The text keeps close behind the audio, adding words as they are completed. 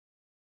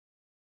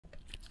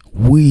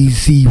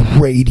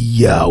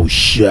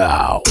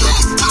Wezzyradioshow.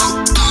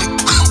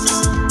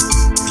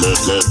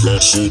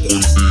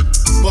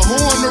 But who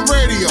on the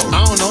radio?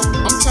 I don't know.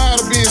 I'm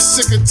tired of being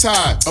sick and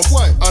tired. Of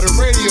what? Of the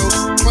radio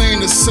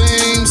playing the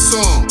same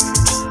song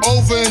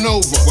over and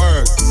over.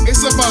 Word.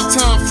 It's about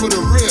time for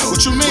the real.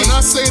 What you mean? When I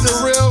say the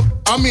real,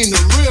 I mean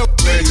the real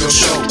radio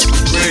show.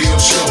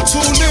 Radio show.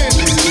 Tune in.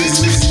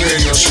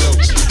 Radio show.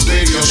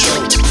 Radio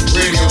show.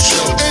 Radio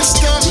show. It's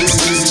the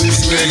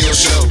radio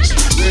show.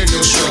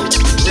 Radio show.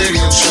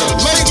 Radio show.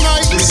 Late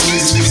night.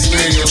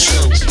 Radio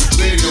show.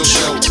 Radio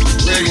show.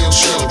 Radio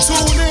show.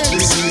 Tune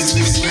in.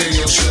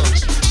 Radio show.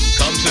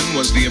 Compton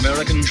was the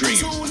American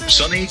dream.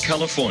 Sunny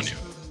California.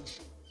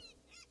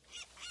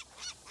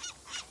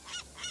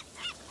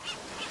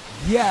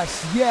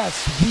 Yes,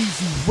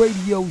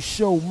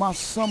 Wezzyradioshow, my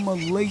summer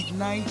late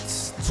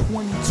nights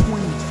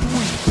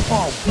 2023,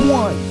 part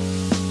 1.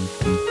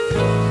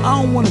 I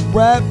don't want to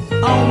rap,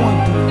 I don't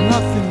want to do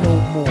nothing no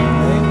more,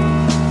 man.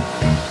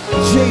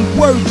 Jay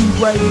Worthy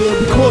right here,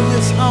 we call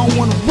this I don't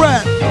want to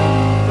rap.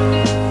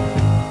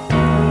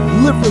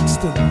 Lyrics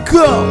to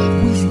go,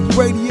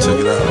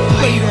 Wezzyradioshow,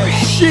 play that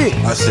shit.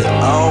 I said, I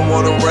don't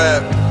want to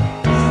rap.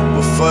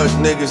 Fuck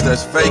niggas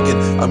that's faking.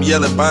 I'm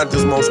yelling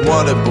Bontas most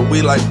wanted, but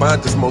we like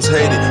Bontas most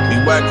hated. Me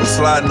wacko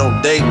sliding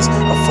on Dayton's.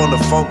 I'm from the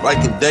funk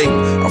like in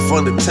Dayton. I'm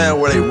from the town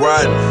where they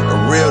riding,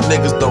 and real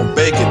niggas don't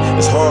bake it.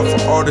 It's hard for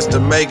artists to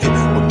make it,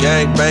 but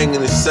gang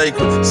banging is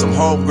sacred. Some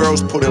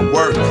homegirls put in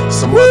work,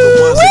 some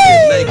other ones that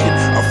get naked.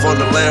 I'm from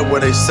the land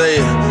where they say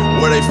it,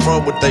 where they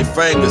from with they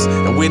fingers,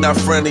 and we not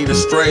friendly to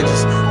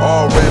strangers.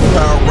 All red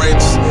Power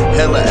Rangers,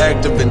 hella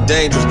active and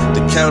dangerous.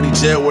 The county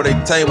jail where they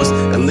tame us,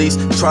 at least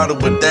try to,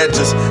 but that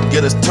just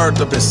get us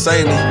turned up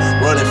insanely.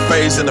 Running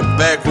phase in the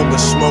back room and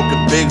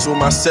smoking bigs with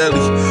my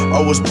celly.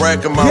 Always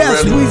bragging my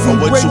rally on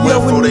what you in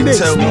for, they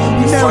tell me.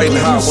 You fighting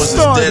hot once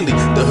it's deadly.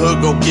 The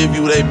hood gon' give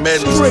you they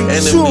medleys.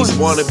 Enemies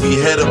wanna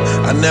behead them.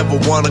 I never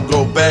wanna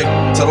go back.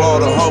 Tell all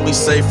the homies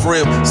say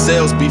free 'em.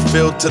 Sales be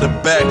filled to the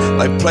back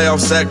like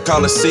playoffs at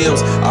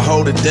Coliseums. I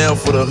hold it down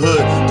for the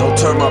hood. Don't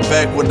turn my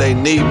back when they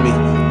need me.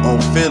 On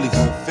Phillies.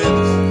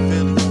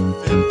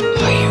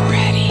 Are you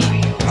ready?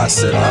 I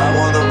said I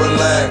wanna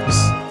relax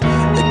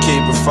and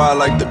keep it fire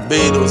like the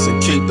Beatles, and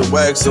keep the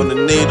wax on the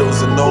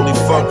needles, and only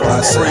fuck on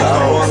the free.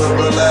 I wanna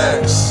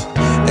relax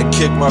and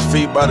kick my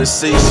feet by the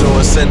seashore,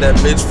 and send that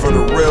bitch for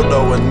the real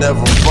though, and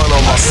never front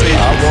on my feet.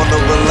 I wanna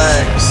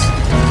relax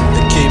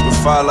and keep it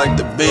fire like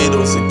the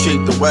Beatles, and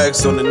keep the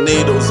wax on the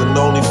needles, and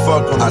only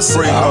fuck on the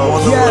free. I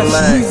wanna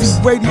relax.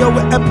 Wezzyradioshow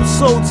with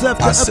episodes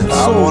after episodes.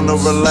 I wanna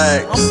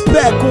relax. I'm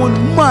back on the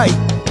mic.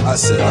 I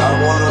said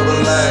I wanna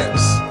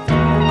relax.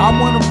 I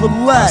wanna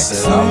relax. I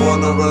said I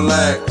wanna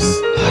relax.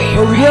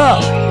 Hurry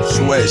up.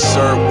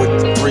 Sweatshirt with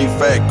the 3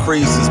 fat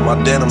creases, my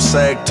denim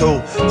sag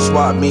too.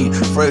 Swap me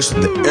fresh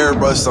with the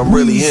airbrush, I'm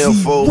really him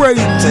fool. 10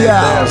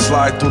 down,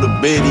 slide through the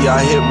biddy,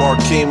 I hit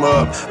Markeem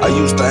up. I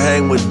used to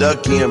hang with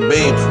Ducky and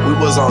Beam. We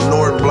was on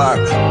North Block,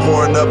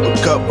 pouring up a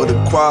cup of the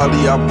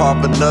quality. I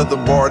pop another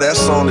bar,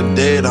 that's on the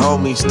dead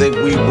homies. Think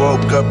we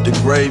woke up the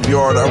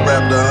graveyard. I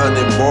rapped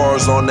 100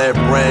 bars on that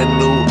brand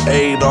new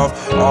Adolf.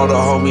 All the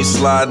homies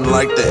sliding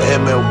like the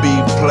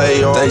MLB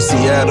playoff.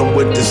 Stacey Adam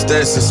with the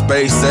Stetson,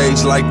 space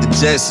age like the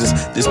Jetsons.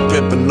 This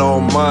pimpin'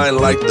 on mine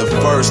like the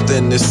first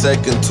and the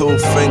second. 2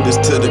 fingers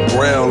to the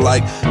ground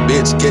like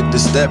bitch get the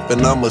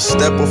steppin'. I'm a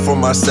stepper for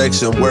my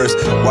section. Worse,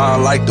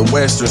 wild like the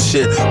western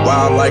shit.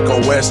 Wild like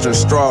on western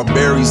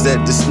strawberries.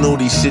 That the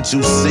snooty shit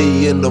you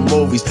see in the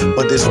movies.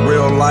 But this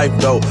real life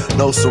though.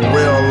 Know some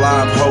real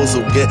live hoes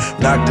who get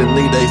knocked and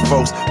leave they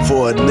folks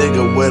for a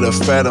nigga with a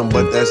phantom.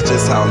 But that's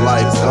just how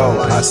life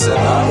goes. I said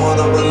I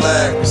wanna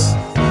relax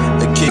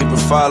and keep it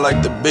fire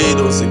like the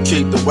Beatles, and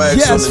keep the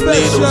wax on the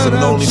needles,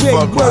 and only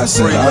fuck my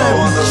free. I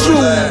wanna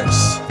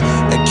relax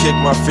and kick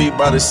my feet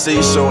by the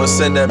seashore, and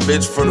send that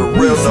bitch for the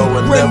real though,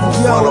 and never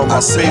front on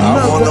my feet.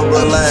 I wanna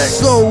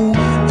relax and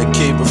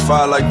keep it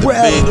fire like the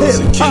Beatles,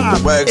 and keep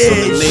the wax on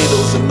the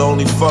needles, and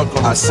only fuck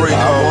on the free.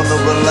 I wanna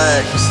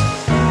relax.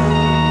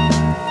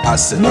 I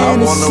said I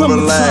wanna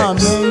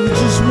relax. Man, you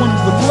just wanna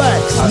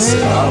relax, man. I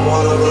said I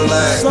wanna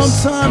relax.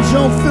 Sometimes you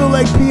don't feel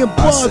like being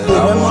bothered,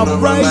 am I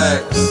right?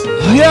 Relax.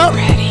 Yep.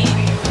 Ready?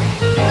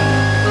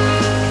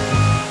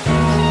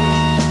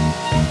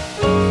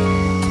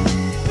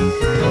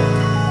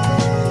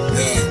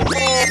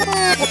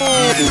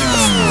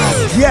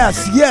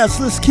 Yes,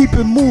 let's keep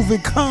it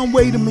moving.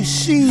 Conway the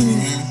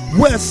Machine,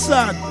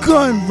 Westside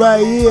Gun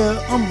right here.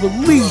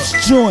 Unreleased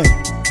joint.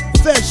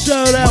 Fat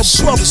shout out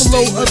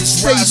Buffalo,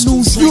 upstate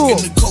New York.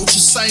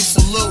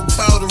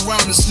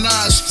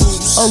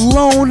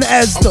 Alone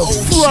as the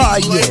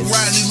Flyers.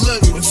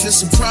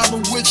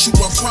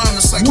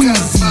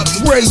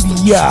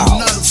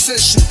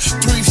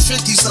 Wezzyradioshow.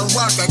 350s I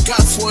rock, I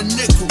got for a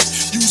nickel.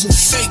 Use a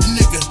fake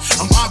nigga,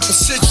 I'm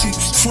opposite you.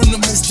 From the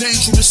most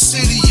dangerous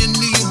city in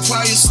the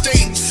Empire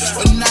State.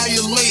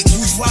 Annihilate,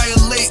 who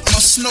violate my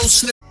snow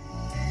snake.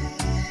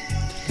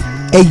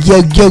 Hey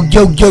yo, you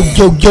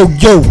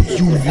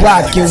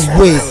rockin'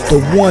 with the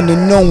one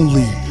and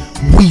only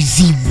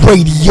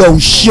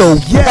Wezzyradioshow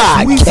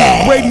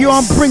podcast. Radio,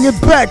 I'm bringing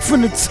back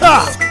from the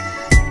top.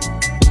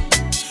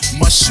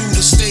 My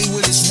shooter stay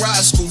with his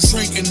rascals,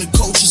 drinking the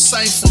coach's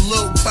cipher,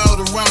 little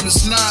powder around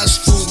his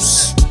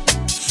nostrils.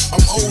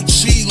 I'm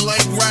OG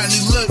like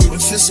Rodney Little.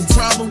 If it's a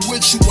problem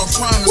with you, I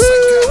promise I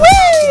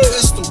got a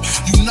pistol.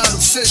 You not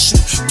official.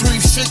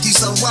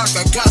 350s I rock,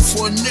 I got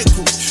for a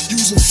nickel.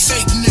 Use a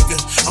fake nigga.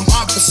 I'm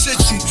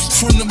opposite you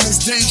from the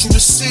most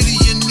dangerous city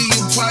in the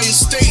Empire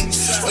State.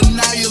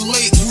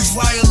 Annihilate, we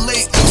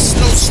violate. I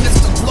snow sniff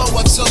the blow.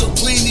 I tell her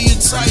clean the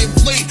entire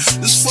plate.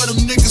 This for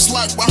them niggas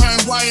locked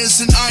behind wires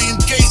and iron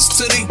gates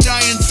till they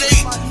dying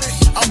date.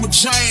 I'm a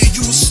giant,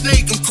 you a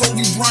snake. I'm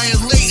Kobe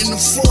Bryant late in the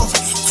fourth.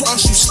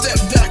 Cross you,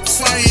 step back,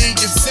 fire in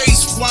your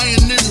face,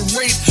 flying in the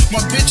rape. My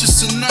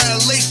bitches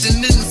annihilating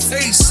in the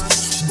face.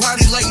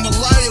 Body like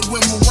Malaya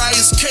with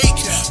Mariah's cake.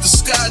 The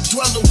sky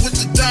dweller with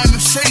the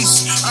diamond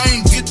face. I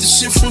ain't get the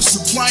shit from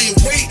Supply and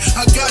Wait.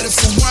 I got it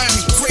from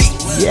Wyoming Great.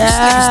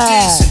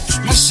 Yeah.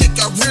 My shit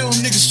got real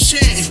niggas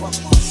chanting.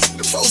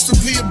 Supposed to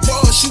be a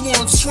boss, you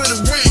on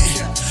Twitter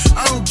rant.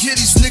 I don't give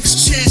these niggas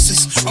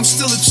chances. I'm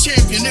still a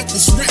champion. It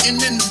was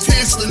written in the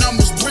pamphlet. I'm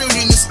as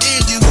brilliant as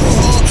Andy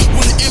Warhol.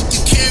 When an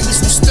empty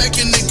canvas, respect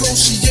and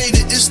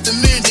negotiated. It's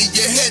demanded.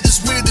 Your head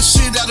is weird. The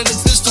shit out of the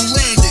pistol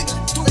landed.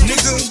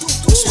 Nigga,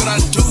 that's what I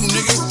do,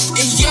 nigga.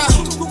 Hey yo,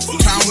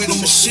 Conway the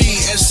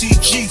Machine,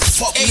 SCG,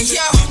 fuck hey nigga.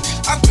 yo,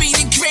 I be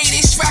the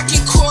greatest.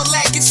 Rockin' core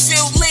like it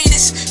feel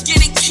latest.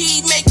 Get a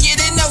key, make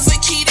it another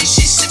key. This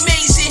shit's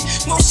amazing.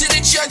 Most of the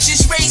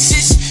judges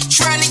racist.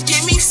 Trying to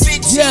give me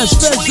 15. Yes,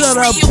 that's shout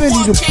out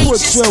Benny to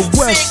put your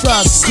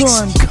Westside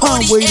gun,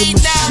 Conway the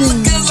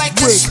Machine,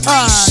 Rick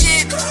High,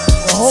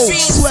 the whole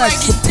Black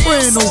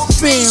Soprano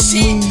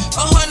family.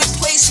 100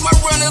 place my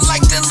runner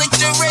like the lick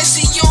the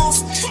resi off.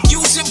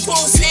 Using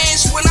both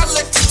hands when I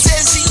let the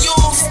desi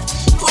off.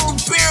 Put a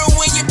barrel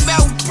in your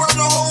mouth, burn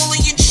a hole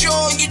in your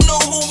jaw. You know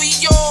who we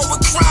are,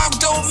 but crime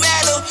don't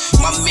matter.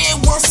 My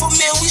man worth a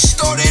man, we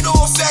started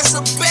off as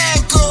a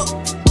bagger.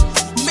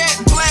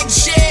 Matt Black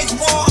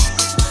Jaguar,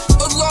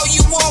 below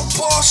you all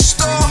bar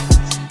star.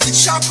 The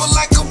chopper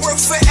like a work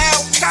for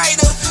Al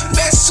Qaeda.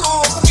 Mess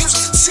hall, used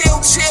to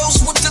tell tales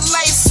with the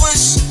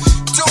lifers.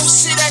 Don't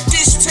sit at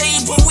this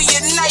table, we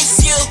a knife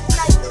you.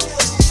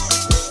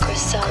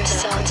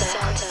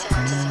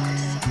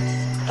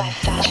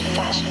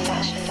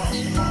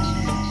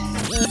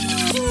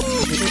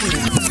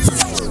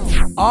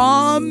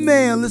 Aw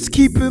man, let's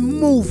keep it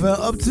moving.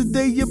 Up to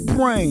date your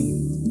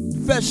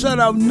brain. Fat shout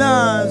out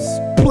Nas,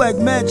 Black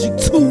Magic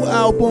 2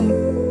 album.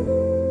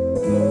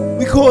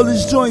 We call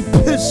this joint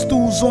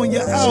Pistols on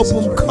your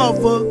album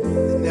cover.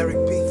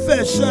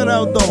 Fat shout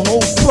out the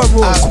whole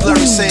borough. I was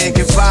blurry saying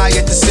goodbye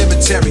at the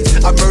cemetery.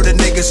 I murder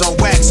niggas on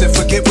wax and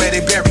forget where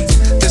they buried.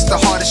 This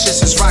the hardest shit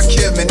since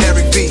Rakim and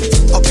Eric B.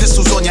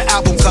 Pistols on your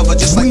album cover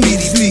just like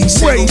BDP.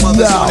 Single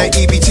mothers on that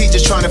EBT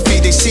just trying to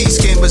feed they seeds.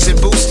 Scammers and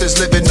boosters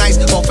living nice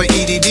off of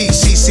EDD.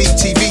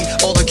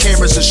 CCTV, all the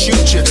cameras will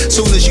shoot you.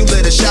 Soon as you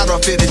let a shot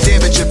off it'll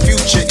damage your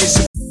future. It's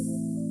a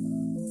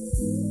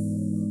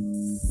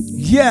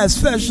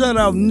yes, fat shout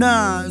out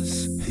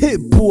Nas, Hit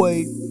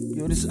Boy.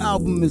 Yo, this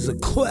album is a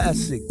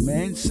classic,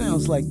 man.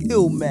 Sounds like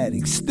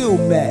Illmatic,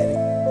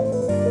 Stillmatic.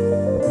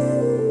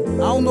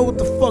 I don't know what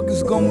the fuck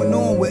is going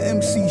on with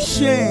MC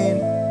Shan.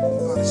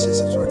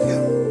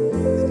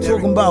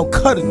 Talking about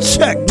cut a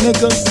check,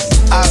 nigga.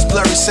 I was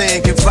blurry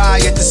saying goodbye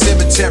at the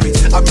cemetery.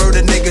 I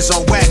murder niggas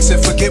on wax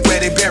and forget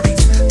where they buried.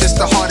 This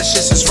the hardest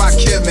shit since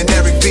Rakim and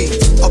Eric B.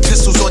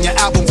 Pistols on your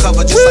album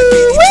cover just like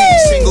BDP.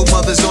 Single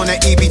mothers on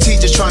that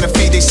EBT just trying to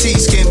feed they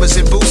seeds. Scammers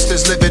and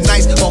boosters living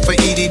nice off of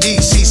EDD.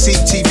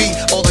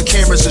 CCTV, all the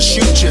cameras will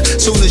shoot you.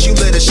 Soon as you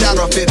let a shot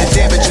off it'll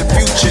damage your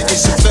future.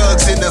 It's some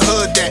thugs in the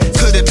hood that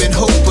could have been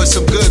hoopers.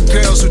 Some good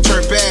girls who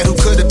turned bad who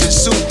could have been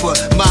super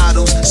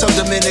models. Some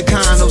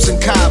Dominicanos in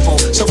Cabo.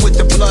 Some with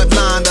the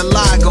bloodline, the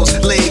Lagos,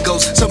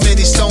 Legos. So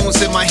many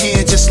stones in my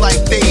hand just like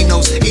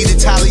Thanos. Eat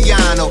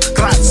Italiano,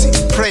 grazie,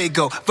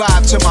 prego.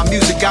 Vibe to my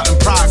music out in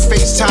Prague.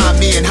 FaceTime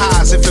me and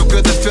highs. It feel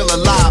good to feel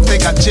alive.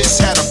 Think I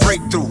just had a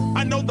breakthrough.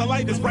 I know the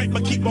light is bright,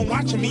 but keep on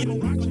watching me.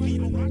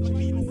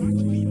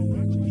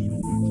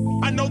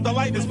 I know the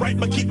light is bright,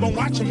 but keep on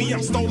watching me.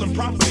 I'm stolen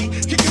property.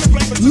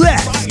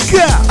 Let's go.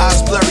 I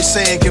was blurry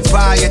saying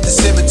goodbye at the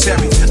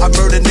cemetery. I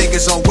murder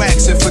niggas on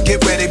wax and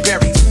forget where they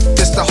buried.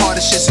 This the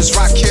hardest shit since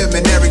Rakim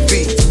and Eric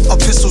B.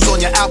 Pistols on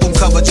your album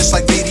cover just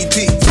like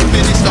BDP.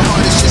 Man, it's the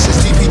hardest shit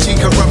since DPG,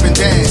 Corrupt and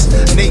Daz.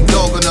 Nate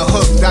Dogg on the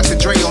hook, Dr.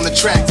 Dre on the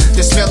track.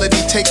 This melody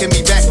taking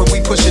me back, but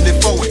we pushing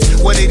it forward.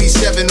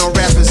 187 on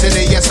rappers, and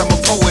yes, I'm a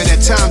poet.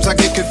 At times I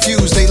get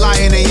confused, they lie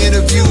in their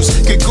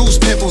interviews. Get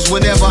goose pimples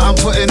whenever I'm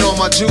putting on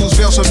my jewels.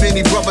 Bail so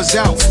many brothers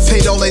out,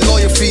 paid all their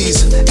lawyer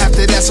fees.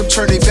 After that, some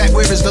turn they back,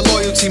 where is the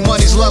loyalty?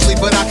 Money's lovely,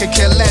 but I could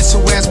care less, who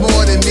has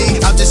more than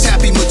me? I'm just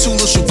happy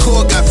Matula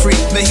Shakur got free,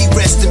 may he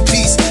rest in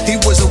peace. He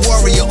was a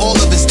warrior all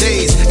of his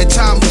days, and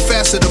time moves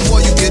faster the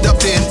more you get up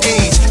there in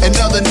age. And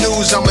other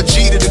news, I'm a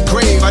G to the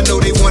grave. I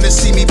know they wanna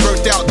see me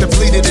burnt out,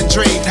 depleted and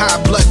drained. High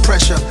blood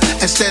pressure,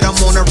 instead I'm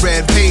on a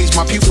red page.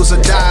 My pupils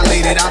are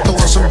dilated, I throw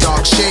on some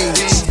dark shade.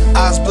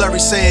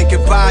 saying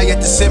goodbye at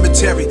the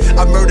cemetery.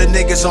 I murder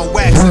niggas on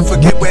wax and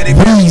forget where they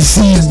buried.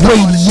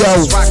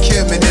 Wezzyradioshow. Rock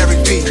him and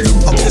Eric B.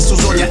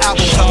 Pistols on your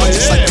album cover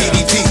just like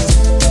BDP.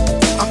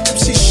 I'm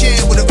MC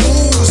Shan with a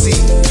Uzi.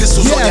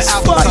 Pistols on your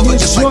album cover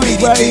just like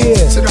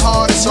BDP. To the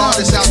hardest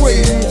artists out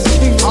there.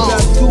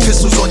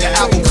 Pistols on your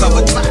album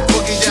cover.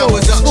 Boogie Down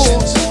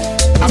Productions.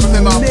 I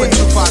remember I put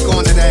Tupac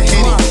on to that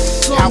Henny.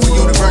 Howard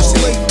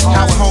University,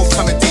 Howard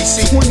Homecoming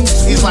DC.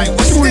 He's like,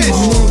 what's this?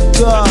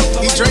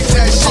 He drank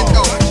that shit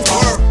though.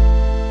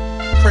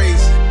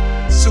 Crazy.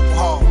 Super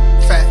hard.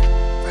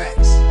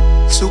 Facts.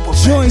 Super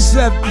facts. Joints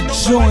after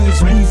joints,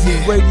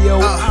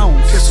 Wezzyradioshow. I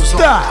don't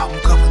stop.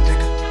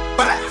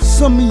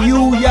 Some of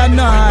y'all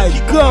know how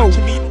it go.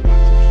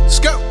 Let's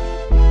go.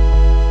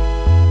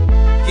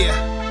 Yeah.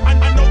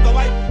 I know the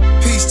light.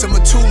 Peace to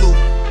Matulu.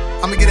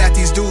 I'ma get at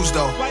these dudes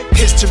though.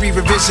 History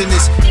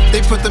revisionists,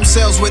 they put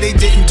themselves where they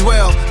didn't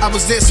dwell. I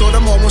was there, so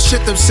them almost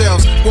shit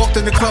themselves. Walked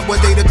in the club where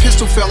the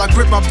pistol fell. I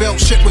gripped my belt,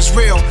 shit was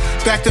real.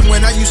 Back then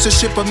when I used to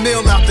ship a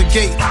meal out the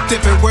gate.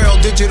 Different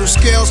world, digital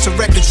scales to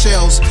record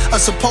shells. A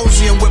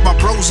symposium with my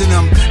bros in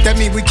them. That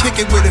mean we kick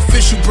it with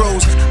official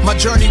bros. My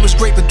journey was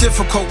great but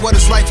difficult. What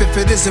is life if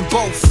it isn't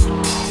both?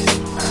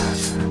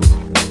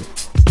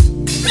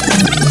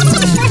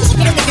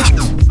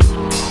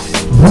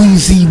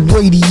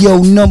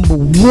 Wezzyradioshow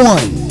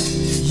 #1.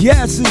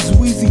 Yes, it's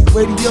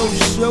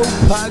Wezzyradioshow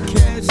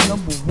podcast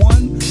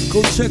 #1.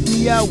 Go check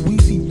me out,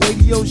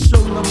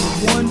 Wezzyradioshow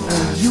 #1 on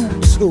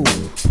YouTube.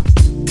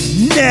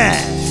 Now.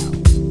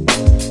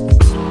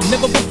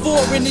 Never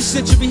before in this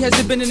century has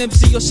there been an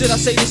MC, or should I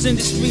say this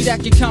industry,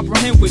 that can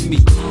comprehend with me.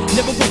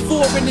 Never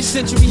before in this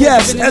century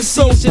has there been an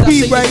MC, or should I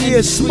say right this here,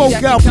 industry Smoke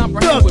that Out can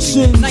comprehend with me.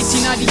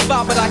 Productions.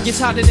 1995, but I get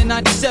hotter than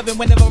 97.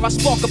 Whenever I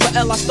spark up a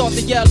L, I start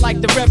to yell like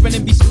the Reverend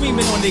and be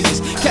screaming on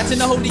niggas. Catching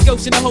the Holy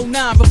Ghost in the whole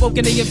nine,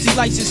 revoking the MC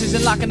licenses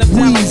and locking them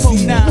down like Poe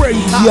 9.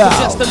 I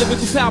possess the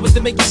lyrical powers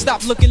to make you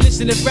stop, look and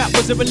listen. If rap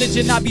was a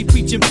religion, I'd be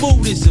preaching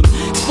Buddhism.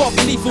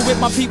 Sparking lethal with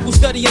my people,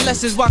 studying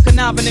lessons while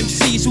conniving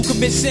MCs who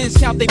commit sins,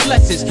 count their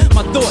blessings.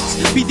 My thoughts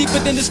be deeper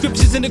than the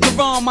scriptures in the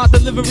Quran. My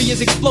delivery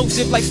is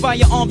explosive like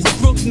firearms of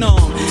Brooklyn.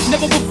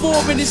 Never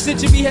before in this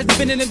century has there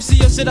been an MC,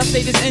 or should I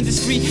say this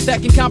industry,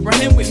 that can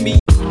comprehend with me.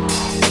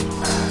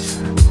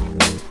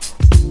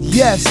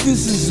 Yes,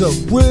 this is a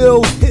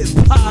real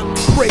hip-hop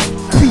break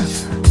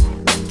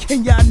beat.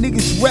 Can y'all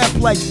niggas rap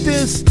like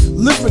this?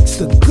 Lyrics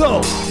to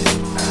go.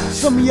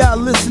 Some of y'all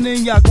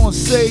listening, y'all gonna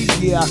say,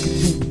 yeah, I can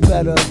do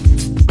better.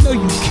 No,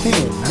 you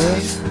can't,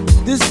 man.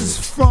 This is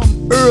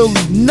from early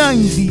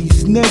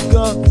 90s,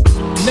 nigga.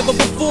 Never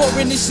before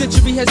in this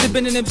century has there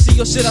been an MC,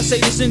 or should I say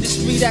this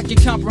industry, that can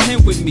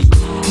comprehend with me.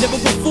 Never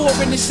before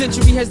in this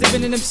century has there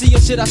been an MC, or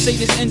should I say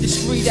this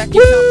industry, that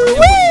can comprehend with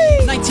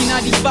me.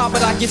 1995,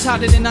 but I get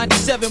hotter than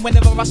 97.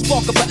 Whenever I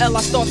spark up a L,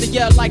 I start to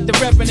yell like the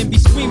Reverend and be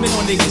screaming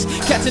on niggas.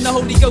 Catching the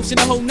Holy Ghost in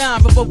the whole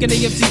nine, revoking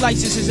the MC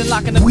licenses and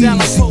locking them down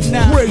like Poe 9.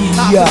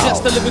 I possess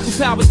the lyrical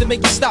powers to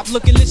make you stop,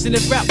 look and listen.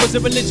 If rap was a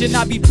religion,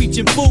 I'd be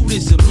preaching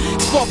Buddhism.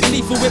 Sparking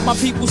lethal with my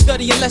people,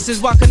 studying lessons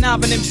while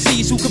conniving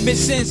MCs who commit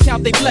sins,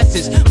 count their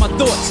blessings. My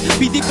thoughts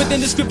be deeper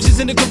than the scriptures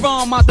in the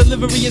Quran. My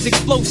delivery is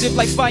explosive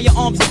like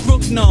firearms of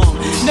Brooklyn.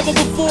 Never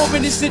before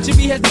in this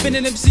century has there been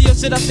an MC, or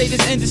should I say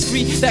this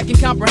industry, that can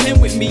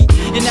comprehend with me.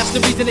 And that's the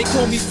reason they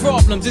call me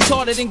problems. It's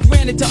harder than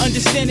granted to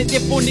understand it,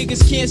 therefore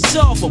niggas can't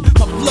solve them.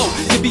 My flow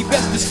can be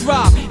best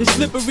described. It's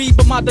slippery,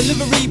 but my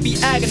delivery be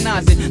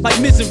agonizing like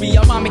misery.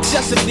 I rhyme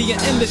excessively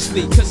and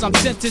endlessly, cause I'm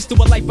sentenced to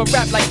a life of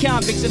rap like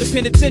convicts in the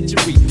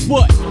penitentiary.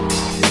 What?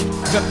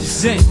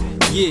 Represent,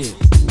 yeah.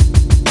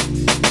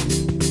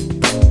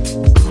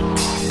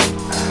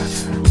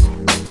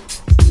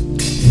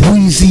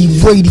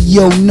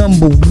 Wezzyradioshow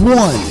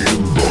 #1.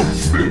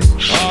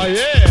 Oh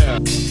yeah.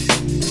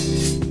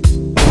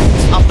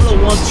 I flow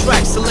on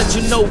tracks to let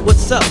you know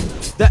what's up.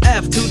 The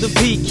F to the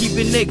B,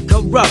 keeping it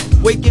corrupt.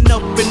 Waking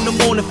up in the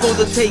morning for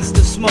the taste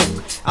of smoke.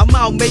 I'm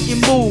out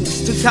making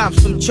moves to cops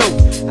from choke.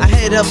 I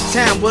head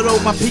uptown where all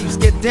my peeps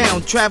get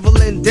down.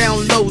 Traveling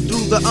down low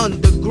through the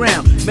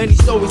underground. Many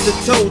stories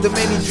are told and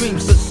many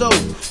dreams are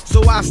sold.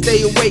 So I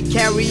stay awake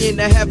carrying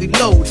a heavy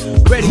load.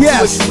 Ready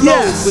to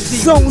explode with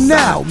these so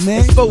now,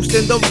 man. Exposed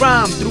in the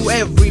rhyme through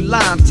every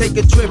line. Take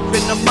a trip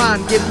in the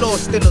mind, get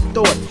lost in a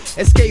thought.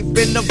 Escape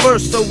in the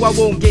verse so I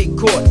won't get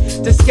caught.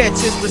 The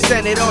sketch is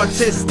presented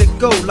artistic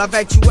gold. Live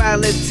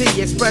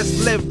actuality, express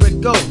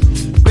lyrical.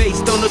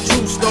 Based on a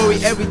true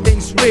story,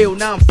 everything's real.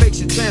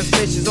 Non-fiction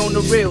transmissions on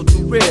the real to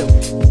real.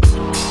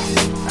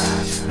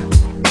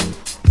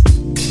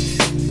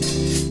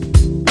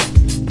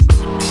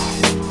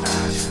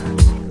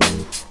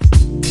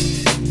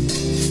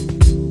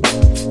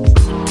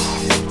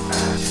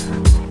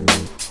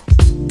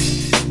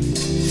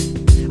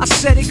 I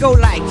said it go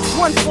like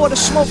 1 for the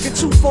smoke and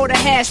 2 for the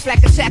hash.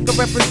 Black attacker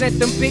represent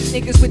them big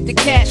niggas with the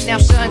cash. Now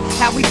son,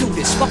 how we do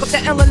this? Fuck up the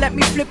L and let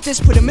me flip this.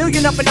 Put $1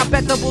 million up and I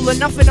bet double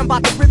enough and I'm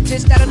about to rip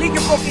this. That'll leave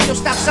you broken, you'll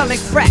stop selling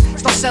crack.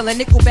 Start selling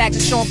nickel bags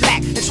of Sean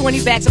Black and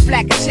 20 bags of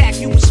Black Attack.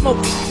 You was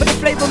smoking, but the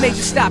flavor made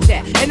you stop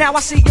that. And now I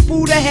see your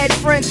Buddha head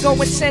friends going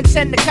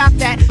 10-10 to cop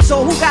that.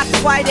 So who got the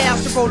white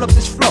house to roll up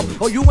this flow?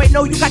 Oh, you ain't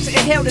know you got to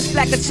inhale this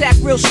Black Attack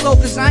real slow.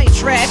 Cause I ain't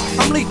trash,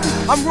 I'm lethal,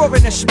 I'm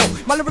roaring the smoke.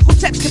 My lyrical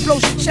text can blow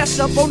your chest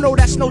up. Oh no,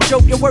 that's no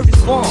joke, your word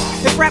is bomb.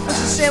 If rap was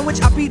a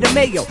sandwich, I be the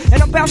mayo.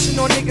 And I'm bouncing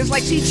on niggas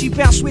like Chi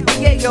bounce with the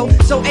yayo.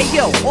 So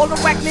ayo, all the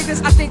whack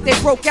niggas, I think they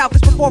broke out.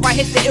 Cause before I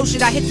hit the ill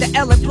shit, I hit the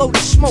L and blow the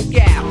smoke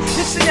out.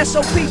 This an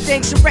SOP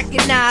thing to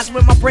recognize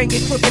when my brain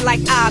get crooked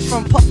like eyes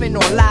from puffing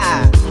on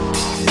live.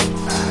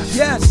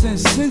 Yes, and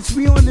since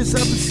we on this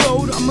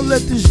episode, I'ma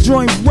let this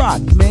joint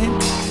rock, man.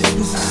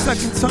 This is the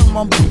second time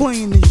I'm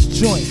playing this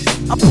joint.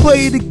 I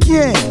play it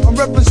again. I'm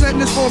representing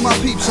this for my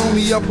peeps,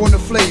 homie, up on the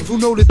flave, who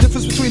know the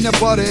difference between that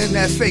butter and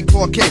that fake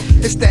parquet.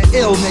 It's that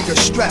ill nigga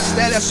stress,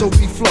 that SOP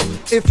flow.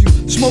 If you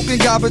smoking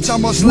garbage, I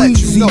must let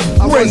you know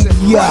I wasn't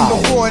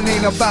right before and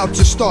ain't about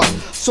to start.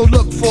 So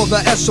look for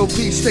the SOP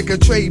sticker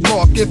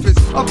trademark. If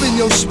it's up in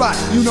your spot,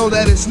 you know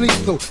that it's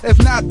lethal. If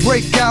not,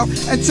 break out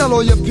and tell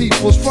all your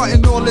peoples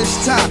frontin' all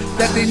this time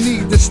that they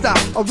need to stop.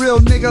 A real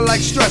nigga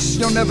like Stress,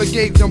 you never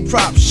gave them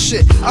props.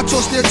 Shit, I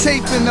tossed their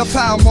tape in the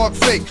pound mark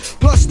fake.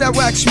 Plus that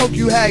wax smoke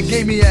you had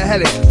gave me a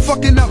headache.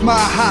 Fucking up my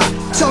high,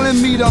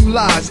 telling me them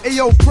lies.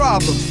 Ayo,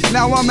 problem.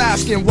 Now I'm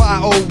asking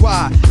why, oh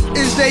why?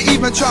 Is they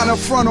even trying to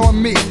front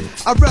on me?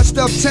 I rest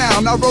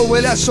uptown, I roll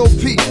with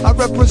SOP. I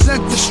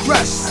represent the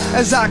Stress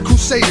as I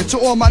crusade it to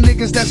all my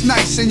niggas that's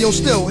nice and you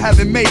still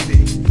haven't made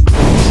it.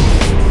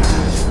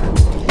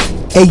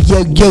 Hey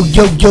yo yo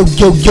yo yo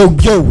yo yo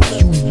yo,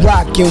 you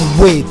rockin'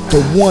 with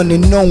the one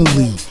and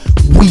only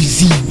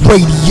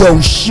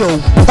Wezzyradioshow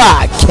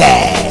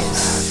podcast.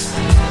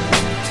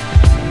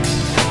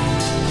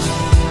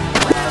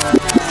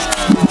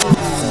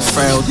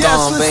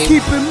 Yes, let's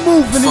keep it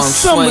moving. It's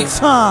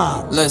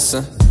summertime.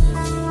 Listen,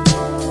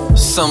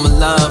 summer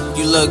love,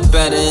 you look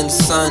better in the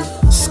sun.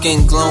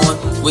 Skin glowing,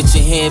 with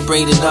your hair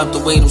braided up the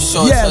way them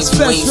shorts like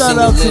your waist and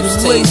your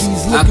lips taste.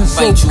 I can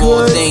fight you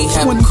all day,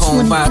 have a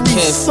comb by a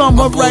kiss. My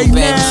boom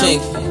bad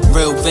chick,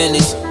 real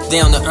vintage,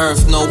 down to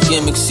earth, no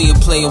gimmick. See a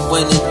player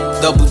winning,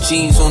 double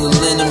G's on the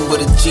linen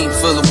with a Jeep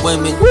full of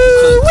women.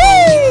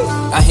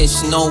 I hit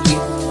Shinobi,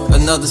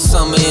 another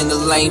summer in the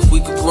life. We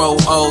could grow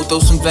old, throw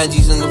some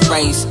veggies in the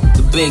rice.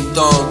 The big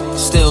dog,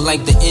 still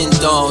like the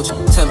indulge.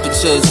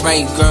 Temperature's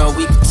right, girl,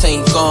 we could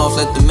take off,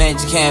 let the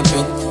magic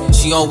happen.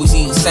 She always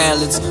eating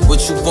salads,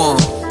 what you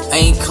want? I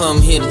ain't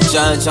come here to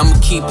judge, I'ma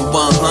keep it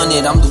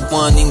 100. I'm the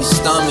one in your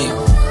stomach.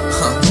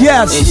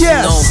 Yes,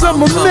 yes,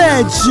 summer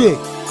magic.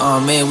 Oh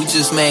man, we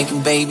just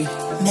macking, baby.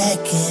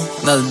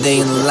 Another day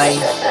in the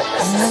life.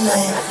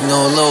 You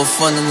know, a little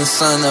fun in the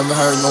sun never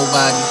hurt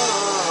nobody.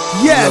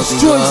 Yes,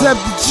 joints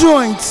after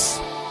joints.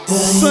 The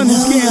sun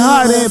is getting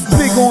hotter and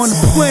bigger on the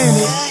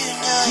planet.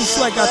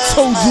 Just like I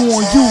told you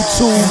on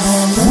YouTube,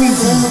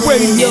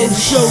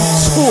 Wezzyradioshow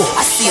tour.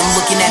 I see him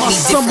looking at me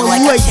different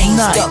like I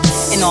changed up.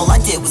 And all I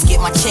did was get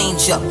my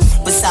change up.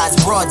 Besides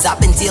broads, I've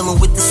been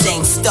dealing with the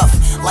same stuff.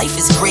 Life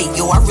is great,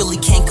 yo, I really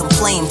can't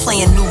complain.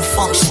 Playing new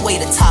funk sway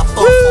to top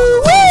off on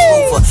the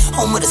Range Rover.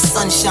 Home of the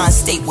Sunshine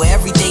State where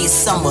every day is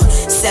summer.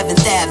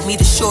 7th Ave,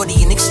 meet a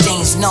shorty and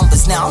exchange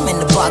numbers. Now I'm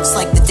in the box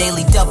like the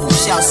Daily Double.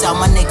 Shouts out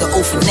my nigga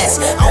O Finesse.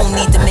 I don't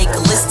need to make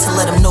a list to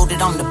let him know that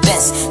I'm the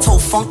best.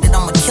 Told Funk that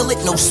I'ma kill it,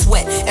 no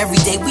sweat. Every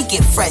day we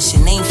get fresh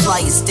and ain't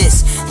fly as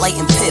this. Light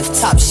and Piff,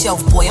 top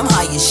shelf, boy, I'm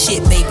high as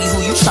shit, baby.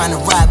 Who you tryna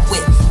ride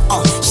with?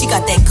 She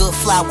got that good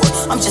flower.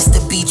 I'm just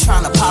a bee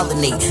trying to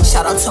pollinate.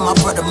 Shout out to my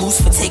brother Moose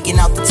for taking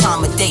out the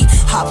time of day.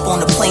 Hop on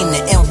the plane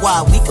to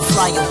NY, we can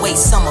fly away.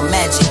 Summer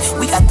magic,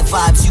 we got the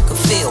vibes you can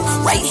feel.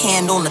 Right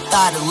hand on the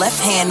thigh, the left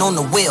hand on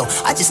the wheel.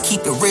 I just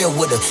keep it real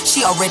with her,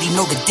 she already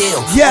know the deal.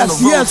 Yes,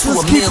 yes,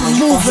 let's keep it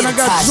moving. I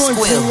got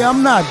joints in here,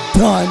 I'm not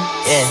done.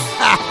 Yeah.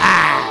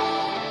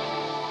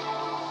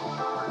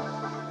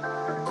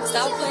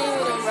 Stop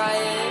playing with him,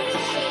 Riot.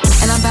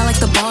 And I'm bad like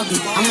the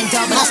Barbie. I'm a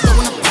dog, but I still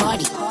wanna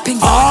party.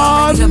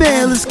 Oh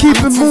man, let's keep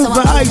it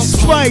moving. Ice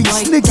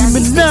Spice, Nicki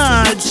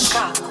Minaj.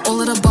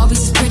 All of the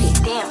Barbies is pretty.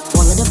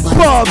 All of the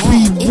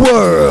Barbie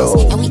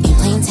World. And we ain't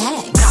playing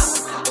tag.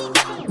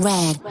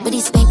 Rad, but he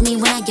spank me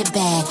when I get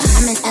back.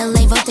 I'm in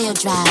LA, Rodeo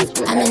Drive.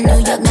 I'm in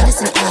New York,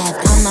 Medicine Ave.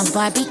 I'm a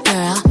Barbie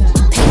girl.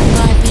 Pink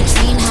Barbie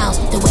dream house.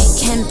 The way it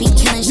can be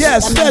killing shit.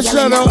 Yes,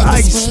 special on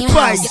Ice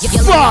Spice.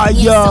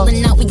 Fire.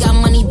 We got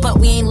money, but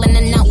we ain't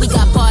lending out. We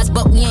got bars,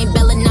 but we ain't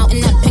belling out.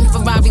 In that pink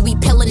Ferrari, we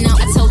pillin' out.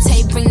 I told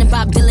Tay, bring the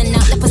Bob Dylan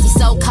out. That pussy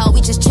so cold,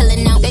 we just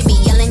chillin' out. Baby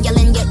yelling,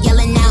 yelling,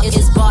 yelling out.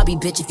 It's Barbie,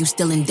 bitch, if you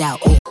still in doubt.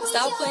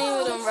 Stop playing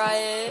with him,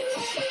 Riot.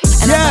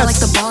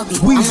 Yes,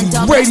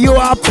 Wezzyrradio,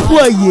 I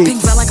play it.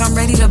 Pink felt like I'm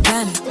ready to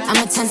bend. I'm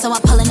a 10, so I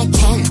pull in a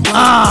Ken.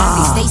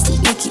 Stacy,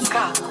 Nikki.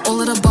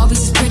 All of the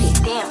Barbies is pretty.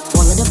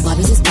 All of the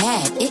Barbies is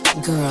bad. It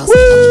girls.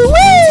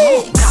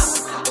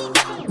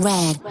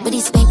 rad, but he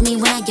spank me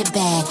when I get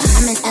back.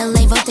 I'm in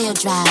LA, Rodeo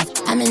Drive.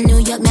 I'm in New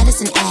York,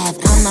 Madison Ave.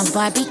 I'm a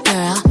Barbie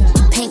girl,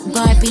 pink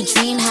Barbie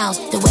dream house.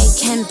 The way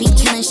Ken be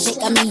killing shit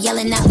got me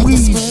yelling out like a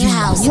scream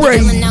house. We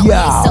yelling out, we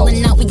ain't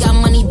selling out. We got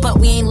money, but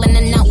we ain't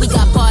lending out. We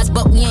got bars,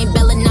 but we ain't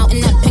belling out.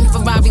 In that pink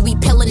Ferrari, we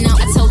pillin'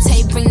 out. I told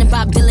Tay, bring the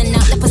Bob Dylan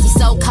out. That pussy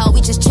so cold,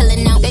 we just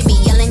chillin' out. Baby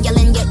yelling,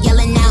 yelling,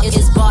 yelling out.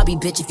 It's Barbie,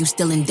 bitch, if you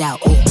still in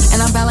doubt.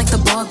 And I'm bad like the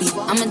Barbie.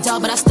 I'm a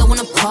dog, but I still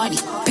wanna party.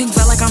 Pink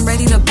felt like I'm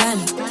ready to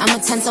bend. I'm a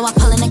 10, so I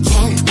pull in a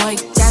Ken. Like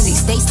Jazzy,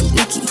 Stacy,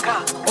 Nikki.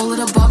 All of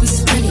the Barbies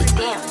is pretty.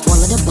 All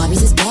of the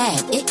Barbies is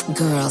bad. It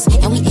girls,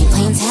 and we ain't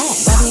playing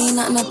tag. Bobby ain't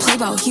nothing to play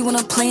about. He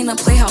wanna play in a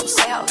playhouse.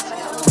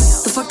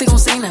 The fuck they gon'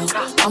 say now?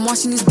 I'm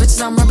watching these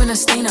bitches, I'm rubbing a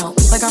stain out.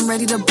 Like I'm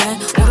ready to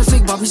bend. All the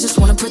fake Barbies just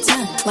wanna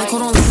pretend. Like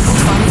hold on, let me go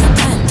find me a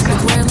pen.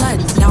 Look where it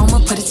led. Now I'ma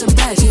put it to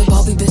bed. She a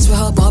Barbie bitch with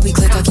her Barbie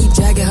click. I keep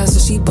dragging her so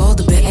she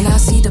bald a bit. And I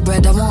see the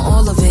bread, I want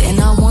all of it.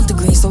 And I want the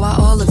green, so I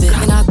all of it.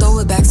 And I throw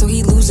it back so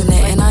he losing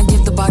it. And I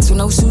give the box with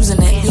no shoes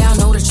in it. Yeah, I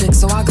know the trick,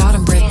 so I got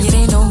him brick. Yeah,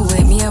 they know who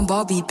it, me and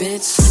Barbie,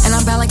 bitch. And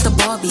I'm bad like the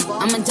Barbie.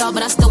 I'm a dog,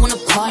 but I still wanna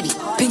party.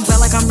 Pink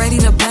felt like I'm ready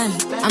to bend.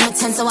 I'm a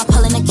 10, so I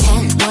pull in a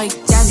Ken. Like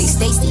Jazzy,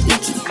 Stacy,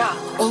 Nikki.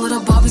 All of the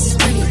Barbies is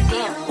pretty.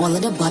 All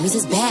of the Barbies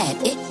is bad.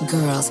 It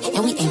girls,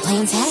 and we ain't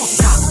playing tag.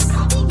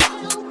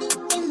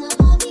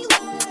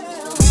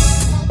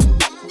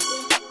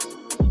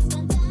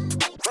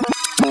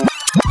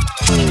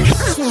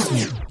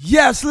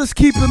 Yes, let's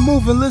keep it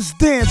moving. Let's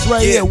dance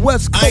right here.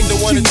 West Coast, I ain't the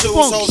one to choose,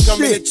 hoes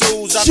coming in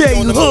twos. I J be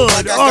on the move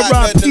like I got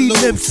nothing to lose.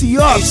 Nipsey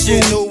Ain't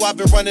shit new, I've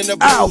been running the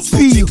blues.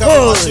 Gucci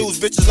cover my shoes,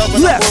 bitches loving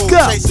the rules.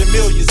 Chasing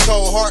millions,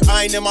 cold heart,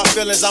 I ain't in my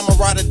feelings. I'm a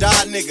ride or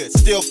die nigga,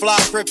 still fly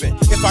crippin'.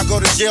 If I go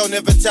to jail,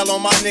 never tell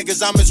on my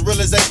niggas. I'm as real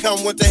as they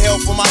come, what the hell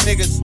for my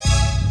niggas?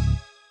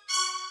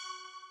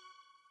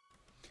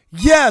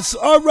 Yes,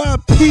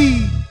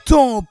 R.I.P.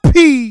 Don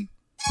P.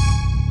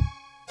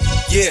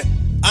 Yeah.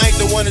 I ain't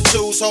the one to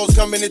choose, hoes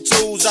coming in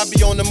twos. I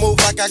be on the move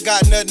like I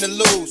got nothing to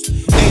lose.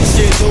 Ain't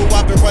shit new,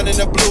 I've been running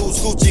the blues.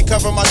 Gucci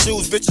cover my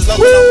shoes, bitches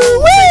loving the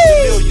rules.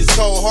 Chasing millions,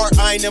 cold heart,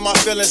 I ain't in my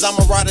feelings. I'm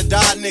a ride or die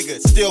nigga,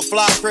 still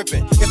fly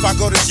crippin'. If I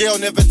go to jail,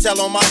 never tell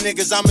on my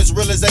niggas. I'm as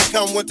real as they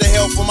come, what the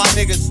hell for my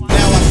niggas?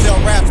 Now I sell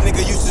raps,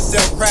 nigga used to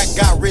sell crack.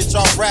 Got rich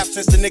off rap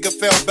since the nigga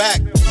fell back.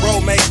 Roll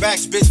make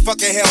backs, bitch,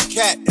 fuck a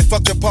Hellcat. And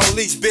fuck the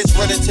police, bitch,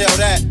 run and tell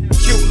that.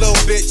 Cute little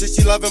bitch, and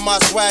she loving my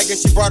swag. And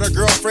she brought her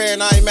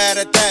girlfriend, I ain't mad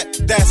at that.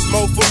 That's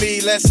smoke for me,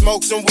 let's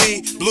smoke some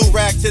weed. Blue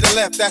rag to the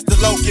left, that's the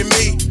loke in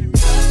me.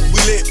 We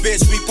lit,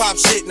 bitch, we pop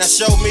shit, now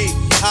show me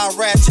how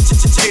ratchet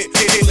get.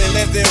 Killing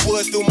leather and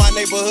wood through my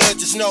neighborhood,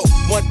 just know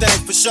one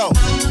thing for sure.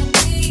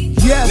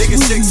 Yes,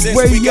 Weezy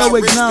Radio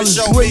acknowledge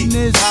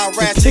greatness,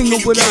 the king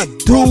of what I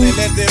do.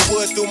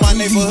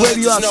 Weezy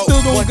Radio, I still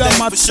don't got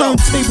my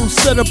turntable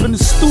set up in the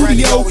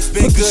studio,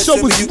 but the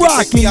show is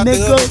rocking,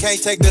 nigga.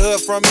 Can't take the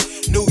hood from me.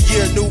 New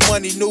year, new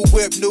money, new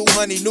whip, new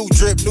honey, new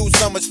drip, new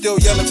summer,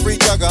 still yelling free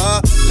jugger,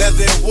 huh?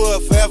 Leather and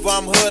wood, forever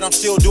I'm hood. I'm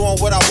still doing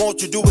what I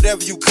want, you do whatever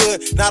you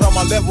could. Not on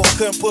my level, I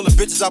couldn't pull the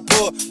bitches I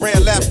pulled.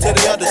 Ran laps till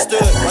they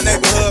understood. My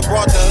neighborhood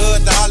brought the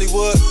hood to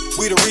Hollywood.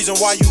 We the reason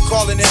why you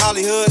calling it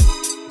Hollywood.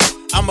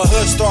 I'm a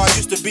hood star, I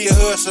used to be a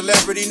hood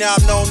celebrity. Now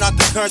I'm known out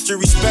the country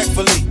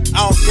respectfully.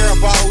 I don't care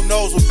about who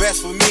knows what's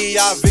best for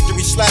me. I victory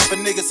slap a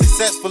nigga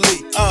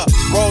successfully.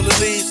 Roll the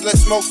leaves,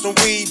 let's smoke some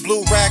weed.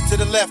 Blue rag to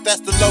the left,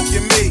 that's the loke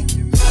in me.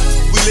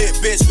 We lit,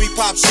 bitch, we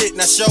pop shit,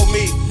 now show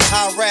me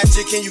how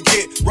ratchet can you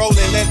get. Rolling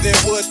leather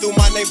and wood through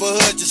my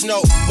neighborhood, just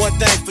know one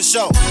thing for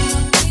sure.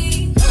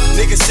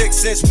 Nigga 6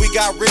 cents, we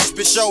got rich,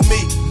 bitch, show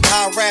me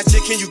how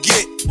ratchet can you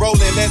get.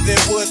 Rolling leather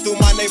and wood through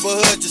my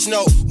neighborhood, just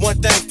know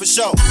one thing for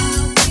sure.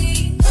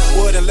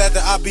 Wood and leather,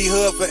 I be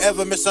hood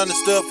forever,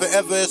 misunderstood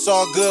forever, it's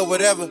all good,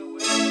 whatever.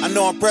 I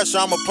know I'm pressure,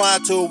 I'm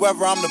applying to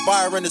whoever, I'm the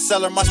buyer and the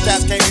seller, my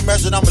stats can't be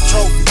measured, I'm a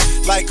trophy.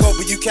 Like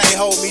Kobe, you can't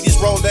hold me, these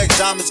Rolex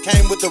diamonds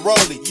came with the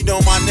rollie. You know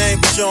my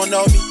name, but you don't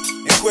know me,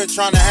 and quit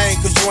trying to hang,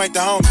 cause you ain't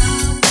the homie.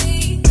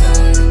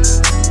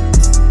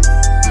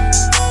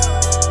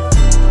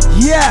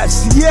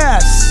 Yes,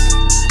 yes.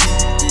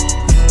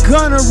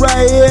 Gunner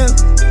right here,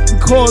 we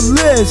call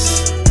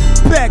this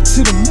Back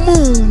to the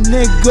Moon,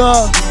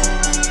 nigga.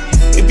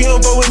 If you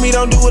don't go with me,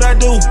 don't do what I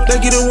do.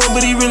 Think you the one,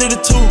 but he really the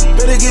two.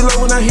 Better get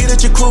low when I hear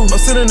that you crew. I'm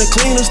sitting the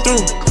cleaners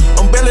through.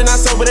 I'm barely not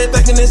sober, they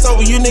thinking it's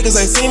over. You niggas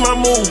ain't seen my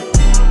move.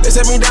 They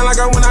set me down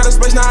like I went out of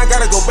space, now I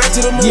gotta go back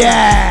to the moon.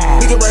 Yeah.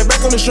 Nigga right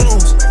back on the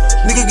shrooms.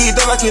 Nigga get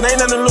done like it ain't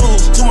nothing to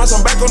lose. 2 months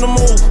I'm back on the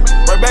move.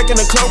 Right back in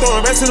the club,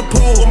 throwing rest to the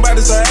pool. I'm about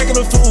to start acting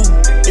a fool.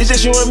 It's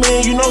just you and me,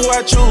 and you know who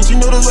I choose.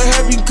 You know this what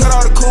happen, you cut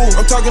all the cool.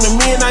 I'm talking to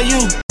me and not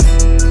you.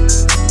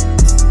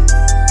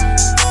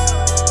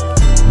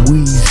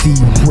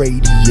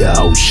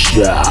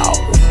 Wezzyradioshow.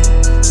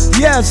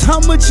 Yes, how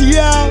much of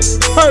y'all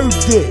heard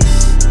this?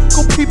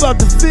 Go peep out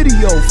the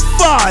video,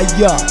 fire.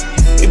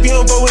 If you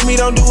don't go with me,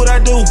 don't do what I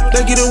do.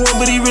 Think you the one,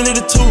 but he really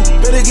the two.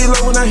 Better get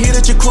low when I hear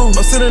that you crew.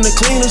 I'm sitting the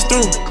cleaners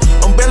through.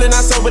 I'm barely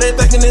not sober, they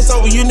thinking it's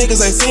over. You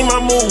niggas ain't seen my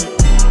move.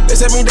 They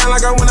set me down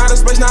like I went out of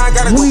space, now I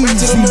gotta go back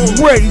to the moon.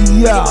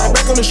 Radio. Right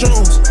back on the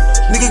shrooms.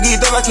 Nigga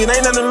get done like it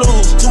ain't nothing to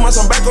lose. 2 months,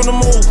 I'm back on the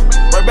move.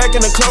 Right back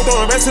in the club,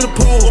 throwing rest in the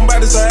pool. I'm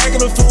about to start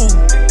acting a fool.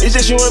 It's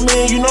just you and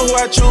me, and you know who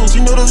I choose.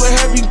 You know this what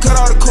happen, you can cut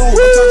all the cool.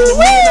 I'm talking to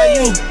me, not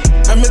you.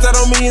 I missed out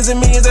on millions and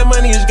millions, that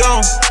money is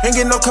gone. Ain't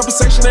getting no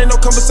compensation, ain't no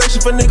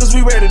compensation for niggas,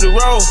 we ready to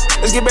roll.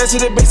 Let's get back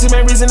to the basic,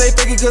 main reason they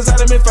fake it, cause I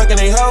done been fucking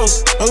they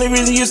hoes. Only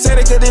reason you said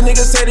it, cause they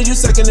niggas said it, you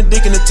sucking the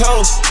dick in the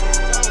toes.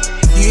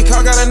 You get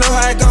caught, gotta know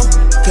how it go,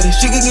 cause this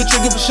shit can get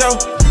tricky for sure.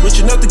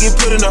 Rich enough to get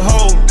put in a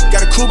hole.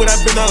 Got a crew, but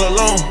I've been all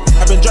alone.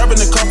 I've been driving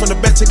the car from the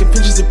back, taking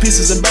pictures and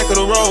pieces and back of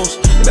the roads.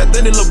 And I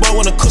think the little boy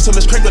wanna cook, so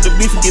let's crank up the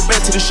beef and get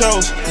back to the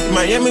shows. In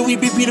Miami, we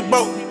BP the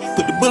boat.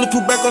 Put the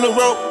bulletproof back on the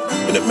road.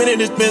 In a minute,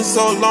 it's been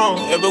so long.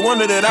 Ever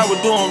wonder that I was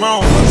doing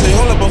wrong? Say,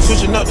 hold up, I'm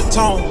switching up the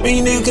tone. Me,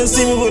 you nigga can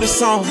see me with a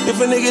song. If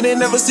a nigga didn't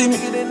never see me,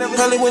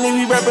 probably wouldn't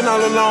be rapping all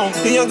alone.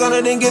 The young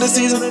gunner didn't get a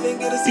season.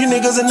 You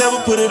niggas will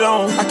never put it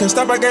on. I can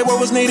stop, I gave what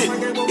was needed.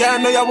 Yeah, I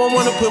know y'all won't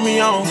wanna put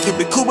me on.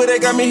 Keep it cool, but they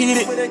got me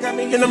heated.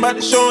 And I'm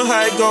about to show them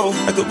how it go.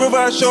 Like a river,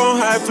 I show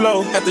them how it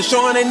flow. After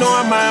showing, they know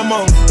I'm my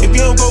MO. If you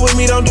don't go with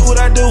me, don't do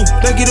what I do.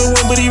 Think you the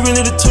one, but he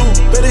really the two.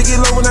 Better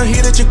get low when I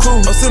hear that you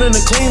cool. I'm sitting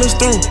the cleaners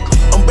through.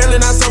 I'm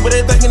bailing out some, but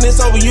they thinking it's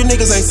over. You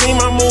niggas ain't seen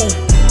my move.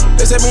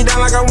 They set me down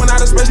like I went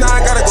out of space, now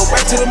I gotta go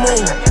back to the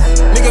moon.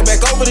 Nigga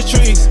back over the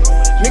trees.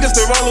 Niggas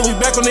still rolling, we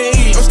back on the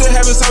E. I'm still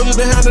having soldiers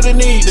to handle the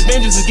needs. The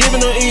vengeance is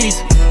giving them ease.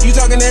 You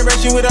talking that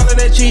ration with all of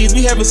that cheese.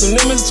 We having some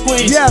lemons to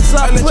squeeze. Yes,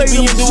 I play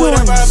them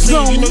joints,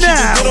 so you know she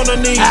just good on her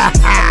knees. I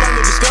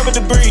finally discovered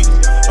the breed.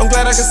 I'm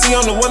glad I can see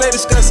on the one they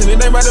discussing. It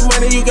ain't about the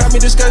money you got me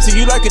discussing.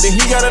 You like it, then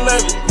he gotta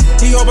love it.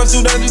 He hope I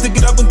shoot down just to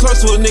get up and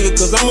close to a nigga,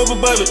 cause I'm up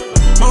above it.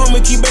 My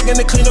homie keep begging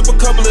to clean up a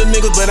couple of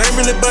niggas, but I ain't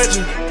really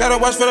budging. Gotta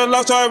watch for the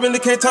loss, so I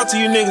really can't talk to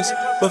you niggas.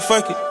 But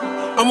fuck it,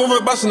 I'm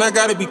over a boss and I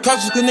gotta be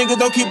cautious, cause niggas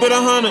don't keep it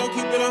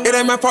 100. It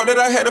ain't my fault that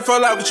I had to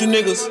fall out with you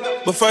niggas,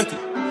 but fuck it,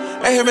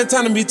 ain't having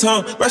time to be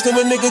tongue. Rushing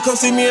with niggas, come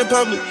see me in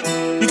public.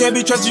 You can't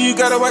be trusted, you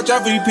gotta watch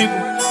out for you people.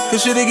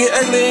 Cause shit'll get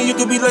ugly and you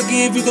could be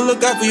lucky if you can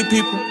look out for your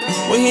people.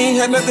 When he ain't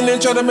had nothing and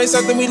try to make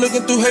something, we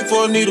looking through hate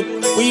for a needle.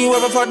 When you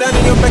ever fall down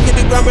in your back, hit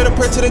the ground, better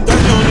pray to the God,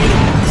 you don't need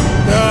him.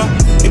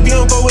 Yeah. If you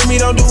don't go with me,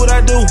 don't do what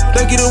I do.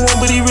 Think you the one,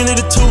 but he really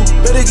the two.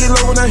 Better get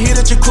low when I hear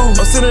that you cool.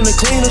 I'm sitting the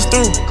cleaners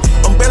through.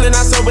 I'm bailing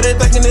out so, but they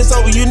thinking it's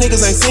over. You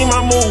niggas ain't seen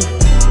my move.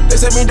 They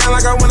set me down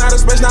like I went out of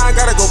space, now I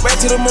gotta go back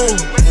to the moon.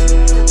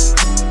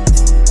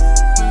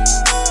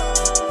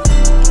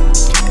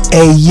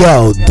 Hey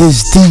yo,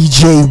 this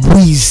DJ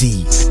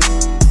Weezy.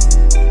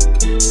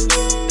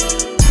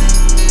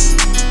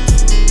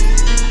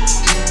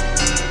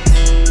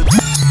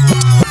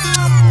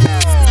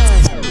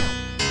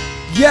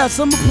 Yes,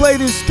 I'ma play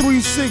this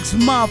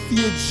 3-6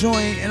 Mafia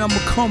joint and I'ma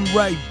come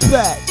right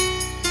back.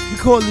 We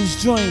call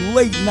this joint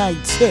Late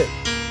Night Tip.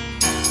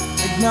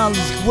 Acknowledge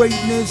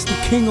greatness, the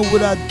king of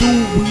what I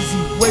do,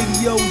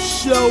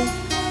 Wezzyradioshow.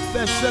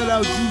 That shout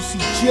out Juicy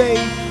J,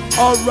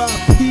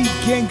 R.I.P.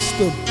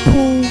 Gangsta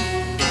Boo.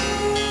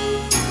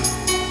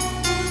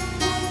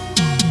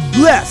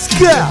 Let's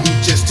go.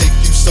 Just take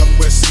you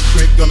somewhere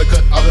secret. Gonna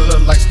cut all of the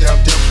lights down,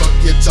 then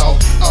forget all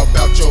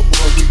about your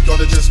boy. We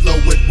gonna just flow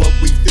with what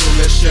we feel.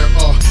 Let's share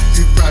all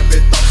you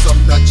private thoughts. I'm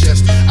not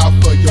just out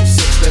for your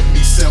six. Let me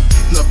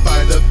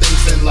simplify the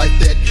things in life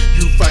that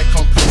you find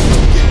complex.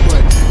 Forget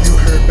what you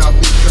heard about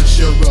me, cause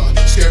you're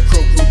a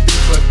scarecrow groupie.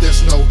 But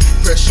there's no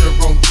pressure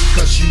on you,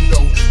 cause you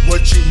know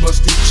what you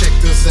must do. Check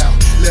this out.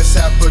 Let's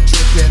have a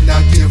drink and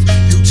I'll give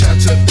you time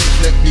to think.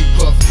 Let me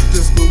puff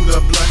this Buddha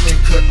blunt and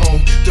cut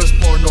on this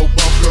porno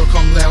bump. Girl,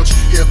 come lounge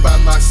here by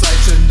my side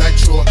tonight.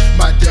 You're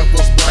my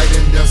devil's bride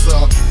and there's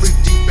a freak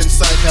deep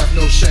inside. Have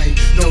no shame,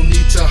 no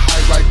need to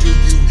hide. Why do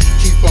you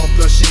keep on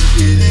blushing?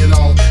 Get it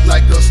on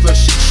like a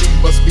slushy. She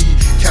must be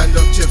kind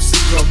of tipsy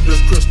on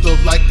this crystal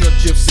like a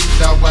gypsy.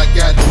 Now I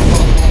got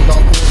on the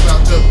wall,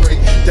 about to break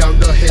down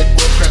the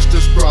headboard, crash the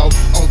sprawl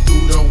on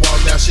through the wall.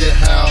 Now she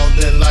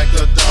howling like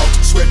a dog.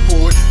 Sweat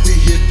poured, we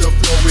hit the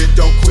floor, it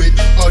don't quit.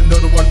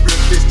 Another one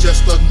ripped, it's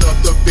just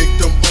another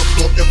victim of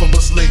the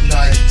infamous late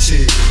night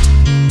chick.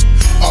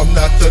 I'm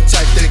not the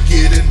type that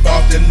get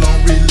involved in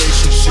long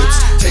relationships,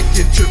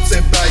 taking trips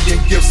and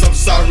buying gifts. I'm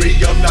sorry,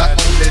 I'm not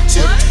on that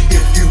tip.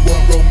 If you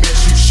want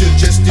romance, you should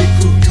just stick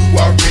who you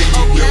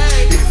already with.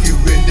 If you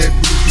in that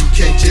mood, you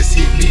can't just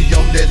hit me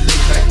on that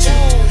late night tip.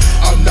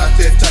 I'm not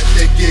that type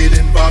that get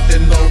involved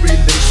in long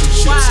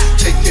relationships,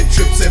 taking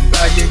trips and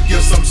buying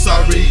gifts. I'm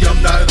sorry,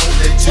 I'm not on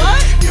that tip.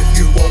 If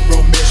you want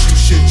romance, you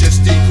should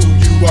just stick who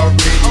you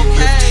already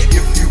with.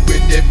 If you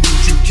in that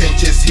mood, you can't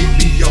just hit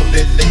me on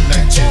that late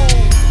night tip.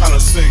 I done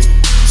seen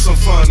some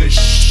funny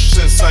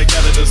since I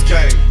got in this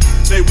game.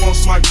 They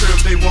wants my crib,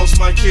 they wants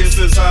my kids,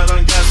 as I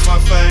done got my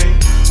fame.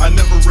 I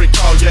never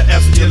recall you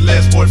asking your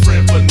last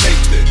boyfriend for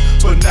Nathan,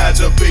 but now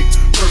the big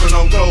bourbon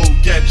on gold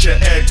got you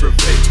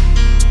aggravated.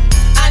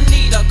 I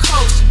need a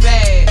coach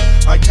bag.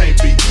 I can't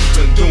be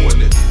even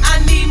doing it.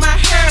 I need my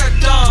hair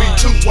done. Me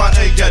too, I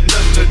ain't got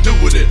nothing to do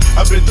with it.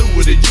 I've been through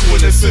with it, you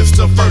and it since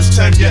the first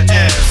time you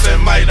asked.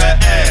 And might I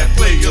add,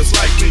 players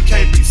like me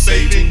can't be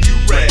saving you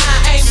rats.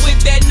 I ain't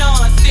with that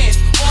nonsense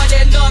or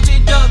that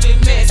lovey-dovey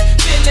mess.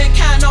 Feeling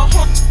kinda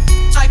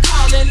I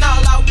call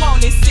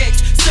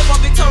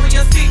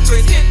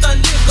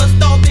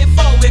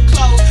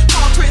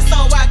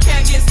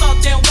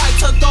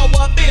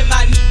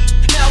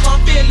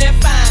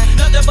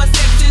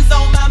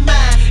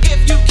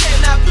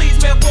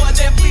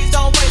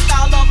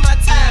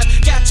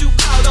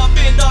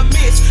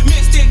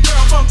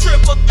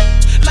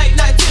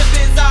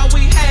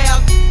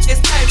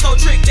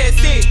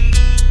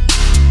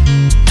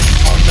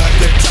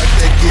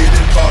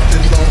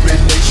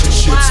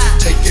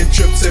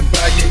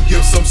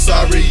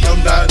sorry,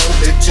 I'm not on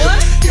that tip.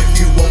 If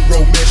you want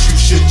romance, you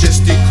should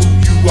just stick who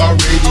you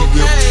already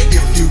with.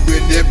 If you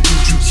in that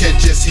mood, you can't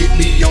just hit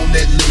me on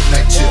that late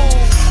night tip.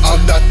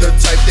 I'm not the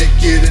type that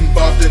get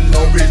involved in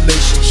long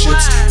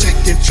relationships.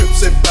 Taking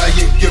trips and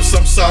buying gifts,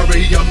 I'm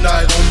sorry, I'm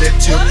not on that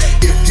tip.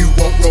 If you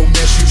want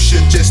romance, you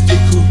should just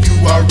stick who you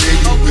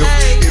already with.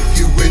 If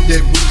you in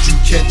that mood, you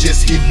can't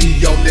just hit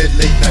me on that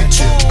late night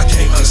tip. I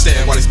can't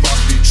understand why these boss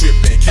be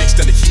tripping. Can't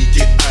stand the heat,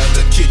 get out of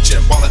the kitchen.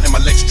 Ballin' and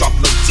my legs drop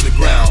low to the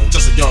ground.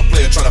 Just a young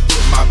player trying to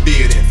put my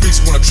bid in. Freaks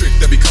want a trick,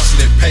 they be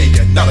constantly paying.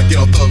 Not a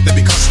ghetto thug, they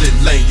be constantly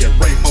laying.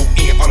 Rainbow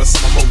in on a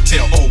summer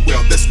motel. Oh well,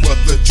 that's where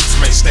the juice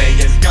may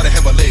staying. Gotta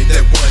have a lady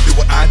that wanna do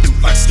what I do,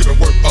 like skipping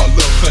work or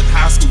love cut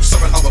high school.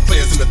 Serving other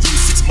players in the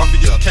 3-6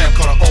 mafia.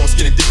 Camcorder on,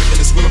 skinny dipping in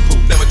the swimming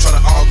pool. Never try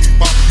to argue,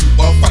 bother you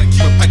or fight.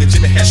 Keep a pack of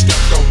Jimmy hat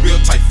strapped on real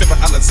tight. Fibber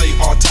Alizé,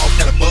 all tall,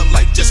 can of Bud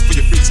Light. Just for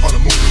your freaks on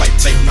the moonlight.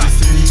 Late night.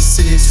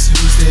 3-6,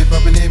 who's there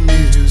bumping their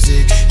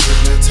music?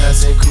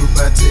 Hypnotizing group,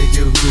 I tell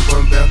you who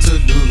I'm about to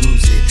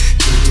lose it.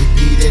 Could it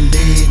be that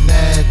late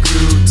night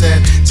crew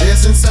time?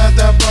 Just inside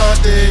the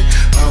party,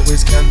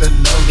 always kinda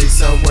lonely.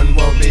 Someone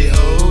want me,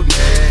 hold me.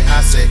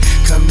 I say,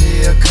 come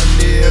here, come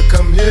here,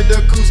 come here.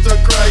 The crew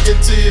start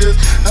crying tears.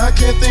 I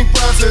can't think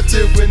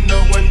positive when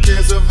no one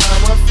cares of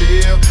how I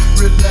feel.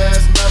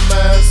 Relax my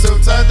mind, so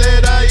tired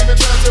that I even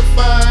try to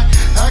find.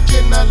 I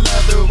cannot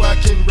lie though, I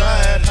can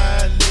ride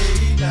high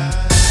late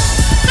night.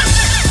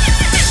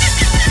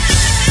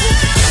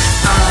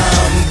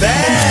 I'm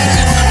back.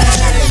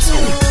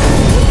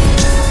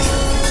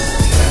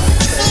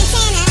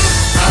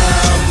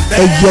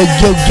 Hey yo, you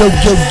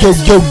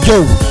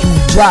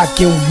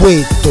rockin'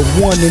 with the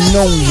one and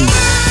only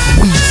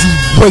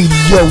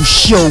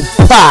Wezzyradioshow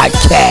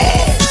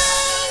podcast.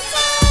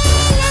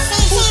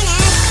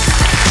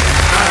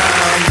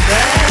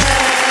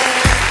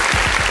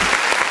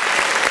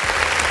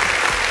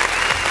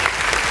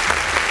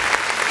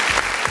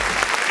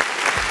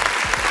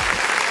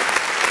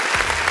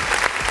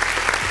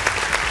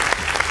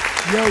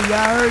 Yo,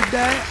 y'all heard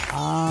that?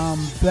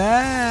 I'm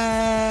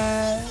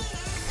back.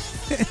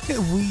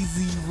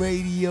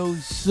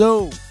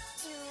 Wezzyradioshow.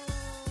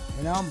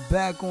 And I'm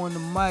back on the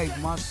mic,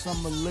 my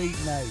summer late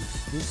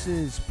nights. This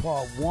is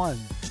part 1.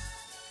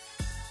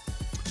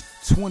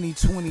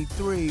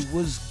 2023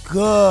 was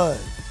good.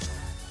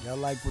 Y'all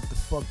like what the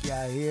fuck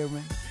y'all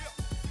hearing?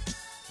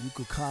 You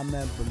could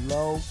comment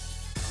below.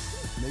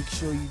 Make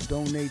sure you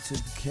donate to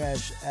the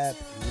Cash App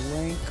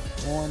link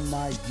on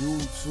my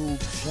YouTube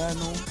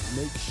channel.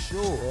 Make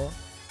sure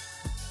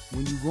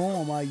when you go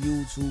on my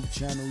YouTube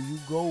channel, you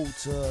go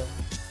to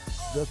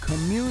the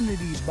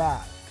community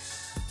box.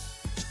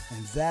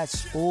 And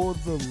that's all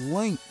the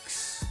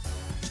links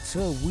to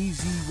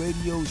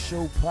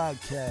Wezzyradioshow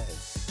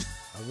podcast.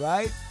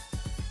 Alright?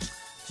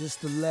 Just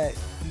to let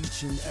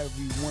each and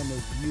every one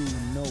of you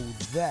know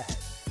that.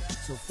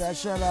 So fat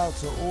shout out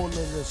to all of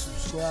the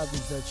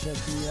subscribers that check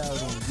me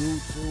out on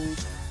YouTube.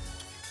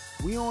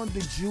 We on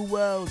the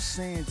Jewel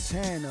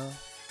Santana,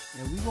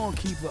 and we gonna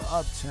keep it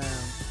uptown.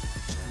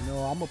 You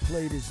know, I'm gonna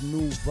play this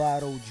new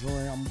Vado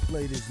joint. I'm gonna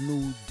play this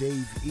new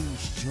Dave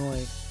East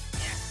joint.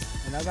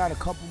 And I got a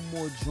couple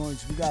more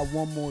joints. We got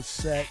one more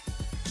set,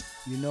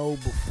 you know,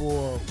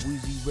 before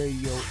Weezy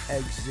Radio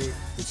exit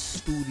the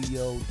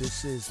studio.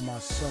 This is my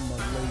summer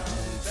late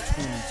nights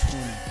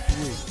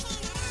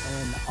 2023.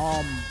 And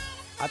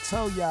I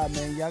tell y'all,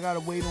 man, y'all gotta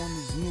wait on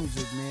this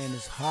music, man.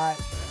 It's hot,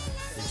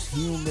 it's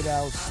humid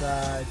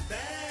outside.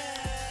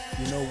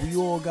 You know, we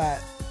all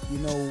got, you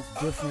know,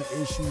 different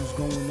issues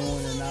going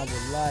on in our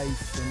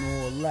life and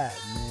all that,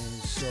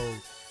 man. So,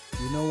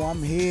 you know,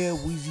 I'm here,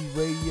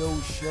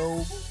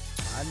 Wezzyradioshow.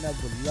 I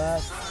never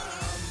left.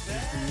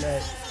 Just to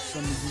let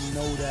some of you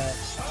know that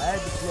I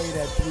had to play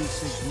that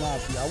 3-6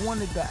 Mafia. I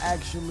wanted to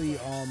actually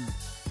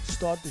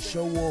start the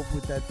show off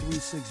with that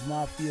 3-6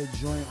 Mafia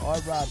joint,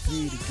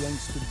 R.I.P. the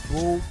Gangsta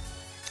Bull.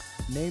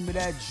 Name of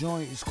that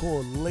joint is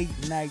called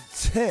Late Night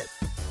Tip. You know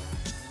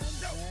what I'm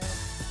saying?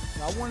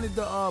 So I wanted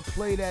to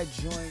play that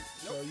joint.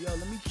 So yo,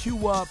 let me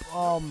cue up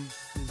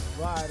this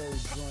Vado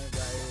joint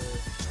right here.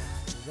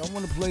 'Cause I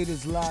want to play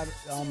this Vado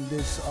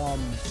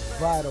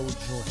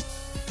joint.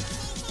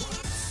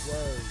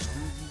 Word,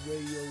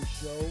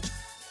 Wezzyradioshow.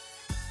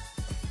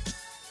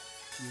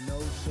 You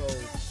know, so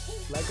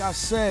like I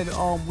said,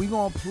 we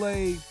gonna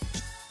play,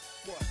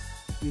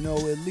 you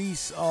know, at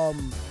least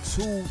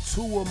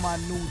two of my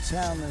new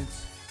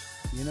talents.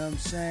 You know what I'm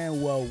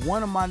saying? Well,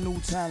 one of my new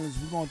talents,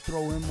 we're gonna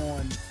throw him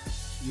on,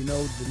 you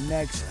know, the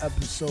next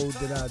episode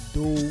that I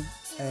do.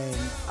 And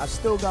I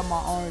still got my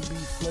R&B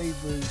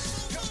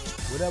flavors,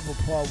 whatever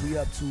part we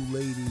up to,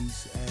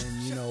 ladies.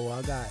 And you know,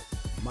 I got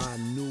my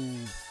new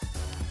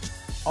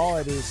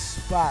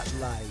artist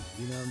spotlight,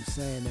 you know what I'm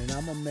saying? And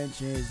I'm gonna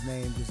mention his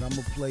name because I'm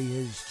gonna play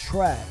his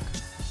track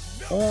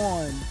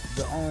on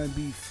the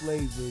R&B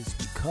flavors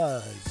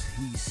because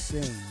he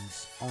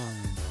sings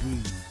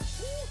R&B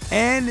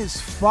and it's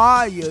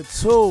fire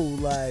too,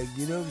 like,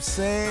 you know what I'm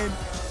saying?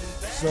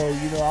 So,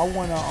 you know, I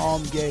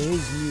wanna get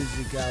his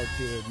music out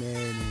there, man.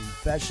 And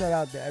fat shout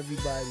out to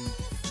everybody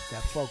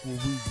that fuck with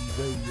Weezy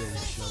Radio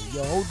Show.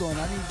 Yo, hold on,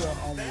 I need to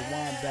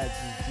rewind back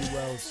to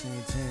Joel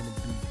Santana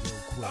beat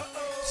real quick.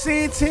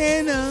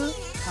 Santana,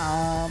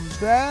 I'm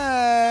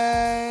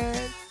back.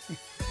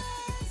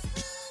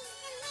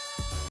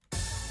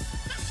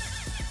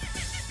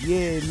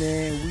 Yeah,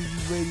 man,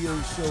 Weezy Radio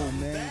Show,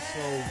 man.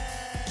 So,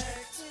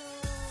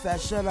 fat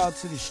shout out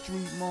to the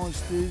Street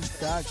Monsters,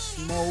 Doc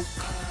Smoke,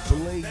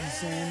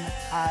 Blazin',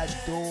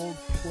 iDog,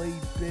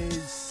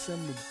 Playbiz,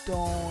 Simmer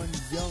Dawn,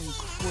 Young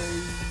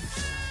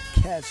Craze,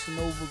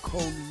 Casanova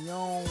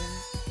Coleon,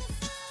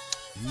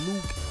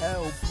 Luke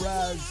L.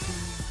 Brazzi.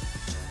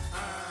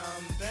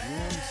 You know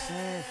what I'm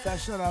saying? Fat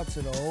shout out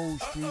to the whole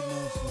Street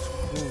Monsters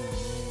crew,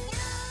 man.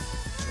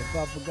 If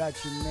I forgot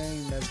your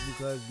name, that's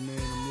because, man,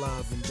 I'm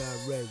live and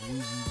direct.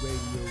 Weezy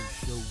Radio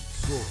Show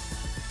Talk.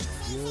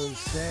 You know what I'm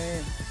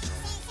saying?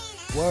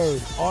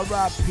 Word.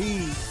 R.I.P.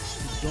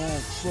 to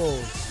Dawn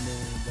Frost,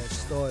 man, that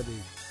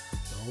started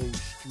the whole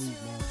Street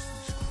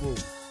Monsters crew.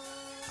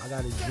 I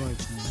got a joint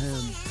from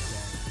him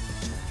that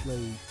I'm going to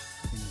play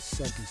in the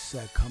second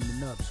set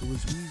coming up. So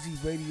it's Weezy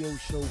Radio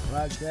Show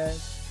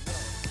podcast.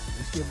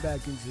 Let's get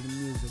back into the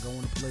music. I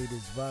want to play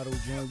this vital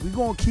joint. We're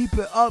going to keep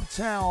it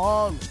Uptown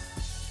Harlem.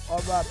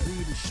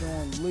 R.I.P. to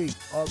Sean Lee.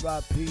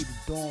 R.I.P. to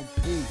Dawn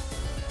P.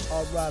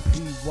 R.I.P.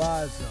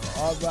 Wezzer.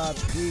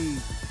 R.I.P.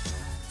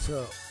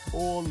 to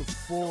all the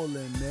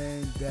fallen,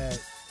 man, that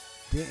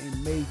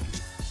didn't make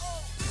it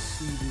to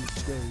see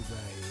this day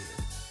right here.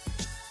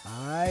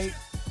 Alright?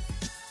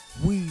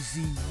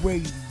 Weezy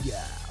Radio.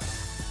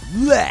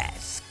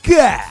 Let's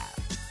go!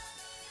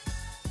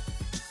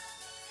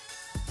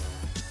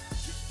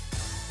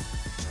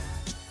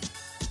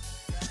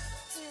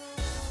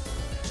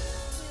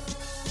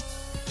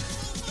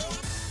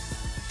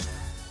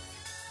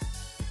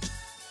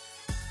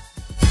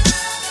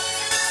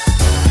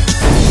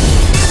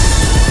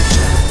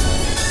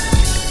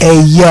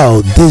 Hey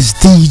yo, this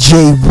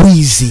DJ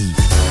Weezy.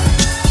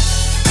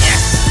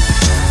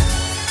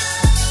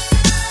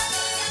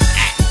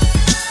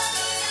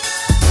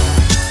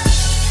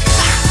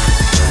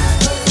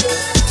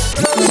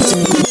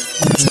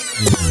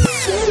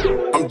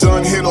 I'm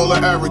done hitting all the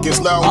arrogance,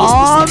 loud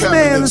whispers from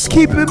man, let's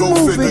keep it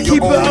moving,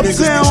 keep it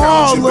Uptown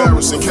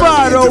Harlem.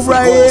 Fido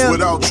right here.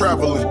 Without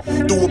traveling,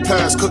 through a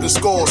pass, couldn't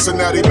score, so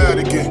now they mad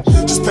again.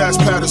 Just past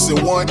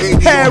Patterson,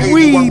 180 on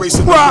 80 while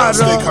racing the Brown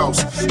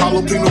Steakhouse.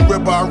 Jalapeno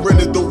ribeye, I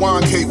rented the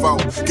wine cave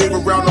out. Gave a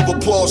round of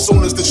applause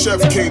soon as the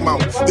chef came out.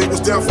 They was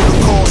down for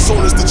the call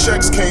soon as the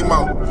checks came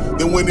out.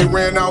 Then when they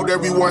ran out,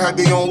 everyone had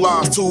their own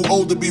lives. Too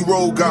old to be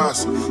road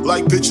guys.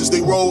 Like bitches,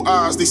 they roll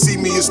eyes. They see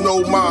me as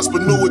no minds,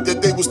 but knew it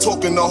that they was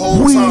talking the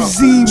whole time.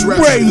 Weezy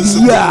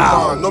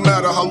Radio. No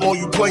matter how long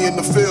you play in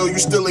the field, you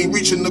still ain't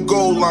reaching the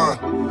goal line.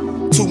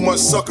 Too much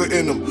sucker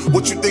in them.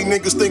 What you think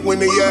niggas think when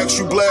they ask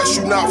you blast,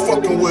 you not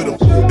fucking with them.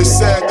 It's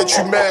sad that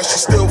you mad, you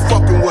still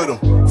fucking with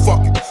them.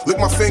 Fuck it. Lick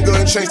my finger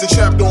and change the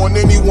chapter on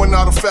anyone,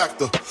 not a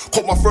factor.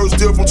 Caught my first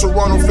deal from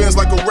Toronto fans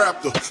like a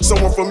raptor.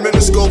 Someone from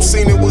Miniscope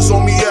seen it was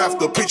on me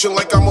after. Preaching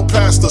like I'm a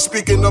pastor.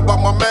 Speaking about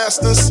my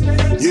masters.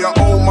 Yeah,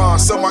 I own mine.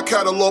 Sell my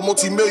catalog,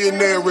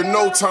 multi-millionaire in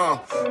no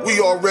time. We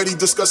already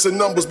discussing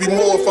numbers. Be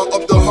more if I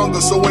up the hunger.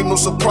 So ain't no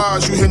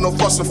surprise you hear no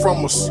fussing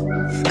from us.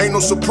 Ain't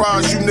no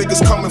surprise you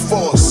niggas coming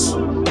for us.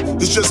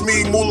 It's just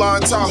me, Moolah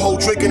and Tahoe,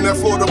 drinking that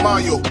Florida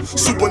Mayo.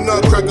 Super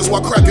nutcrackers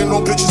while cracking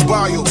on bitches'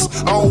 bios.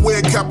 I don't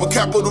wear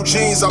capital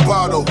jeans, I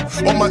bottle.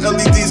 All my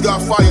LEDs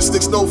got fire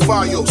sticks, no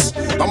Fios.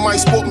 I might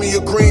sport me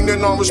a green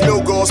and orange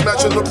Milgauss,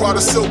 matching the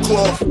Prada silk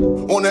cloth.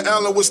 On the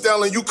island with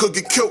Stalin, you could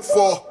get killed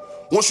for.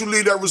 Once you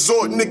leave that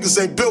resort, niggas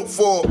ain't built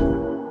for.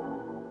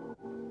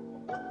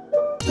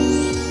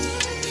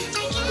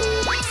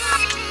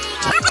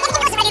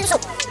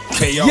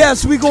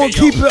 Yes, we gonna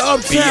keep it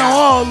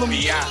Uptown Harlem.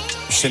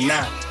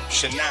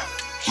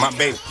 My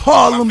baby.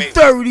 Harlem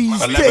 30s,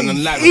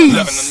 11.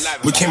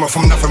 We came up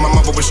from nothing. My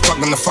mother was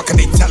struggling. The fuck are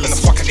they telling?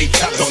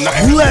 Don't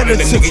nothing. Letter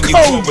to nigga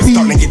you was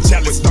starting to get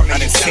jealous. I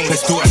didn't see.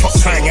 Let's do it. Fuck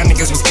trying. Y'all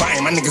niggas was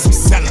buying. My niggas was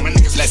selling.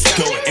 Let's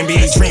do it.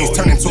 NBA dreams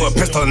turned into a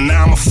pistol, and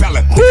now I'm a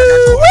felon.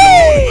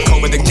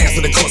 Caught with the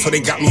cancel the court, so they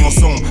got me on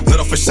Zoom.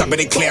 Little for shot, but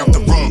they clear out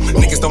the room.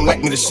 Niggas don't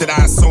like me, the shit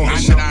I assume.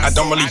 I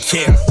don't really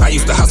care. I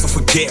used to hustle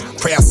for gear.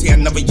 Pray I see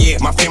another year.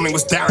 My family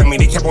was daring me.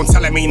 They kept on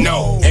telling me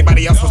no.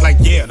 Everybody else was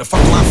like, yeah, the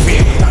fuck do I fear?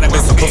 I'd have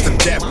been so close to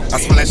death. I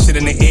smell that shit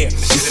in the air.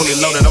 She's fully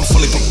loaded, I'm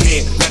fully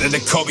prepared. Better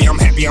than Kobe, I'm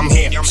happy I'm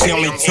here. She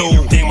only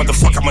 2, damn what the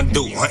fuck I'ma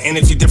do. Her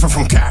energy different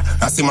from Kai.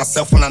 I see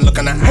myself when I look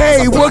in her eyes.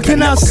 Hey, what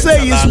can I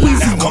say? It's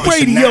Weezy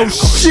Radio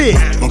shit.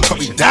 When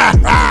Kobe died,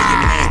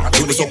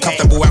 we was so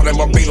comfortable out in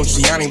Barbados.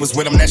 Gianni was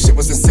with him, that shit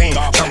was insane.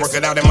 Can't work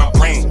it out in my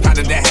brain. How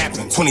did that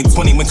happen?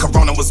 2020 when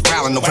Corona was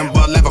wildin'.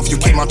 November 11th, you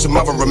came out your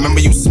mother. Remember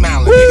you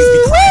smiling. Babies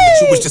be crying,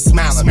 but you was just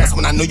smiling. That's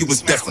when I knew you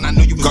was different.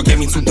 God gave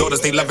me 2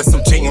 daughters, they love it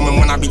so genuine.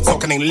 When I be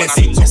talking, they listen.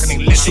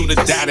 Shooter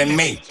died in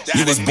May.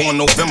 You was born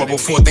November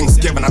before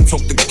Thanksgiving. I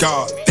talk to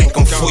God. Thank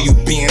thank him for you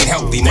being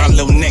healthy. My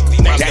little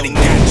nigga, daddy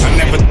got you. I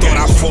never thought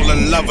I'd fall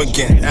in love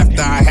again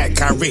after I had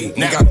Kyrie.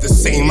 We got the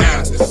same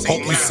eyes.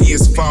 Hope you see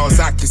as far as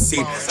I can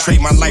see.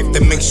 Trade my life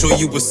to make sure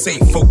you were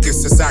safe.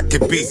 Focus as I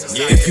could be.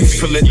 If you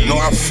feel it, no,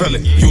 I feel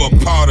it. You a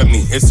part of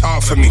me. It's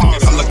hard for me.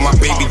 I look my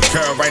baby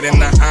girl right in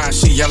the eye.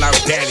 She yell out,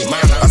 daddy.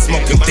 I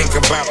smoke and think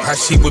about how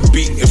she would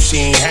be if she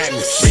ain't had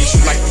me. Raise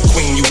you like the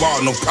queen you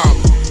are, no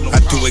problem. I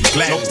do it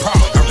glad.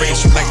 I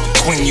raise you like the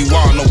queen you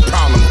are, no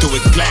problem. Do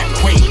it glad.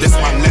 Queen, this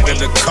my letter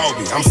to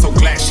Kobe. I'm so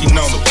glad she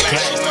know me.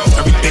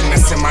 Everything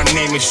that's in my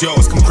name is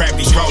yours. Come grab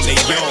these rolls, they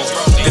yours.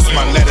 This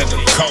my letter to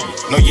Kobe.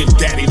 Know your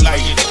daddy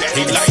like it.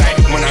 He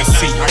excited when I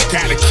see you. I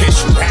gotta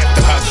kiss you, had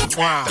to hustle.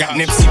 Got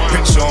Nipsey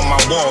picture on my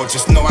wall.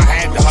 Just know I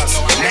had to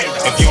hustle.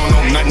 If you don't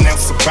know nothing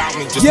else about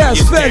me, just know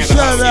your dad to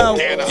hustle.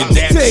 Your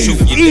dad to shoot,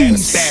 your dad to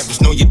stab.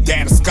 Just know your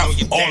dad to scuff.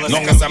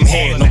 Long as I'm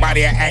here,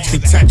 nobody will actually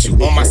touch you.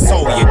 On my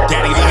soul, your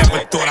daddy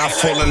never thought I'd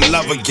fall in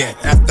love again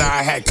after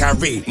I had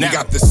Kyrie. We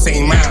got the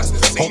same eyes.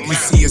 Hope you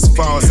see as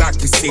far as I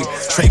can see.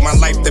 Trade my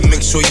life to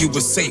make sure you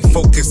were safe.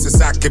 Focus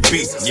as I could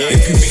be.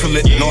 If you feel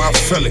it, no, I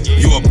feel it.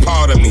 You a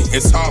part of me.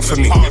 It's hard for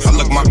me. I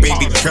look my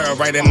baby girl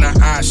right in the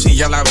eye. She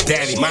yell out,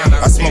 daddy.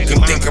 I smoke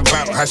and think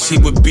about how she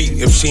would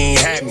be if she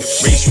ain't had me.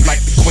 Raise you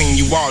like the queen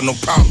you are, no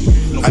problem.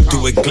 I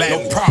do it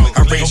glad.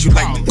 I raise you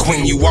like the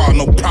queen you are,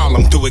 no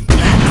problem. Do it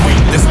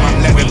glad. This my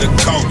letter to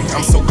Kobe.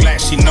 I'm so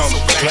glad she know me.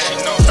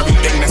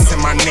 Everything that's in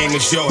my name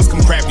is yours.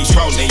 Come grab these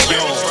rolls, they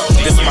yours.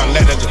 This my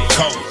letter to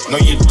Kobe. Know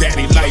your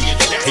daddy like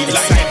it. He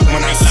excited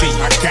when I see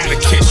you. I gotta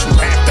kiss you,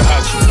 had to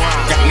hug you.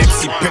 Got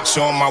Nipsey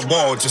picture on my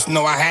wall. Just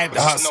know I had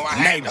to hustle.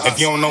 If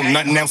you don't know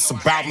nothing else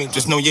about me,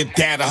 just know your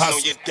dad to hustle.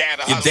 Your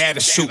dad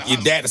to shoot, your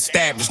dad to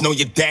stab. Just know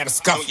your dad to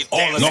scuff.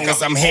 Long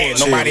as I'm here,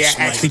 nobody will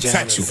actually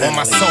touch you. On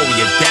my soul,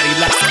 your daddy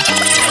like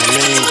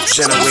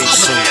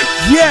Generation.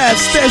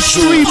 Yes, that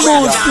Street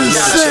Monster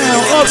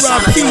sound.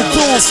 R.I.P.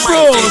 Dawn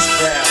Frost.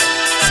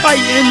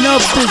 Tighten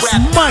up this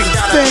mic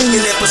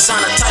thing.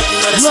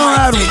 Learn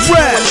how to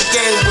rap.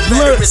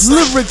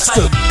 Lyrics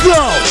to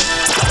go.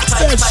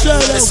 That shout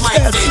out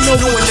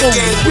Casanova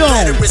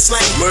Young.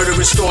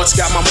 Murderous thoughts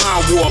got my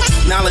mind warped.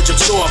 Knowledge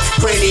absorbed.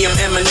 Cranium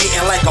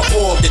emanating like a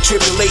orb. The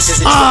tribulations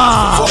and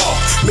involved.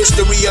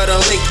 Mystery of the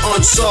link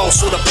unsolved.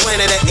 So the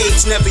planet of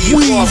apes never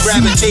evolved.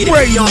 Gravitated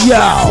beyond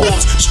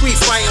platforms.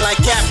 Street fighting like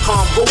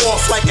Capcom. Go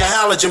off like a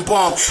halogen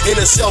bomb.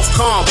 Inner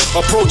self-calm.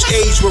 Approach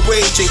age with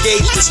rage.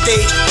 Engage the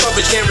stage.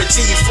 Coverage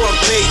guaranteed front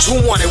page.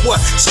 Who wanted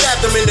what? Stab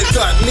them in the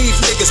gut. Leave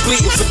niggas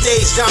bleeding for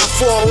days. Down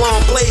for a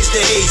long blaze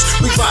the haze.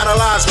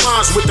 Revitalize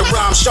minds with the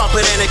rhyme sharper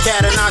than a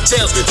cat and nine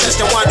tails.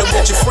 Testing wonder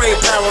with your frame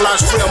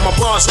paralyzed frail. My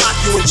bars lock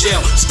you in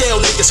jail.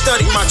 Stale niggas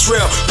study my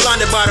trail.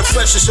 Blinded by the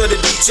freshness of the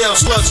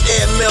details. Slugs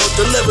air mail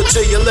delivered to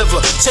your liver.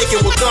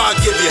 Taking what God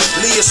give you.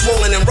 Lee is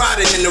swollen and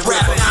rotting in the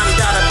river. I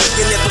got a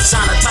big and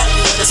persona tighten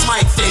with this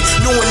mic thing.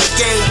 New in the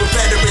game with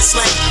veteran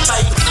slang.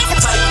 Tighten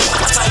with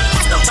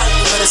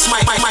this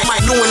mic.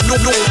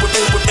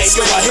 Hey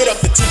yo, I hit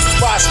up the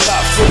 2-5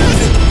 spot for the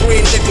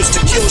green nickels to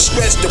kill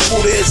stress. The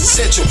Buddha is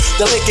essential.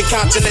 The Lincoln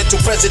Continental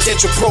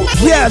presidential pro.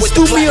 Yes,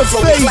 do me a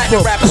favor.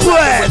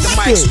 Blast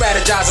it.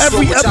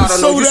 Every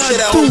episode I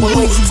do,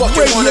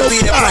 fucking wanna be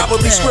there.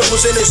 Probably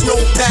scribbles in his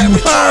notepad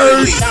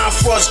retardedly. Time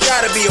for us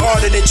gotta be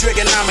harder than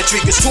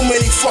trigonometry. Cause too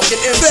many fucking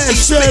MCs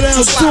spit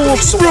too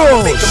sloppily. So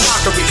I'ma make a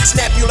mockery.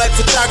 Snap you like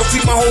photography,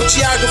 my whole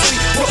geography.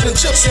 Brooklyn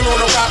Judson on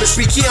the Robin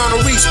Street.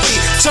 Keanu Reeves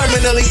beat.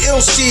 Terminally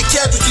ill steed.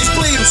 Casualties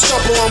bleed.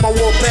 Stumble on my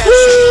warpath.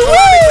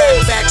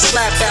 Back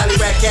slap alley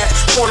rat cat.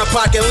 Corner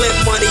pocket limp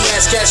money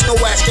ass cash. No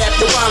ass cap.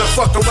 The wild and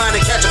fuck around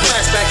and catch a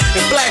flashback.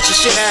 And blast your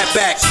shit hat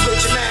back.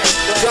 Split your ass.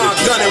 Gone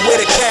gunning where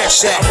the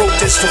cash at. I wrote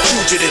this for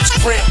fugitives.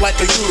 Cramped like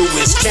a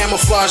uterus.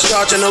 Camouflage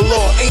dodging the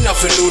law. Ain't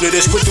nothing new to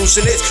this.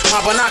 Producing this. My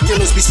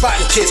binoculars be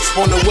spotting kids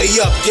on the way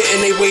up.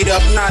 Getting they weight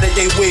up. Nodded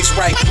they wigs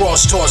right.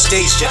 Cross toss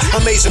stage ya.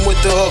 Amazing with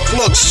the hook.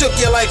 Look, shook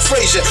you like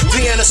Frazier.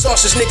 Vienna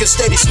sausage niggas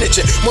steady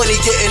snitching. Money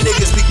getting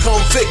niggas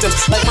become victims.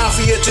 Like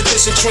mafia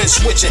tradition trend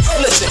switching.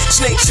 Listen,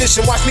 snake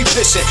fishing, watch me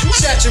pissing.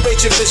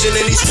 Saturate your vision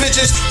in these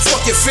bitches.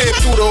 Fuck your fear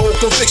through the whole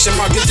conviction.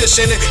 My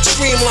conditioning,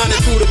 streamlining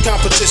through the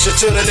competition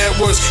to the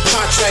networks.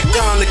 Contract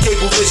down the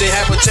cable vision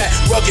habitat.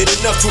 Rugged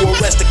enough to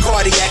arrest the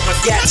cardiac. My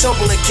gat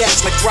tumbling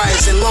cats like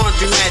dryers and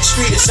laundromat.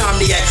 Street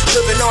insomniac,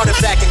 living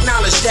artifact.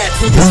 Acknowledge that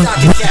through the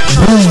stocking cap.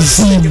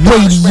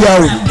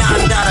 Wezzyradioshow.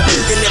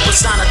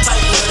 Persona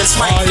tight with this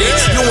mic thing.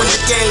 New in the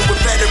game with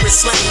veteran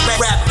slang.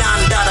 Rap down,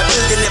 got a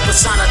billionaire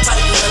persona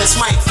tight with this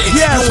mic thing.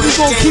 Yes, we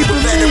gon' keep it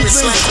moving.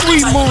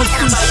 Street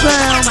Monsters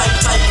sound.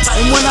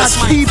 And when I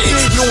keep it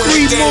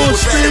Street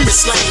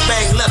Monsters,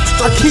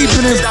 I keep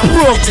it in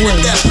Brooklyn.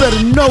 You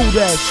better know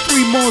that.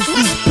 Street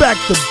Monsters back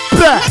to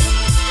back.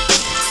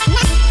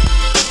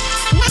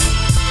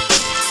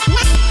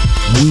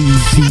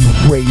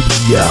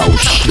 Wezzyradioshow.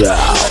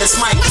 This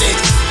mic thing.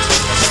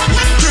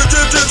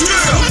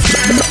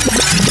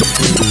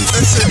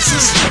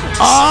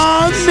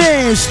 Oh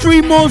man, man,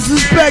 Street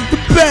Monsters back to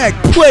back.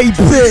 Play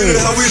big.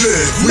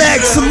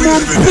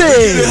 Maximum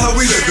big.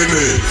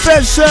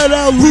 Fat shout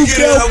out Luke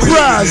L.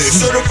 Prize.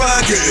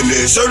 Certified getting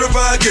it.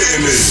 Certified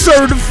getting it.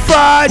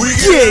 Certified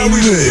getting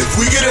it.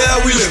 We get it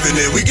how we living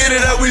it. We get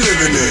it how we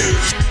living it.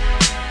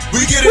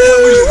 We get it how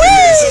we living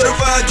it.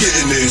 Certified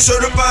getting it.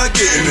 Certified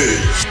getting it.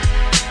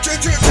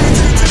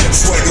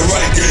 Swagger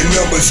right, getting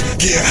numbers,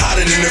 getting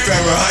hotter than the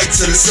Fahrenheit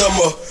to the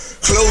summer.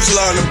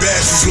 Clothesline the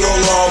bastards,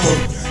 long armor.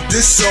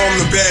 This song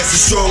the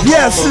bastards, strong armor.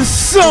 Yes, it's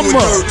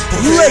summer,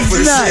 late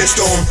night.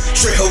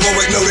 Straight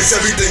heroic, notice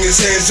everything is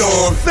hands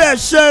on. Fat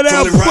shout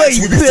out, play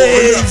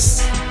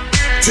biz.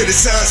 To the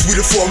signs, we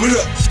the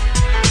formula.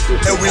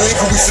 And we link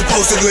who we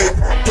supposed to link.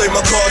 Play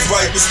my cards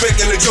right,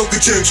 respecting the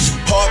joker chimps.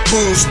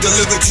 Harpoons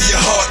delivered to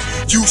your heart.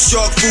 You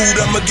shark food,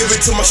 I'ma give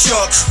it to my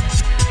sharks.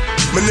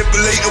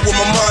 Manipulating with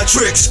my mind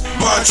tricks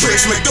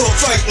make dog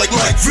fight like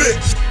Mike Vick.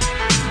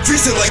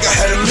 Feasting like I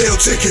had a meal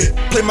ticket.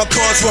 Play my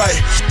cards right,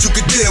 you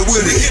can deal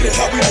with it. Get it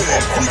how we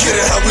live. We get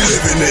it how we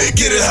living it.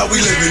 Get it how we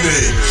living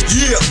it.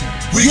 Yeah.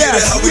 We get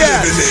it how we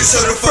living it.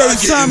 Certified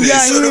getting it.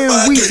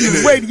 Certified getting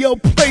it. Radio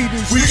play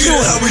this. We get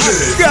it how we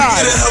live. We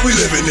get it how we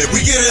living it. We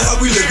get it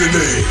how we living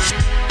it.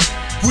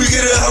 We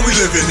get it how we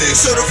living it.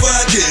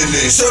 Certified getting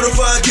it.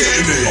 Certified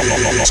getting it.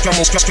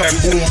 That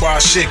boom bar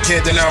shit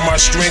can't deny my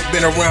strength.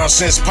 Been around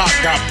since Pop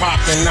got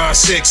popped in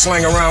 9-6.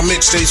 Slang around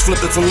mixtapes,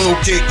 flip it for little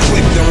kid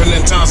quick. During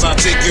them times I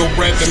take your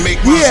breath and make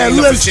my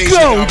let's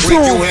go. I'll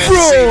break your head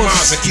and save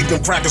mine and keep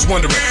them crackers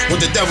wondering what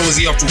the devil is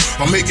he up to.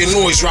 I'm making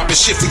noise, dropping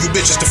shit for you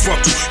bitches to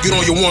fuck to. Get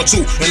on your 1-2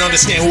 and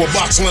understand who a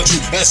box lunch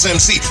you.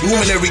 SMC,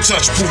 luminary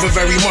touch, proving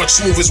very much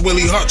smooth as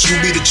Willie Hutch. You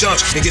be the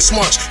judge and get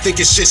smudged,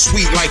 thinking shit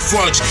sweet like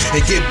fudge and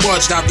get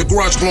budged out the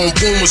grudge. Blown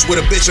boomers with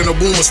a bitch and a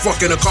boomers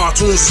fucking the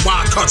cartoons. Is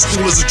why I cut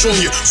school as a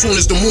junior. Soon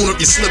as the moon up,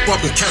 you slip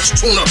up and catch a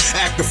tuna.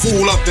 Act the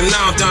fool up, then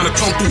now down to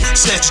come through,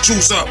 snatch your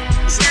juice up.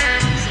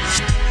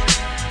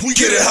 We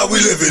get it how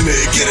we living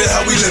it. Get it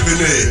how we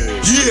living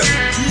it. Yeah,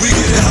 we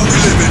get it how we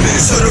living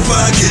it.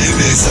 Certified getting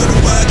it.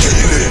 Certified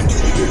getting it.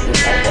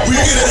 We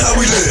get it how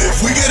we live.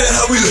 We get it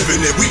how we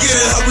living it. We get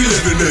it how we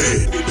living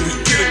it.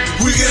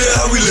 We get it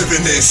how we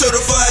living it.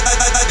 Certified.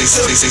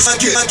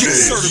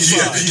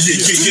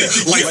 Yeah.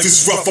 Life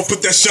is rough. I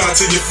put that shine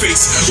to your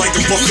face like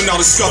I'm buffing out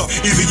of stuff.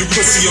 Either you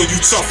pussy or you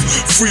tough.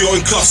 Free or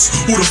in cuffs.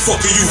 Who the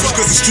fuck are you?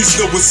 Cause the streets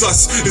know it's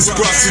us. It's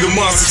Brassy the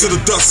monster to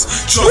the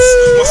dust. Trust.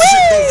 My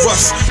shit don't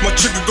rust. My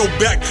trigger go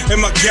back and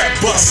my gap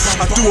bust.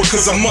 I do it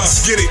cause I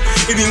must get it.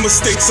 Any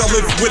mistakes I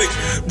live with it.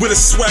 With a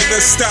swagger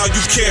and style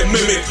you can't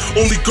mimic.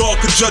 Only God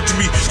could judge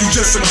me. You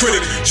just a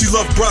critic. She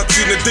love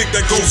Brassy and the dick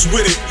that goes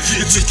with it.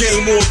 It's your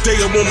game all day.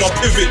 I'm on my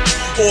pivot.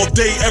 All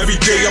day, every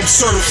day. I'm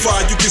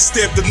certified. You can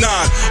stamp the 9.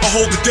 I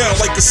hold it down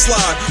like a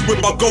slide. With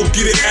my go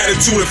get it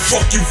attitude and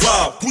fuck you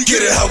vibe. We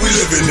get it how we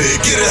living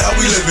it. Get it how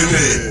we living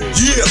it.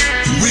 Yeah.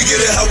 We get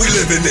it how we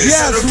living it.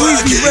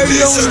 Certified getting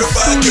it.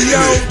 Certified getting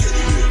it.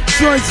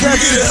 Joints we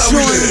get it how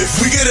we live.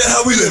 We get it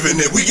how we living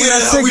it. We get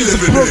it how we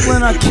living it.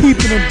 Brooklyn, I keep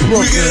it in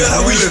Brooklyn. We get it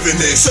how we living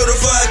it.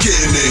 Certified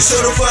getting it.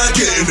 Certified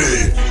getting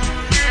it.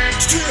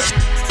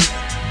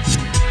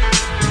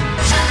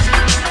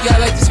 You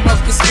gotta like to smoke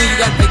this thing. You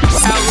gotta take the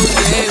towel with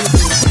your head.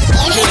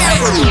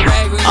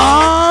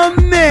 Oh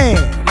man.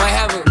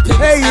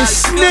 Hey,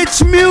 it's Snitch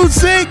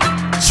Music.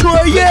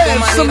 Troy, yeah,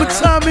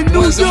 summertime in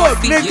New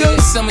York, nigga. Yeah,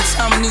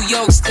 summertime in New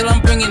York, still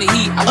I'm bringing the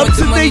heat. I up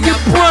to date your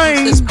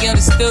brain. Let's be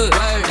understood.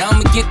 Now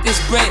I'ma get this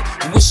bread.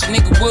 I wish a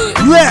nigga would.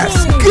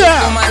 Let's go.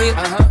 On my hip,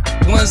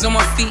 ones on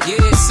my feet. Yeah,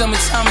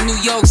 summertime in New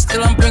York,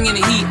 still I'm bringing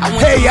the heat.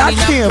 Hey, I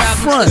can't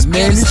front,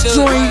 man. This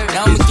joint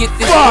now I'ma get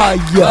this fire.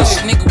 Bread. Wish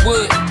a nigga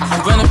would.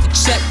 I run up the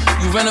check.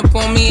 You run up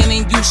on me and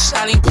then you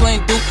shot, ain't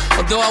playing Duke.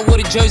 Although I wore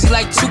a jersey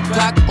like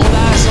Tupac, all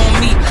eyes on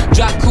me.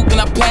 Drop coupe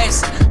and I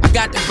pass. I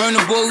got the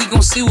burner boy, we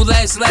gon' see who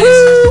last. That's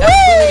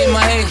bullet in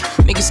my head.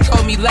 Niggas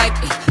call me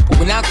lacking. But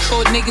when I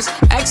call niggas,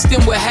 ask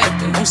them what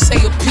happened. Don't say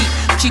a peep.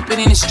 Keep it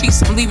in the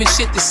streets, I'm leaving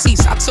shit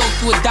deceased. I talk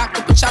to a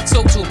doctor, but y'all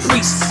talk to a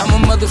priest.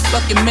 I'm a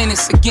motherfucking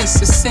menace against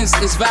the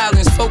senseless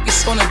violence.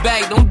 Focus on the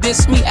bag, don't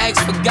diss me,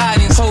 ask for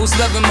guidance. Hoes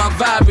loving my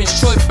vibrance,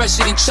 Troy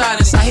fresher than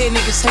Childs. I hear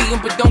niggas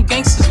hating, but don't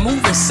gangsters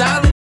moving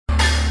silent.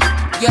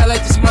 Yeah, I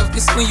like this mother,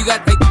 this when you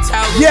got like the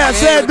towel.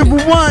 Yes, I had to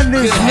rewind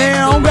this,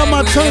 man. I don't got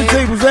my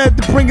turntables, I had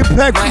to bring it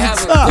back from the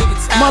top.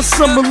 My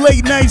summer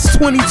late nights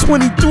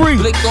 2023.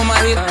 Blick on my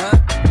hip,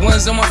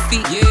 ones on my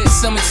feet. Yeah,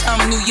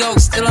 summertime in New York,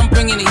 still I'm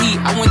bringing the heat.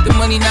 I want the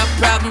money, not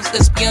problems,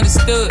 let's be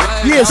understood.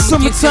 Yeah,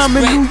 summertime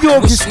in New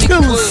York is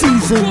killer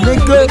season,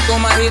 nigga. Blick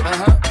on my hip,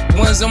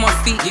 ones on my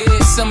feet. Yeah,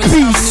 summertime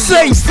in New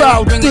York, safe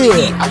out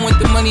there. I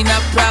want the money,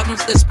 not problems,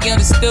 let's be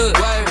understood.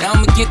 Now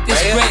I'ma get this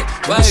bread.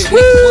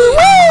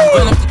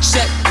 Run up the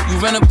check. You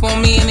run up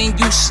on me and then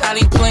you shot,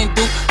 ain't playing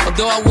Duke.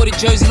 Although I wore a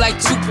jersey like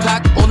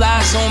Tupac, all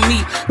eyes on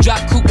me.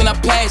 Drop coupe and I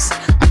pass.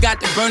 I got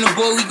the burner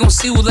boy, we gon'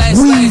 see who last.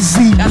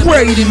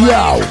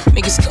 Wezzyradioshow.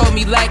 Niggas call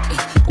me lacking.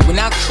 But when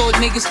I call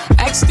niggas,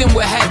 ask them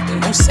what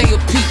happened. Don't say a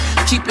peep.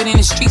 keep it in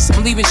the streets,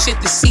 I'm leaving shit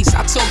deceased.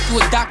 I talk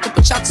to a doctor,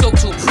 but y'all talk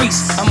to a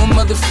priest. I'm a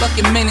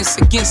motherfucking menace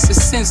against the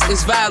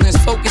senseless violence.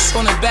 Focus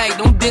on the bag,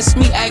 don't diss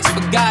me, ask for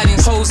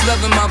guidance. Hoes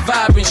loving my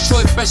vibrance,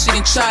 Troy fresher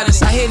than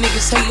Tridents. I hear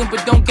niggas hating,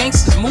 but don't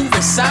gangsters move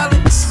in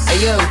silence. Hey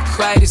yo,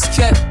 quiet as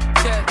kept.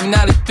 I'm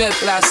not a threat,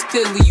 but I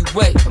still leave you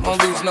wet. I won't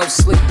lose no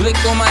sleep. Blick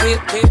on my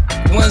hip,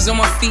 ones on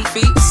my feet.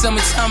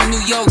 Summertime in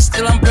New York,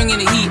 still I'm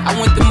bringing the heat. I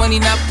want the money,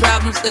 not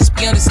problems, let's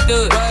be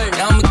understood.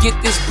 Now I'ma get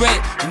this bread,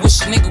 and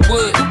wish a nigga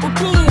would.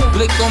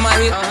 Blick on my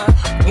hip,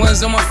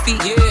 ones on my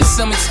feet.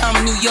 Summertime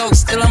in New York,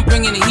 still I'm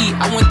bringing the heat.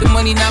 I want the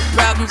money, not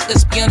problems,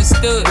 let's be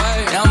understood.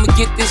 Now I'ma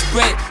get this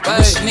bread,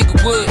 and wish a nigga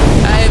would.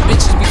 I had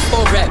bitches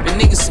before rap, but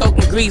niggas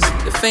talking greasy.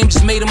 The fame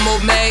just made them more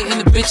mad, and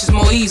the bitches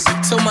more easy.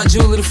 Told my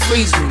jeweler to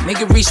freeze me,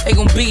 nigga reach, they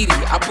gon' beat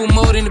it. I boom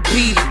more than a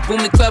beat it. Boom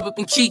the club up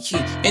in Kiki.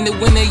 In the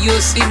winter, you'll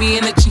see me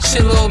in a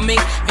chinchilla or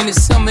mink. In the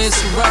summer, it's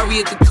a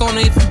Ferrari at the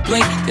corner. If you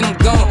blink, then I'm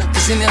gone.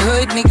 Cause in the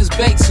hood, niggas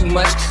beg too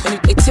much. And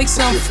if they take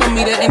something from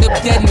me, they end up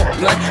dead in the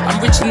blunt.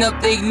 I'm rich enough,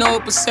 they ignore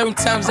it, but certain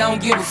times I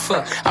don't give a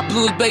fuck. I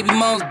blew his baby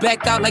mom's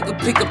back out like a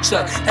pickup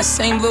truck. That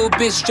same little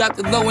bitch dropped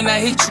it low and I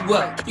hit you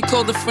up. You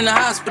called her from the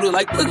hospital,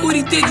 like, look what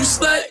he did, you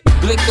slut.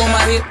 Blick on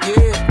my hip,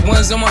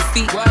 ones on my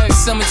feet.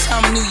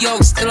 Summertime in New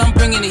York, still I'm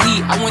bringing the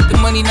heat. I want the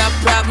money, not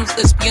problems,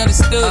 let's be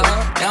understood.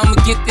 Now I'ma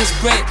get this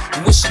bread,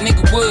 and wish a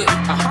nigga would.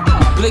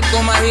 Blick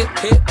on my hip,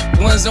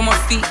 ones on my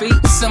feet.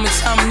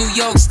 Summertime in New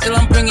York, still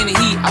I'm bringing the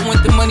heat. I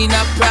want the money,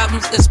 not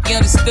problems, let's be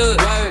understood.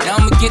 Now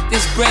I'ma get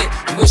this bread,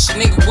 and wish a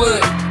nigga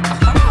would.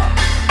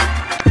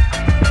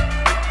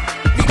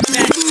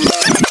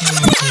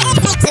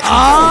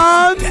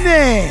 Ah,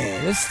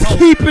 man, let's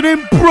keep it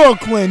in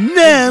Brooklyn.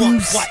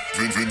 Nems,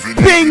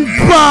 Bing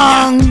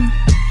Bong.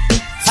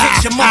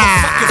 Fix your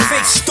motherfucking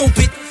face,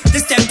 stupid.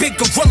 This that big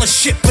gorilla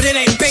shit, but it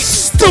ain't baked,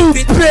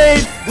 stupid.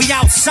 We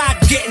outside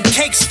getting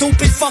cake,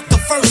 stupid. Fuck the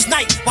first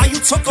night while you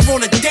took her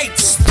on a date,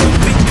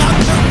 stupid.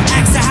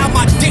 Ask her how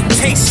my dick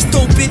tastes,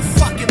 stupid.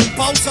 Fucking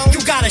bozo.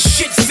 You got a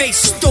shit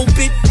face,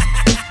 stupid.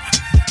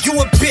 You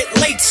a bit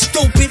late,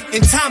 stupid. In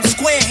Times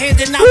Square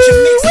handing out your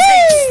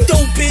mixtape,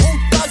 stupid. Who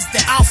does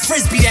that? I'll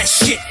frisbee that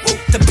shit.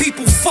 The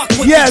people fuck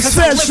with me cause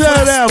I live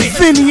shout out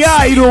spit. Vinny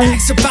Idol.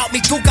 Ask about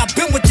me, Duke, I've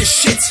been with the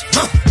shits.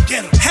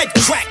 Get him. Head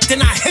cracked, then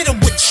I hit him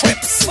with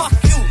trips. Fuck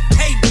you,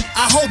 hey.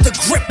 I hold the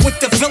grip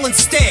with the villain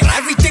stare.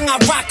 Everything I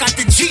rock got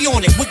the G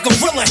on it with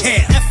gorilla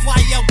hair.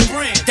 FYL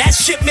brand. That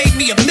shit made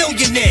me a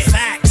millionaire.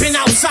 Facts. Been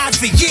outside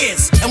for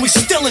years, and we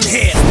still in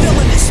here. Still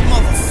in this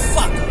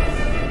motherfucker.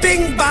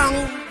 Bing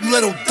bong. You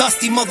little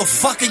dusty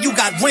motherfucker, you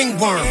got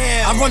ringworm.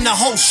 I run the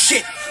whole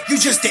shit. You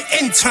just an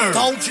intern.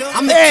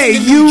 I'm the hey,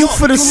 king of you New York.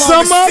 for the you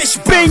summer?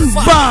 Bing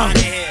bong.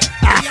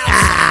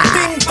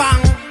 Bing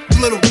bong.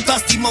 Little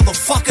dusty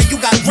motherfucker, you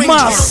got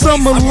ringworm. My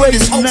summer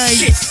late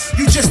nights.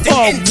 You just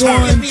an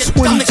intern.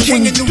 I'm the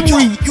king of New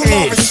York. You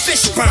Lawrence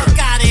Fishburne. Fuck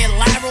out of here,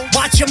 Larry.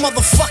 Watch your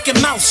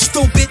motherfucking mouth,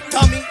 stupid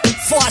dummy.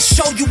 Before I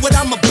show you what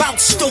I'm about,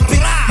 stupid.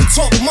 You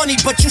talk money,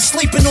 but you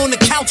sleeping on the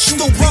couch,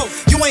 stupid.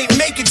 You ain't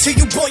making till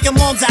you bought your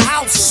mom's a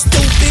house,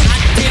 stupid.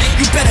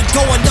 You better go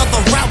another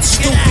route,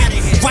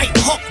 stupid. Right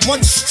hook,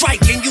 one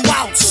strike, and you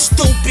out,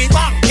 stupid.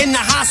 In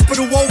the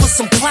hospital over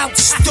some clout,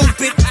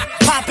 stupid.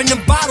 Popping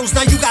them bottles,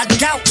 now you got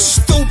gout,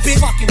 stupid.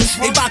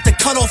 They about to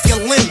cut off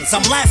your limbs.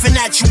 I'm laughing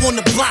at you on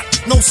the block,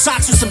 no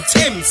socks with some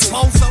Timbs.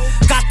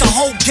 Got the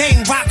whole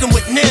gang rocking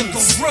with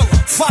Nims.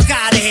 Fuck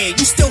out of here,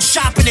 you still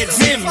shopping at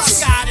Vims.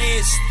 Fuck out of here.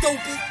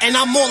 Stupid. And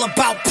I'm all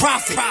about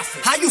profit.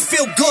 How you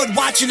feel good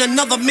watching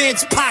another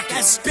man's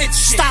pockets? Bitch,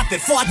 stop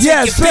it before I take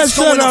your bitch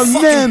going to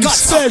fucking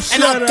guts.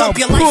 And I'll dump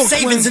your life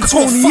savings into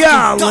a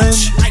fucking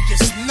Dutch like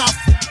it's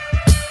nothing.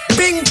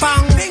 Bing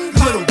bong,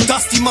 little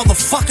dusty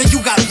motherfucker,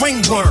 you got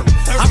ringworm.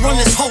 I run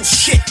this whole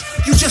shit.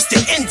 You just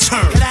an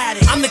intern.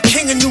 I'm the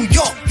king of New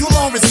York. You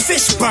Lawrence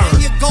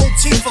Fishburne. Your gold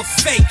teeth are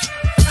fake.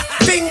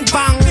 Bing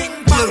bong,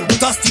 little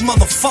dusty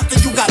motherfucker,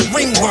 you got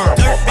ringworm.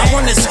 I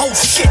run this whole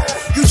shit,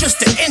 you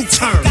just an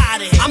intern.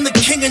 I'm the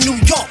king of New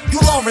York, you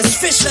Lawrence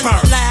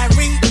Fishburne.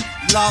 Larry,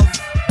 love.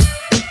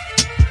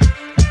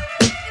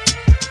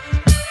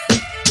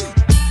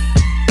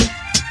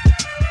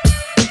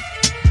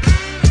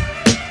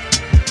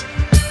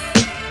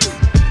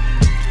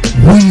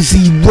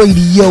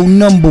 Wezzyradioshow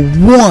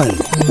 #1.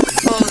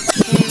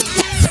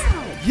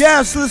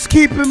 Yes, let's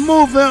keep it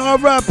moving.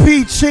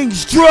 R.I.P.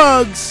 Chinks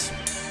Drugs.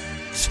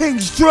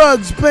 Chinks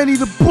Drugs, Benny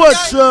the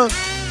Butcher.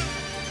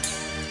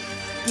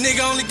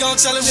 Nigga only gon'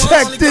 tell it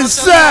Check once.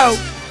 this out.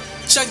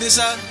 Check this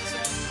out.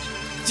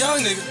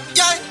 Young nigga,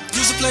 yeah.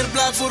 Used to play the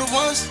block for the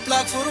ones,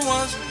 block for the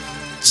ones.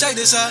 Check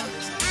this out.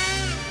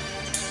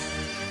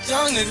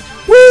 Young nigga.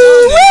 Woo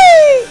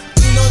wee.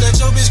 You know that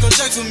your bitch gon'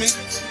 check for me.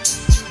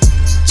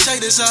 Check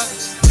this out.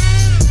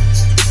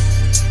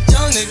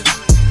 Young nigga,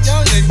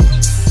 young nigga.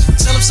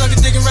 Tell him suck a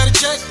dick and write a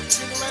check.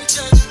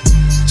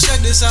 Check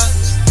this out.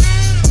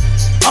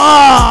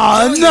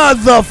 Ah,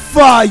 another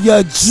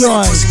fire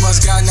joint. Pussy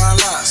must got 9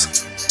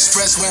 lives.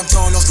 Expressway, I'm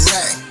throwing off the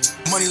rag.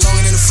 Money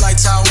longer than the flight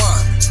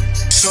Taiwan.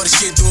 Shorty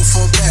shit, do it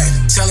for a bag.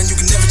 Telling you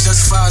can never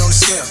justify it on the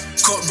scale.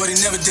 Caught, but he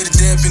never did a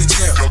damn been in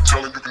jail. Don't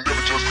tell him you can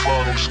never justify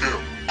it on the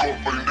scale. Caught,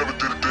 but he never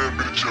did a damn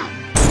been in jail.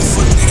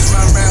 Before the niggas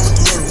run around with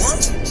the murder one,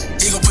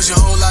 he gon' push a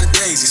whole lot of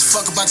daisies.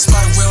 Fuck about the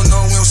spot, we don't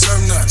know, we don't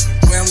serve nothing.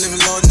 Where I'm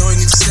living, Lord, know he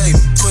need to save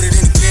me. Put it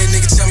in the gear,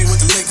 nigga, tell me what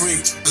the lick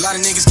read. A lot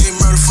of niggas get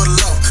murdered for the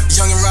low.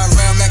 Young and ride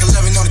around, Mac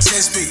 11 on the 10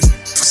 speed.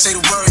 If I say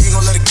the word, he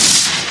gon' let it go.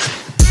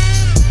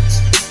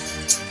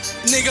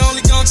 Nigga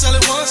only gon' tell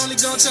it once, only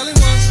gon' tell it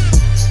once.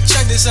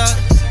 Check this out.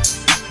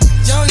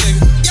 Young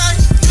nigga, yeah.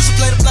 Used to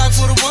play the block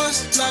for the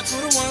ones, block for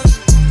the ones.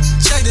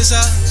 Check this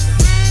out.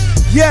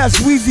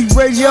 Yes, Weezy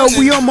Radio,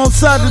 we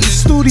almost out of the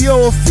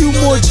studio. A few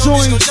more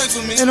joints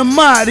and I'm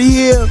out of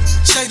here.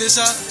 Check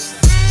this out.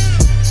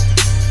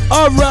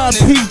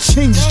 R.I.P.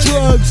 Chinks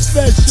Drugs,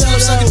 special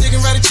out.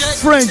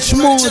 French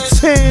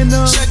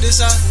Montana,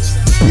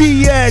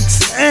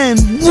 PX and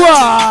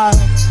Y.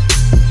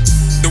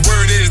 The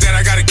word is that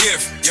I got a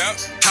gift, yup.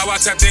 How I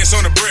tap dance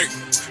on a brick.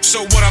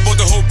 So what, I bought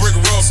the whole brick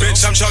roll,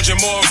 bitch. I'm charging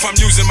more if I'm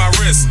using my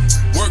wrist.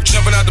 Work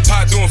jumping out the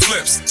pot doing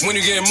flips. When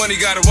you getting money,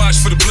 gotta watch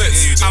for the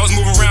blitz. I was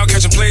moving around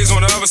catching plays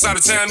on the other side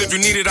of town. If you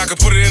need it, I could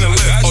put it in a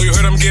lift. Oh, you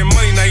heard I'm getting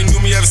money, now you knew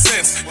me ever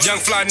since.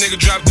 Young fly nigga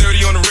dropped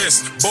 30 on the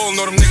wrist. Bowling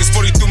on them niggas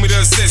 40 threw me the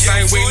assist.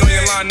 I ain't waiting on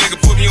your line,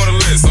 nigga, put me on the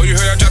list. Oh, you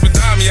heard I dropped a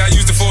dime, yeah, I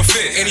used it for a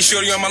fit. Any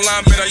shorty on my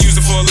line, bet I used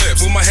it for a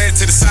lip. Move my head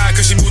to the side,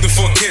 cause she moved it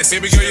for a kiss.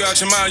 Baby girl, you out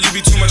your mind, you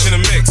be too much in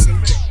the mix.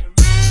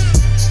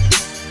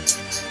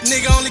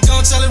 Nigga only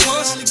gon' tell it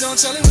once, only gon'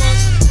 tell it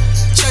once.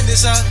 Check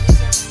this out.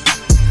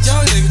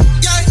 Young nigga,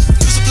 yeah.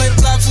 Used to play the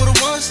block for the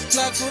ones,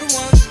 block for the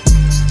ones.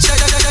 Check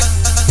that.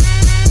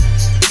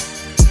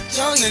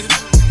 Young nigga,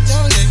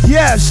 young nigga.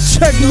 Yes,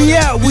 check me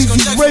out.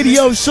 Weezy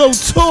Radio Show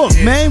tour,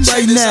 man,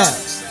 right now.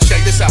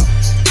 Check this out.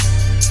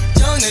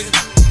 Young nigga,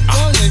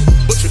 young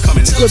nigga. Butcher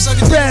coming in.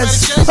 The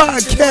best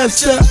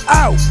podcaster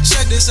out.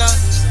 Check this out.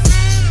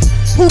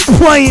 Who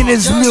playing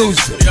his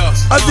music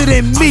other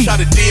than me? I shot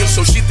a DM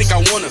so she think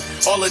I want her.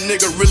 All a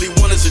nigga really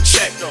want is a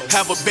check.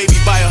 Have a baby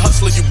by a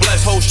hustler, you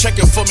blessed. Hoes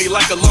checking for me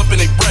like a lump in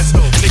their breast.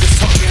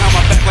 Niggas talk behind my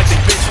back like they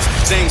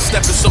bitches. They ain't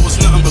stepping, so it's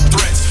nothing but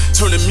threats.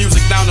 Turn the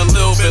music down a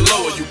little bit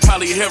lower. You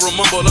probably hear them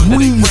mumble under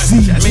their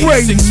breath.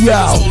 Made 6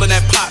 figures holding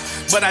that pot,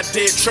 but I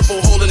did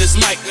triple holding his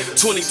mic.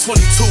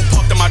 2022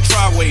 parked in my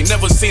driveway.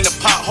 Never seen a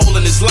pothole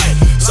in his life.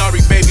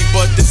 Sorry, baby,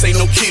 but this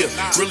ain't no Kia.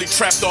 Really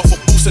trapped off a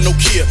boost and no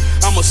Kia.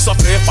 I'm a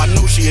sucker if I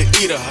know she a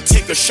eater. I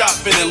take her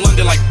shopping in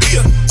London like beer.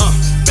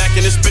 Back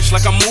in this bitch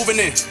like I'm moving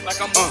in.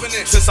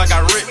 Since I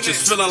got rich,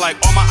 just feeling like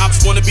all my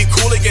ops wanna be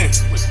cool again.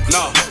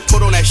 Nah,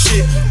 put on that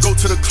shit, go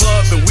to the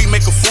club and we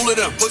make a fool of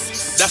them.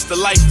 That's the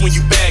life when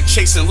you bag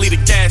chasing. Leave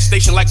the gas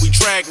station like we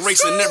drag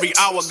racing. Every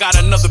hour got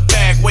another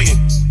bag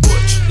waiting.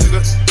 Butch,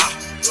 nigga.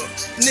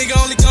 Nigga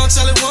only gon'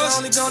 tell it once,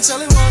 only gon'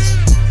 tell it once.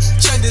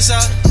 Check this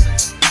out.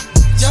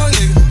 Young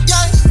nigga,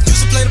 yeah.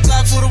 Used to play the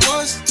block for the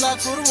ones, block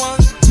for the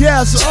ones.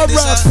 Yes,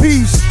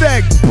 R.I.P.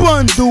 Stack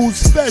Bundles,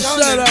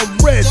 special out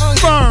Red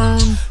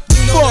Fern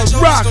for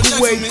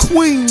Rockaway,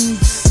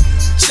 Queens.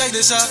 Check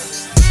this out.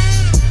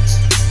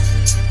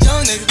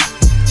 Young nigga,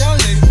 young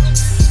nigga.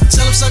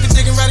 Tell him suck a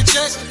dick and write a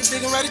check, suck a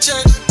dick and write a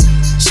check.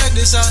 Check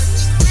this out.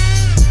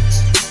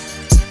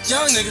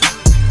 Young nigga.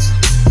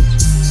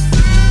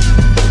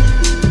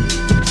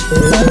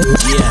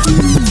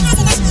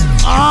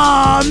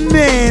 Ah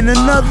man,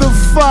 another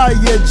fire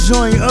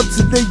joint up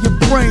to the your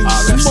brain.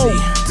 Smoke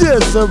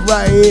this up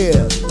right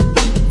here.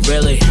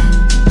 Really?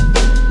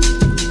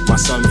 My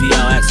son VL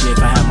asked me if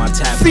I had my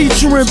tap.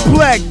 Featuring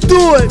Black,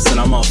 do it. Said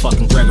I'm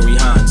motherfucking Gregory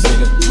Hines,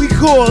 nigga. We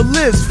call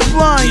this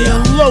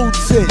Flying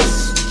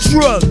Lotus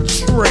Drug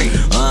Trade.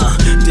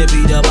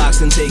 Divvy the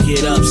box and take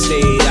it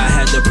upstate. I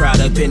had the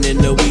product pin in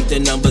the week, the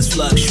numbers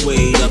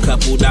fluctuate. A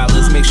couple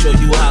dollars, make sure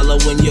you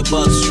holler when your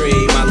bucks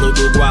straight. My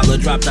little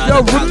guala dropped out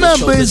of college.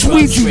 Remember, it's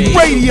Weezy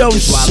Radio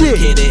shit.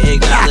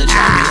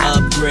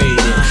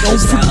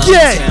 Don't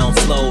forget. Uptown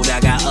flow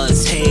that got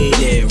us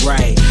hated,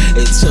 right?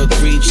 It took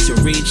reach to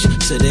reach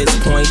to this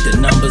point. The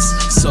numbers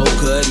so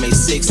good, made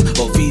 6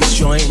 of each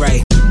joint,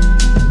 right?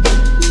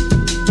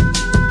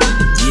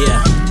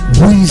 Yeah.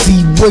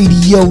 Weezy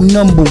Radio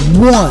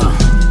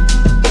 #1.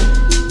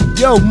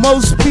 Yo,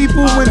 most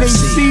people when they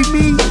see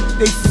me,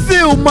 they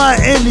feel my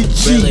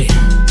energy. Really?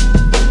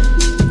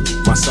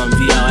 My son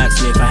VL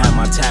asked me if I had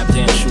my tap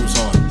dance shoes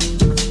on.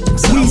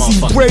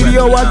 Weezy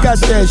Radio, I got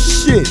that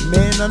shit,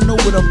 man. I know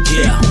what I'm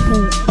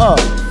capable of.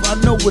 I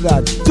know what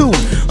I do.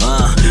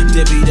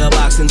 Divvy the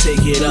box and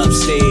take it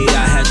upstate.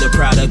 I had the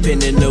product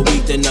pin in the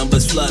week, the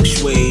numbers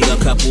fluctuate. A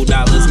couple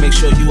dollars, make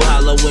sure you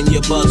holler when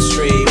your bucks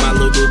straight. My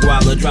little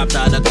guala dropped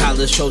out of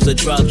college, chose a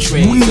drug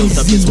trade. Built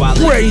up his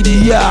wallet,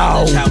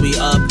 that's how we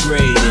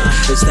upgraded.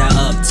 It's that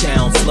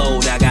uptown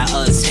flow that got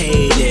us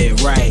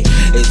hated, right?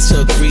 It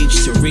took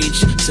reach to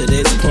reach to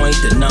this point.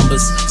 joint, the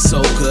numbers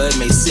so good,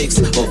 made 6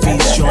 or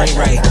V's joint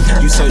right.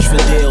 You search for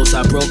deals,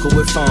 I broker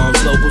with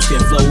farms. Locals can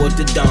flow with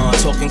the dawn,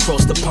 talking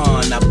across the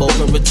pond. I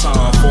Boca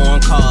Raton,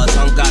 foreign cars,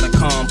 got a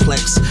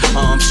complex.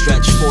 Arm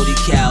stretch, 40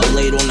 cal,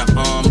 laid on the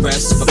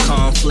armrest for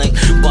conflict.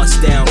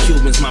 Bust down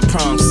Cubans, my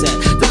prom set.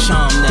 The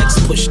charm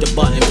next, push the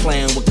button,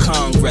 playing with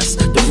Congress.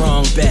 The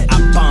wrong bet, I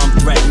bomb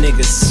threat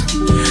niggas.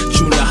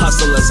 Junior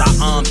hustlers, I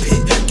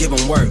armpit, give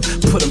them work,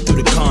 put them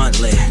through the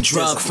gauntlet.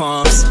 Drug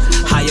farms,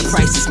 higher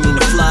prices mean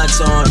the flood's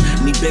on.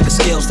 Need bigger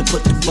scales to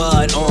put the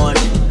bud on.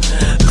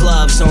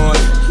 Gloves on,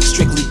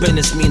 strictly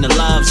business mean the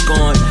love's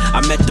gone.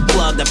 I met the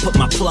plug that put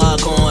my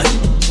plug on.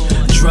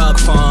 Drug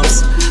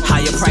farms,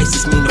 higher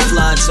prices mean the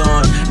flood's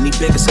on. Need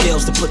bigger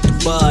scales to put the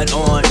bud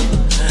on.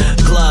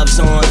 Gloves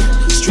on,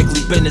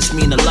 strictly business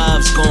mean the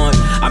love's gone.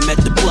 I met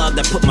the plug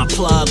that put my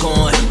plug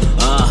on.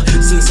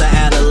 Since I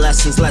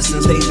adolescence,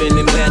 lessons they've been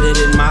embedded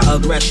in my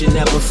aggression.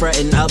 Never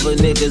fretting other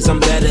niggas, I'm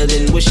better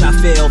than. Wish I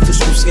failed,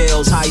 fiscal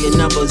scales, higher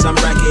numbers, I'm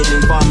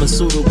recording.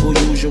 Pharmaceutical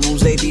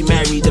usuals, they be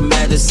married to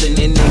medicine.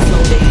 In they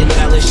flow, they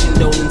embellish and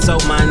don't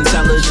insult my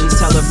intelligence.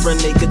 Tell a friend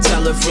they could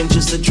tell a friend,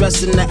 just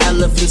addressing the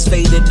elephants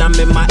faded. I'm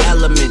in my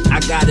element, I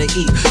gotta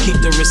eat,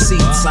 keep the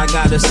receipts. I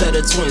got a set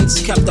of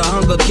twins, kept the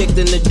hunger kicked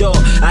in the door.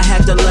 I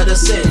had to let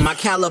us in, my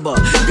caliber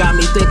got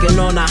me thinking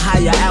on a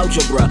higher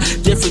algebra.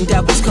 Different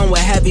devils come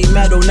with heavy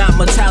metal, not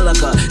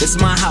Metallica. It's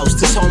my house,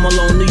 this Home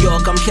Alone, New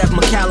York, I'm Kev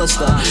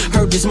McAllister.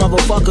 Heard these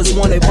motherfuckers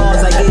wanted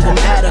bars, I gave them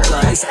Attica.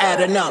 It's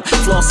adding up,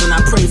 flossing,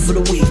 I pray for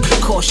the weak.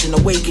 Caution,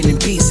 awakening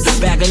beast.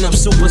 Bagging up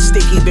super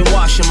sticky, been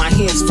washing my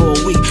hands for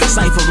a week.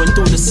 Ciphering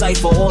through the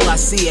cipher, all I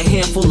see a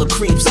handful of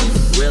creeps.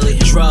 Really?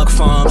 Drug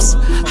farms,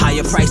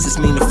 higher prices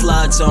mean the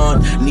flood's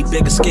on. Need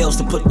bigger scales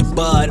to put the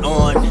bud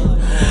on.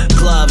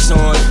 Gloves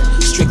on,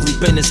 strictly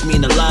business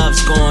mean the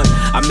love's gone.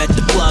 I met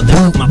the plug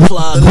that put my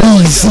plug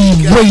on.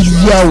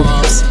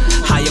 Wezzyradioshow.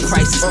 Higher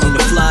prices mean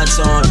the flood's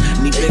on.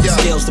 Need bigger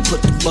scales to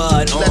put the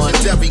bud on.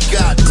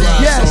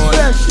 Gloves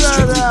on,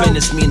 strictly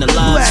business mean the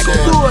love's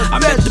gone. I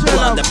met the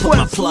plug that put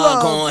my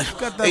plug on.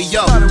 Hey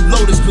yo,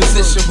 Lotus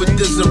position with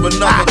this or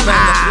another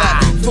banger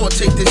black. Thought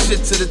take this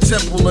shit to the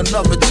temple,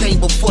 another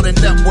chamber for the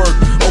network.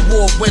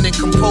 Award-winning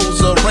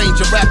composer,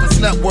 arranger, rappers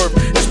network.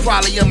 It's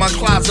probably in my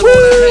closet on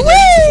the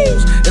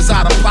hanger. It's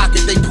out of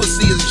pocket, they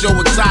pussy is Joe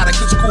Exotic.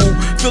 It's cool,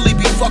 Philly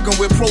be fucking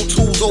with Pro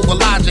Tools over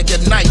Logic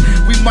at night.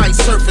 We might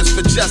surface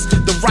for just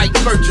the right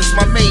purchase.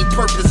 My main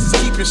purpose is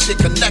keeping shit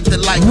connected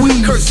like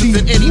cursive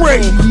in any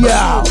room.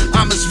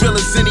 I'm as real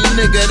as any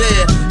nigga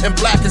there. And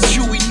black as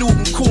Huey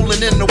Newton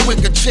cooling in the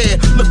wicker chair.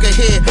 Look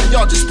ahead,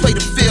 y'all just play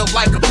the field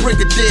like a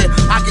brigadier.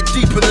 I get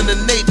deeper than a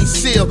Navy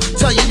SEAL.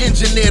 Tell your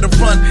engineer to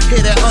run,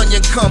 hear that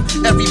onion come.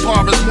 Every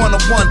bar is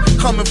one-on-one,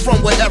 coming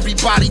from where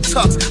everybody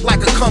tucks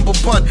like a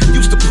cummerbund.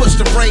 Used to push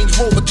the Range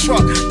Rover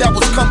truck, that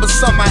was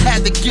cumbersome, I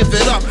had to give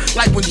it up.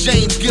 Like when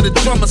James get a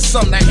drummer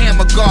some, the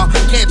hammer guard,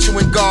 can't you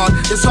and guard.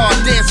 It's hard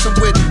dancing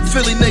with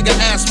Philly nigga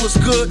ask what's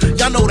good.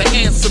 Y'all know the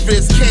answer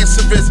is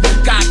cancerous.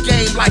 Got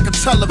game like a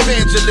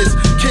televangelist.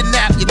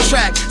 Kidnap your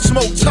track,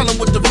 smoke, tell them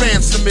what the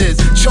ransom is.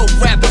 Choke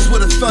rappers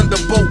with a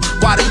thunderbolt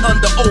while they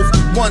under oath.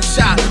 One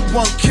shot,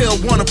 one kill,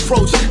 one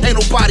approach. Ain't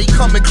nobody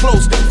coming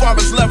close. Far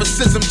as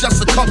lyricism,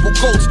 just a couple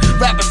goats.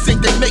 Rappers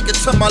think they make it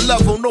to my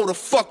level, no the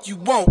fuck you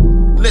won't.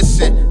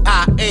 Listen,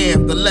 I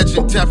am the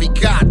legendary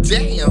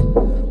goddamn.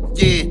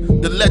 Yeah,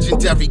 the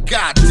legendary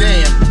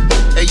goddamn.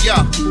 Hey yo,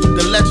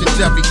 the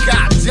legendary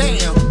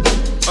goddamn.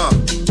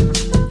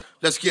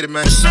 Let's get it,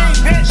 man.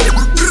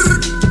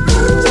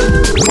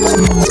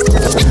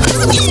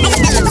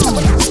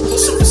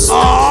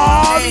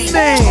 Oh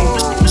man,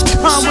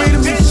 Conway the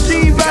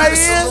Machine right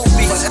here.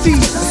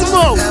 Steve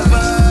Smoke.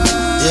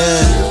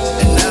 Yeah.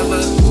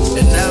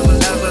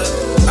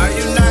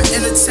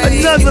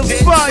 Another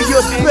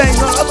fire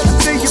banger.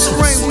 Update your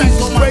brain,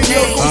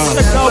 Wezzyradioshow. Go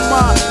check out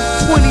my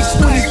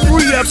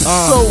 2023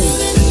 episode.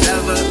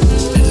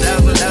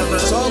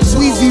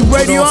 Weezy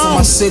Radio, I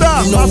don't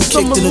stop. You know who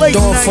kicked in the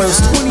door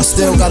first. I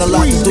still got a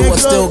lot to do, I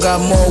still got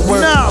more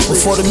work.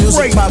 Before the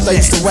music popped, I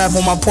used to rap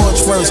on my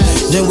porch first.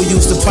 Then we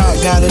used to pop,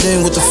 got it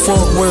in with the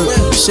footwork.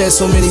 Shed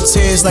so many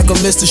tears like a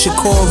Mr.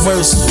 Shakur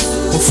verse.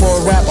 Before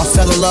rap, I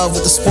fell in love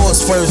with the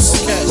sports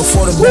first.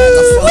 Before the back,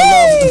 I fell in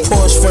love with the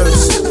Porsche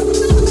first.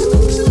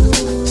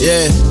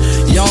 Yeah.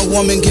 Young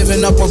woman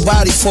giving up her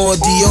body for a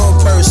Dior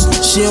purse.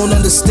 She don't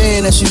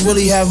understand that she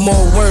really have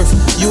more worth.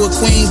 You a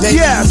queen,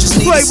 baby, you just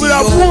need to see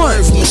your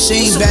worth.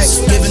 Machine back,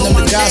 giving them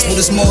the gospel,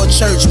 there's more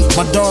church.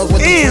 My dog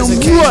went to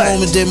prison, came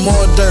home and did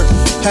more dirt.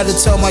 Had to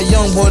tell my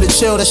young boy to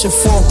chill, that shit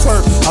for a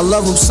perk. I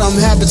love him, something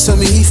happened to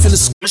me, he feel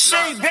the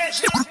machine, bitch.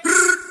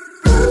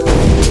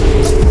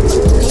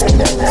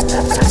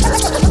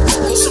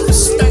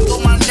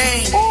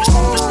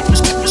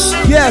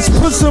 Yes,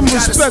 put some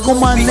respect on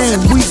my name,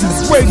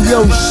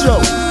 Wezzyradioshow.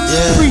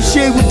 Yeah.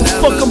 Appreciate what the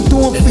fuck I'm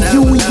doing for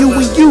you and you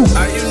and you.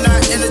 Are you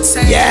not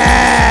entertained?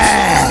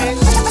 Yeah.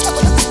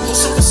 Put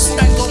some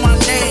respect on my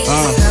name.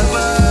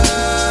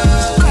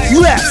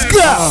 Let's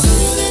go.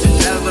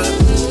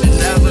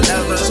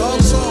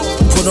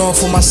 Put on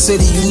for my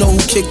city, you know who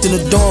kicked in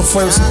the door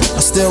first. I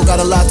still got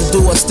a lot to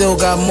do, I still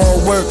got more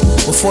work.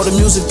 Before the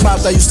music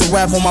popped, I used to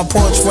rap on my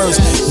porch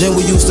first. Then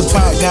we used to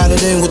pop, got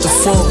it in with the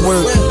fork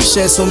work.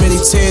 Shed so many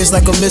tears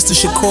like a Mr.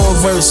 Shakur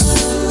verse.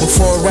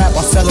 Before rap,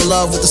 I fell in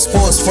love with the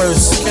sports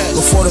first.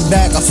 Before the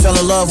back, I fell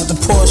in love with the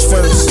Porsche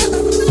first.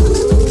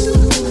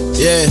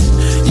 Yeah.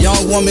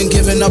 Young woman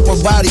giving up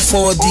her body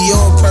for a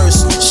Dior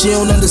purse. She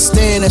don't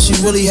understand that she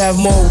really have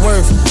more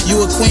worth. You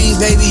a queen,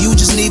 baby, you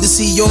just need to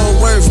see your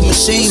worth.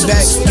 Machine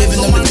back,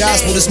 giving them the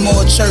gospel, it's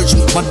more church.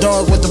 My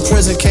dog went to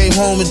prison, came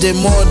home and did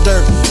more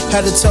dirt.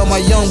 Had to tell my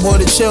young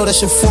boy to chill, that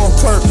shit for a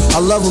perk. I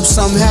love him,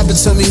 something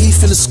happened to me, he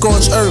finna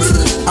scorch earth.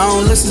 I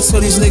don't listen to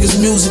these niggas'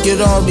 music,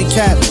 it all be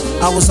cap.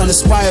 I was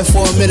uninspired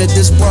for a minute,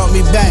 this brought me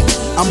back.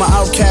 I'm an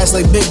outcast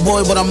like Big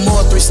Boy, but I'm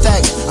more 3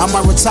 stacks. I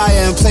might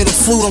retire and play the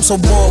flute, I'm so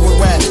bored with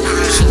rap.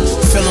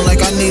 Feeling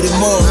like I needed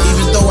more,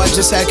 even though I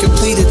just had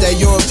completed that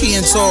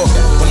European tour.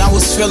 When I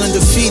was feeling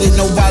defeated,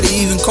 nobody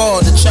even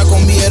called to check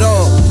on me at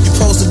all. You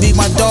supposed to be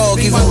my dog,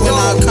 even when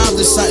I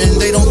accomplish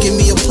something, they don't give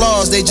me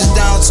applause. They just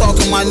down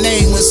talking my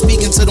name when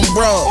speaking to them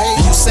broad.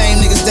 And you same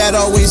niggas that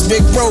always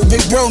big bro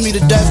me to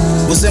death.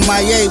 Was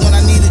MIA when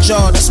I needed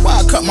y'all, that's why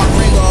I cut my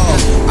ring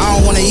off. I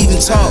don't wanna even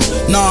talk,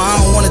 no,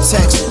 I don't wanna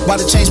text. About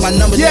to change my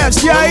number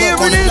next. Yeah,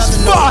 look, on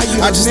another note,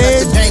 I just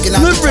left the bank and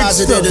I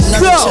deposited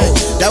another check.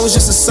 That was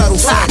just a subtle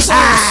flex.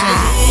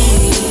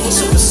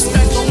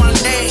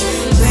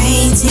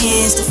 Rain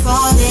tears to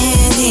fall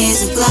in,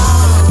 here's a glow.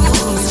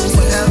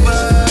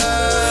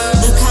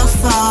 Look how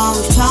far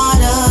we've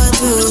trodden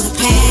through the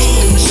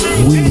pain.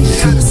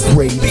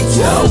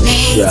 Wezzyradioshow.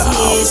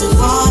 Tears of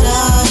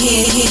water,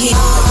 here's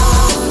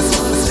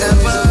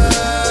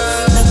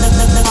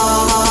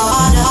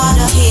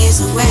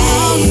a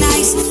rain.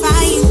 Nice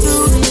fighting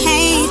through the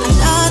pain.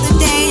 Another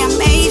day I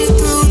made it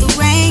through the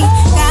rain.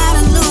 Gotta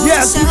lose.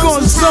 Yes, we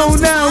gonna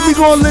zone out. We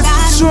gonna let the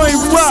joint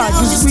rock.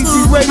 It's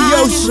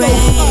Wezzyradioshow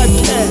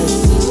podcast.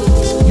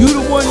 You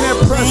the one that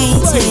pressed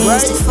play,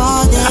 right?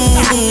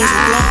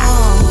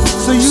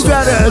 So you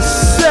gotta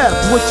accept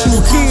what you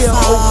hear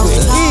over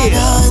here.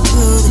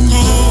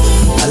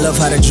 I love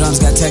how the drums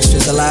got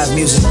textures of live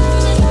music.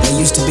 It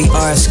used to be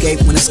our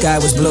escape when the sky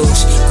was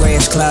bluish,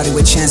 grayish, cloudy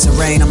with chance of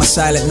rain. I'm a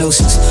silent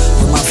nuisance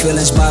with my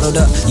feelings bottled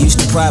up. Used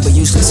to pride but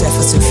useless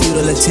efforts and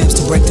futile attempts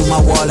to break through my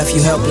wall left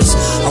you helpless.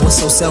 I was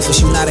so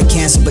selfish, you not a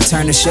cancer but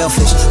turned to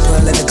shellfish.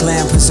 Pearl in the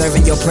clam,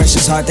 preserving your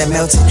precious heart that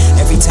melted.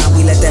 Every time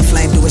we let that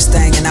flame do its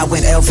thing and I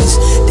went Elvis,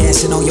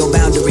 dancing on your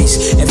boundaries.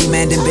 Every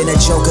man done been a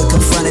joker,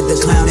 confronted the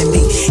clown in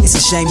me. It's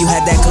a shame you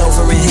had that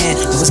clover in hand,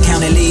 it was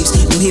counting leaves.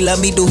 Do he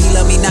love me, do he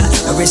love me not?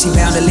 Or is he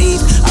bound to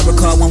leave? I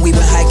recall when we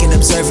were hiking,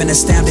 observing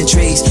astounding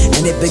trees,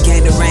 and it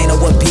began to rain. Oh,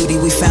 what beauty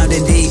we found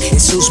indeed.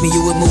 It suits me,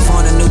 you would move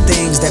on to new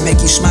things that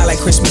make you smile like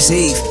Christmas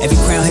Eve. Every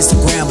crown hits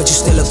the ground, but you're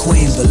still a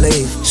queen,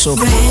 believe. So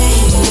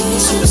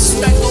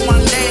respect on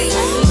my name.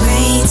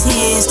 Rain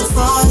tears to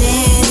fall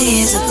in,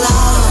 here's a glow.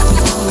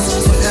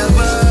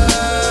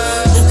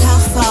 Look how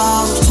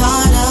far we've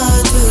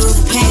trodden through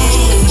the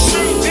pain.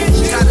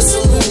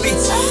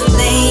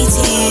 Lay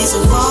tears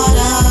of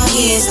water,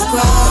 here's the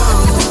grow.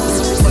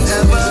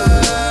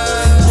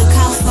 Look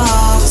how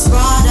far it's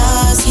brought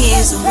us,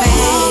 here's a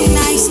rain.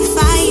 Nice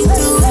fight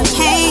through the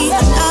pain.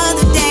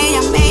 Another day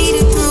I made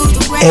it through the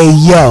rain. Hey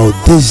yo,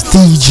 this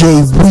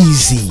DJ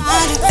Weezy,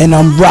 and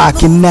I'm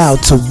rocking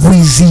out to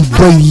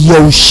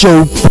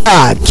Wezzyradioshow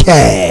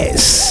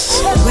podcast.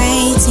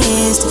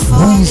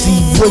 Weezy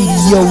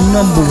Radio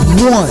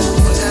 #1.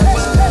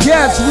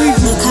 Yes,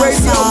 Weezy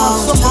Radio,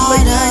 my summer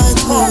late night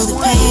talk,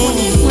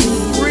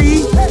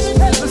 2023.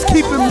 Let's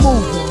keep it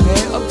moving,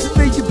 man. Up to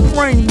date your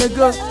brain,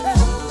 nigga.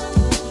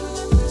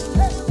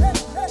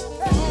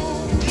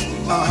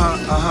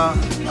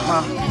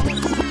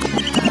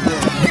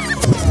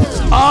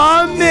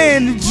 Aw,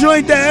 man, the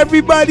joint that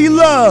everybody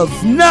loves.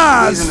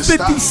 Nas,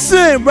 50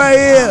 Cent right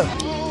here.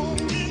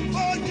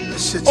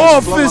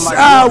 Office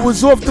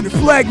Hours off the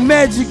Black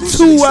Magic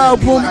 2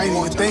 album. I ain't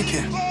even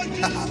thinking.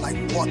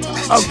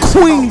 A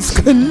Queen's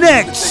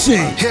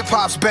Connection. Hip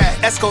hop's back.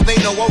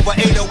 Escovado over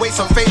 808,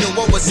 some fatal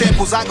over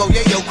samples. I go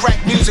yayo,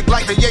 crack music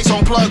like the Yates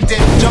on plugged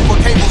in. Jump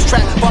on cables,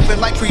 track bumping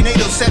like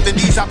prenatal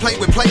 70s. I play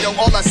with Play-Doh,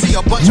 all I see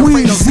a bunch of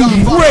Fredos.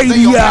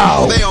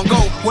 They don't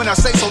go when I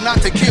say so,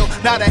 not to kill.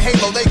 Not a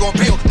halo, they gon'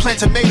 build. Plant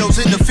tomatoes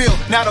in the field.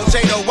 Not a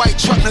Jado, white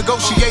truck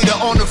negotiator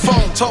on the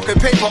phone. Talking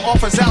paper,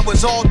 office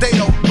hours all day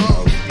though.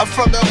 I'm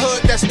from the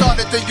hood that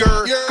started the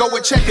year. Go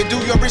and check and do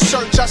your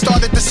research. I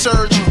started the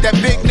surge. That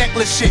big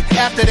necklace shit.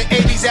 After the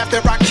 80s,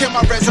 after I killed,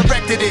 I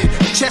resurrected it.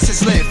 Chest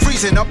is lit,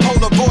 freezing, I'm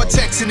polar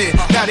vortexing it.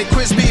 Now they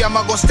quiz me, am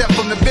I gonna step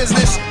from the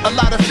business? A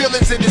lot of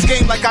feelings in this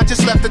game like I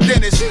just left the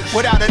dentist.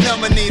 Without a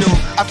number needle.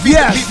 I feed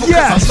the people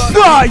cause I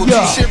love the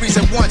people. T-series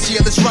at once,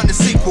 yeah, let's run the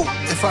sequel.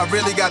 If I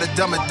really gotta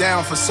dumb it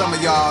down for some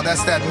of y'all,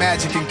 that's that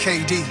Magic and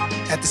KD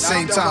at the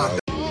same time.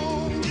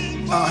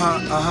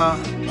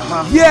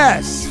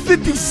 Yes,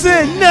 50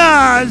 Cent,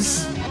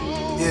 Nas.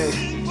 Yeah.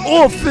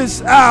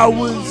 Office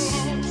Hours.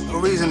 No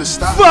reason to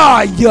stop.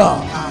 Fire.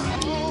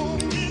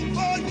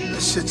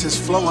 That shit just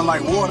flowing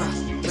like water.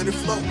 Let it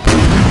flow.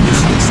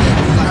 This shit said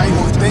how you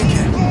were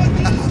thinking.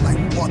 Like,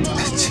 what?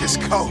 That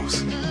just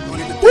goes.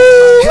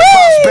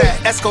 Hip-hop's back,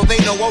 Esco, they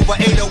know over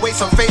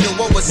 808s, I'm fading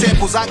over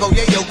samples. I go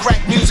yayo,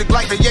 crack music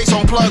like the Yates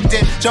on plugged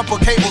in.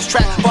 Jumper cables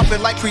track,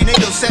 bumping like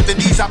prenatal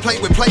 70s. I play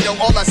with Play-Doh,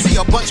 all I see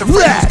a bunch of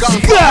friends gone.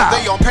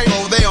 They on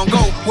payroll, they on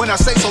go. When I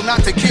say so,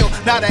 not to kill,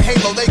 not a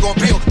halo, they gon'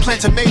 build.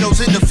 Plant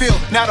tomatoes in the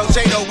field, not a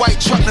Jado, white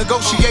truck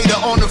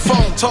negotiator on the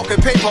phone. Talking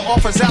paper,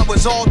 offers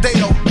hours all day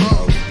though.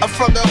 I'm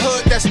from the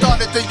hood that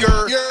started the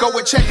year. Go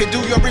and check and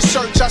do your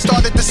research. I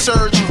started the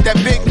surge. That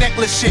big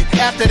necklace shit.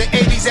 After the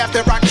 80s,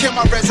 after I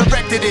killed, I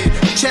resurrected it.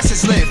 Chest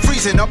is lit,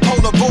 freezing, I'm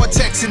polar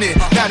vortexing it.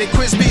 Now they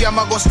quiz me, am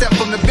I gonna step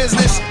from the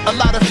business? A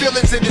lot of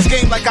feelings in this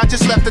game like I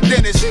just left the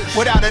dentist.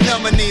 Without a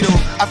number needle,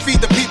 I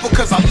feed the people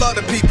cause I love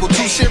the people.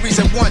 2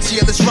 series at once,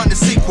 yeah, let's run the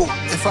sequel.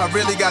 If I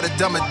really gotta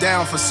dumb it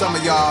down for some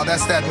of y'all,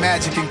 that's that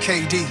Magic and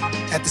KD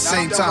at the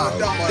same time.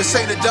 This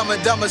ain't a Dumb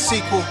and Dumber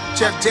sequel.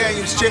 Jeff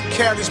Daniels, Jim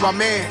Carrey's my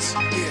mans.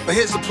 But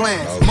here's the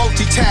plan,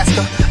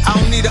 multitasker. I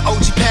don't need an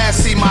OG pass,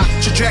 see my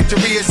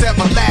trajectory is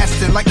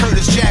everlasting. Like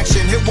Curtis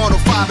Jackson, hit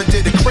 105 and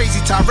did a crazy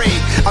tirade.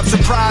 I'm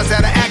surprised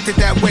that I acted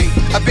that way.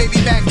 A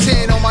baby Mac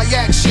 10 on my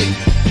yak shit.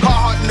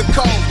 Hard in the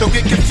cold, don't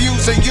get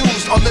confused or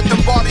used or let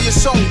them bother your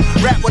soul.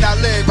 Rap what I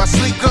live, I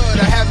sleep good,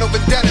 I have no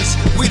vendettas.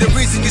 We the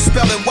reason you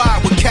spellin'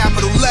 Y with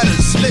capital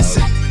letters.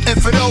 Listen. And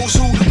for those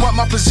who want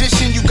my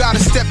position, you gotta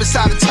step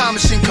inside a time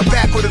machine, come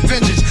back with a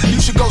vengeance.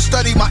 You should go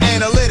study my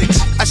analytics.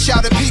 I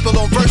shout at people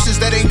on verses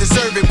that ain't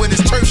deserve it. When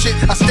it's turf shit,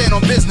 I stand on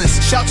business.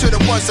 Shout to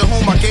the ones to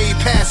whom I gave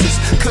passes.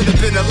 Could've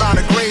been a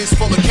lot of graves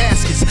full of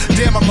caskets.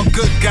 Damn, I'm a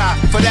good guy.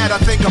 For that, I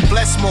think I'm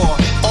blessed more.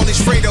 All these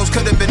Fredos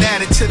could've been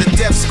added to the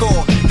death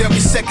score. They'll be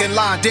second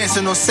line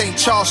dancing on St.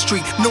 Charles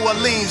Street. New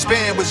Orleans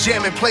band was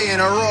jamming, playing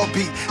a raw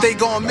beat. They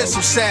gon' miss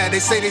him sad. They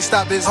say they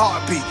stopped his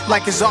heartbeat.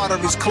 Like his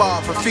arteries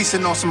clogged for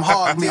feasting on some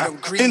hard meat.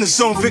 In the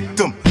zone,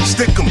 victim,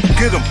 stick 'em,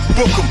 get 'em,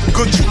 book 'em,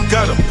 good you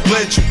got 'em,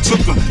 glad you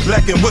took 'em,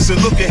 lacking wasn't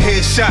looking,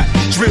 headshot,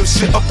 drill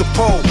shit up the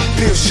pole,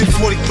 peel shit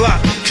 40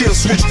 Glock, kill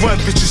switch run,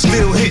 bitches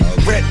still hit,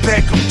 rat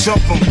pack 'em,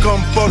 jump 'em,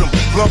 gun butt 'em,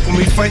 lump 'em,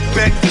 we fight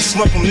back and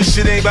slump 'em, this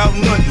shit ain't about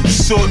nothing, you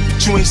saw it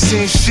but you ain't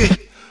seen shit,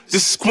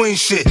 this is queen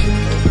shit,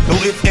 no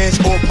ifs, ands,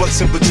 or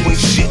buts in between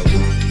shit,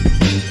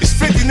 it's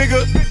 50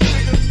 nigga,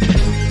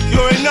 you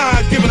already know how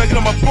I give it, I get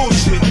on my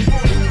bullshit,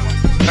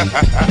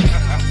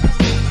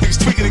 niggas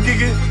tweaking and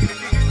gigging.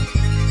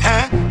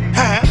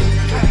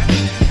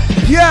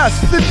 Yes,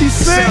 50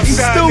 Cent, he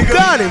still nigga.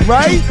 Got it,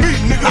 right?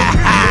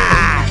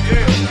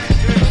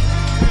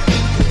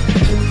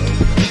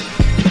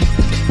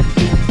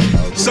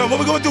 So what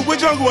we gonna do? Where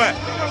Jungle at?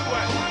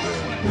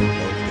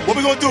 What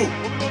we gonna do?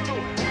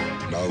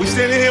 We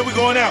standing here, we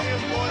going out.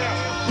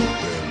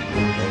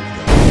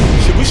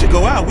 We should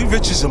go out, we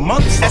rich as a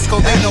month. Esco,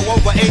 they know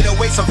over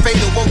 808s, I'm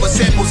faded over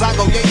samples. I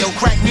go yayo,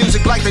 crack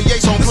music like the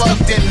Yates on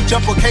plugged in.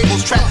 Jumper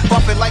cables track,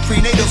 bumping like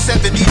prenatal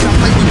 70s. I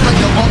play with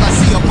Play-Doh, all I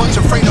see a bunch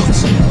of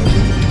Fredos.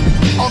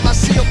 All I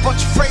see a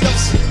bunch of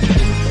Fredos.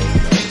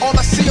 All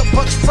I see a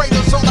bunch of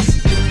Fredos.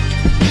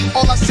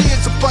 All I see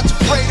is a bunch of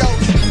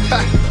Fredos.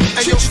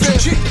 Hey yo,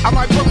 Phil, I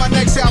might put my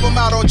next album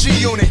out on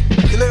G-Unit.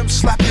 You let them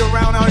slap you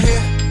around out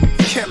here?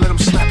 You can't let them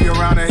slap you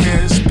around out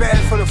here. It's bad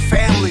for the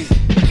family.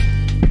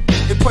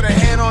 They put a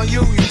hand on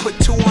you, you put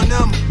 2 on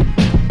them.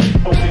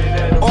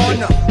 On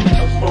them.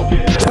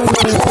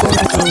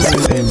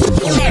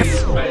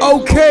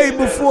 Okay,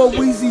 before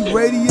Weezy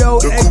Radio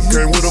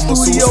exit the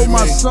studio,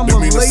 my summer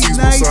late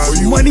nights,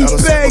 money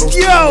back,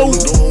 yo.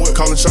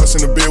 Calling shots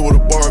in the bed with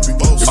a Barbie.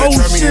 If they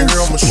try me in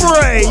here, I'ma shoot.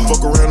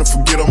 Fuck around and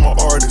forget I'm an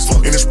artist.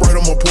 In the Sprite,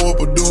 I'ma pour up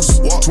a deuce.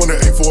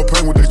 28 for a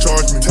pain, what they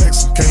charge me.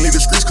 Can't leave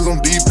the streets cause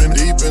I'm deep in.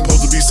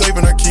 Supposed to be safe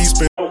and I keep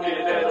spending.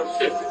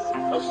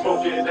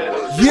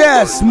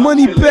 Yes,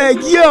 money bag,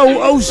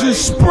 yo, Ocean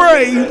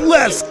Spray,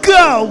 let's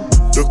go.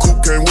 The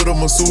coupe came with a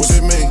masseuse. What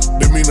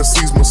that mean the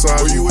C's massage.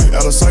 Where you at?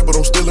 Out of sight, but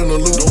I'm still in the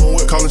loop.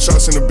 Calling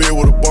shots in the bed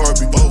with a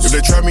Barbie. If they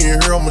try me in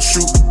here, I'ma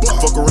shoot.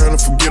 Fuck around and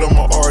forget I'm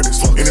an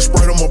artist. In the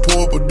Sprite, I'ma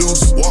pour up a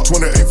deuce.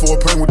 28 for a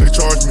pain, what they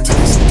charge me.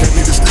 Can't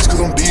leave the streets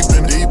cause I'm deep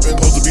in.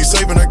 Supposed to be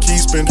safe and I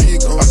keep spending.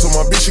 I told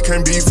my bitch she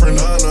can't be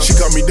friendly. She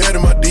caught me dead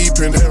in my deep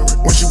end.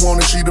 When she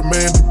wanted, she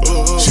demanded.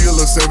 She a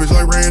little savage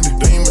like Randy.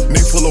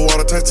 Neck full of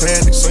water,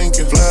 Titanic.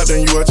 Sinking. Fly,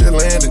 then you out just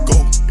landed. Go.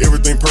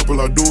 Everything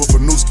purple, I do it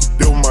for Nooski.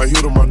 They were my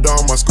heel to my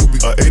dog, my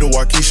Scooby. I ate a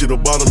Waikisha, the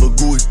bottle of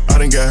gooey.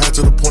 I done got high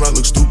to the point I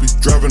look stupid.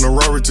 Driving a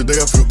Rari today,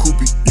 I feel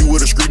coopy. You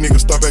with a street nigga,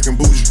 stop acting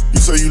bougie. You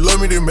say you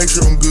love me, then make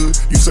sure I'm good.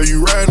 You say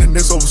you riding, and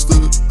that's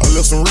overstood. I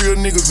left some real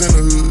niggas in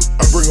the hood.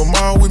 I bring them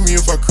all with me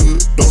if I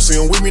could. Don't see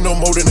them with me no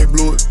more than they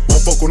blew it.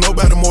 Won't fuck with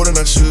nobody more than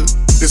I should.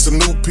 This a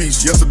new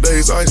piece,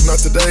 yesterday's ice, not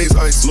today's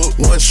ice. Look,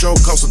 one show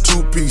cost a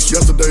 2-piece.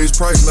 Yesterday's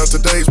price, not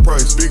today's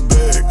price. Big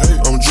bag,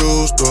 hey, I'm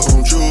juiced up,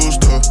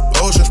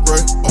 Ocean spray,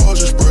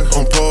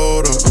 I'm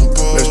poured up,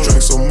 Let's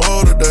drink some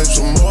more today,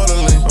 some more to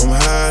lean. I'm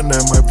high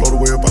now, might float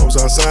away if I was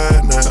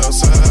outside now.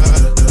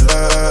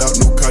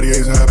 New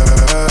Cartier's high.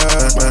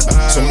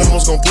 Some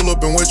mamas gon' pull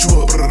up and wet you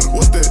up.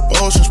 What's that?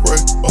 Ocean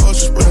spray.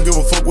 Don't give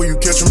a fuck where you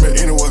catch him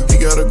at anyway. He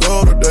gotta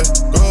go today.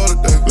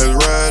 Let's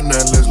ride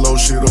now, let's load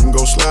shit up and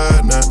go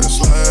slide now.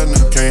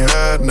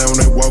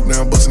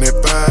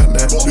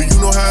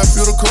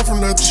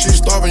 nothing. She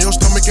starving, your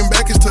stomach and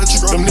back is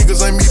touching. Them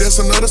niggas ain't me, that's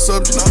another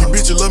subject. You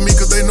bitches love me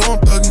cause they know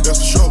I'm thugging. That's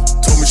for sure.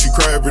 Told me she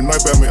cry every night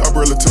about me. I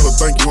barely tell her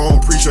thank you, I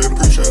don't appreciate it.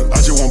 I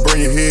just wanna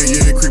burn your head,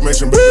 yeah,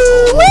 cremation, baby.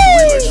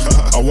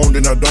 I want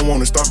it, I don't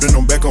want it. Stop, then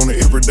I'm back on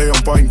it every day.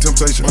 I'm fighting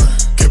temptation.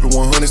 Kept it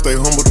 100, stay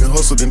humble, then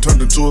hustle, then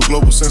turned into a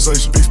global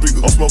sensation. Big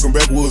speaker, I'm smoking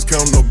backwoods,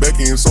 counting up back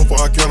end. So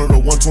far I counted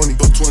up 120,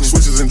 20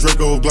 switches and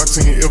Draco, Glock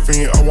 10,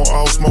 FN. I want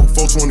all smoke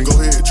 420. Go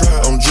ahead, try.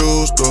 I'm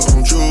juiced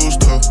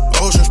up,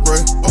 Ocean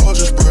spray,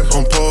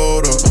 I'm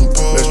poured up,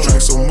 Let's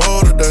drink some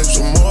more today,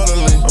 some more to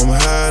lean. I'm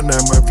high now,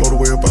 might float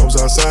away if I was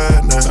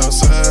outside now.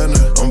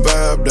 I'm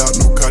vibed out,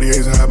 no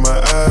Cartiers hide my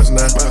eyes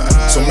now.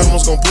 Some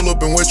lemons gon' pull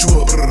up and wet you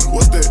up.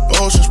 What's that?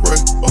 Ocean spray.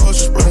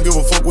 Don't give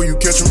a fuck where you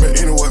catch him at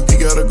anyway. He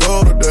gotta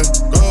go today.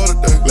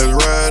 Let's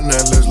ride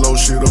now, let's load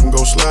shit up and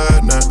go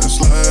slide now.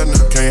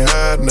 Can't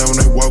hide now when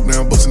they walk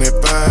down, bustin' that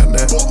fire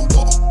now.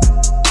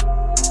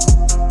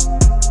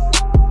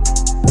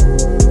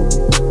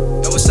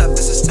 What's up?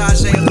 This is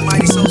Tajay of the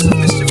Mighty Souls of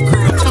Mischief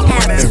Crew.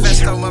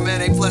 Manifesto, my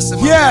man, A plus.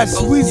 Yes,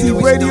 Weezy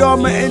Radio,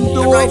 I'ma end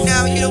off right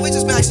now, we're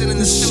just maxing in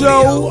the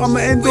show. I'ma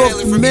end off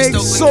the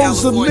Mixx,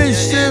 Souls of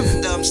Mischief,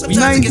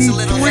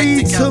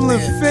 93 till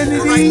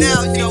infinity. Right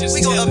now, we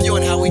gon' up you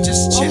on how we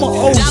just chill. I'm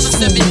an old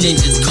 $7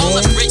 digits, call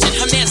up Bridget,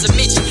 her man's a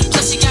midget.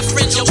 Plus she got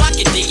friends, yo, I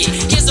can dig it.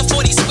 Here's a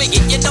 40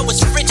 swigget, you know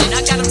it's frigid. I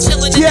got him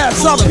chillin' in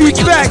yes, the I'll be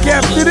back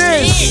after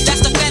this.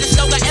 That's the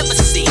fattest dog I ever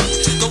seen.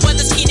 The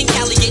weather's keen and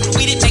Cali getting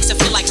weeded makes it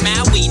feel like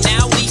Maui.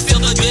 Now we feel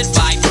the good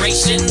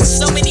vibrations.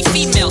 So many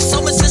females, so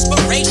much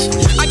inspiration.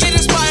 I get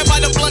inspired by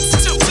the blunts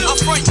too.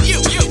 I'll front you.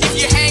 If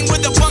you hang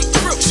with the bunk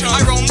crew, I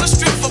roam the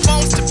strip for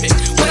bones to pick.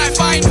 When I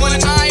find one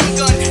and I'm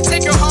gun,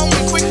 take her home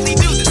and quickly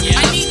do this.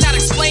 I need not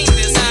explain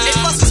this. It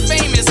plus is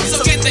famous,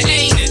 so get the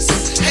anus.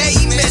 Hey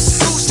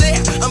miss, who's there?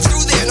 I'm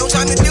through there, no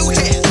time to do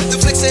hair. The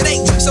flicks it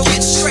ain't, so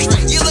get straight.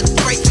 You look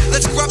great,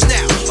 let's rub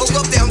now. Or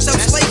rub down some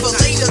flavor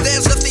later.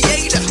 There's the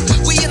theater.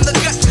 We in the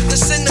gut, the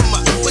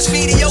cinema was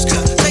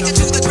mediocre. Take it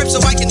to the grip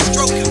so I can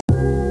stroke her.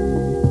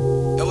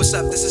 What's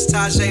up? This is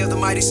Tajay of the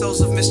Mighty Souls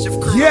of Mischief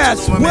Crew.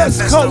 Yes,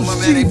 West Coast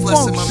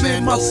G-Funk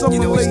shit, my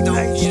summer late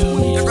night.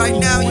 And right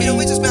now,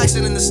 we're just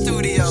maxing in the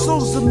studio.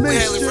 We're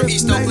hailing from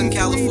East Oakland,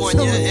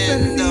 California,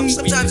 and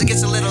sometimes it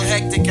gets a little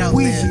hectic out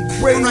there.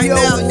 But right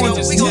now,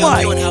 we gon'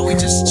 up you on how we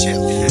just chill.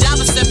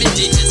 $7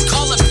 digits,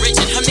 call up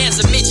Bridget, her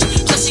man's a midget.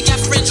 Plus she got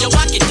friends, yo,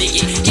 I can dig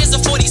it. Here's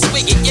a 40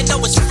 swigget, you know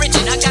it's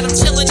frigid. I got him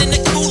chillin' in the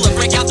cooler,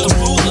 break out the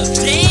ruler.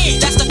 Damn,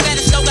 that's the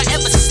fattest dog I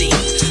ever seen.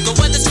 The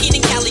weather's keen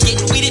and Cali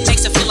getting weeded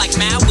makes it feel like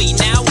Maui.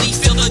 Now we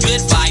feel the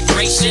good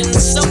vibrations.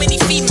 So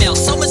many females,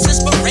 so much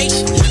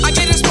inspiration. I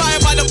get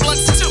inspired by the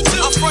blunts too.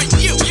 I'll front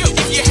you.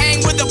 If you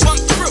hang with the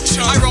bunk crew,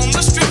 I roam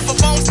the strip for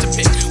bones to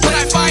pick. When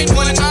I find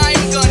one and I'm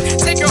gun,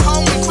 take her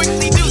home and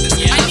quickly do this.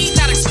 I need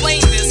not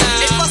explain this.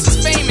 It plus is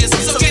famous,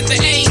 so get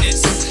the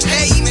anus.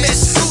 Hey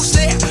miss, who's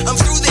there? I'm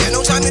through there,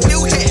 no time to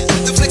do hair.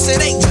 The flicks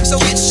it ain't, so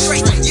get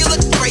straight. You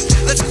look great,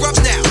 let's rub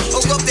now.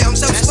 Or rub down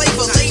some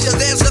flavor later.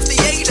 There's the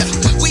theater.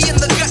 We in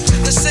the gut,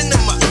 the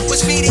cinema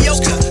was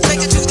mediocre.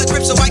 Take it to the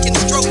grip so I can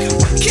stroke her.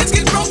 Kids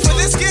get broke for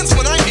their skins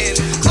when I'm in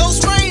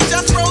close range.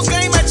 I throw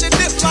game at your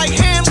dip like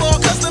handball,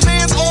 cause the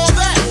man's all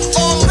that.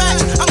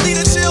 I'm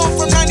leading chill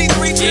from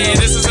 93 till. Yeah,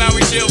 this is how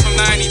we chill from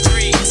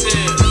 93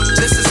 till.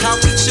 This is how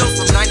we chill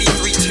from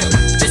 93 till.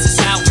 This is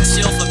how we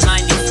chill from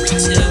 93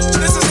 till.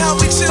 This is how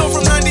we chill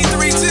from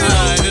 93 till.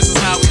 This is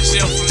how we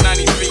chill from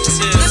 93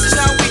 till. This is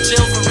how we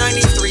chill from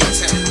 93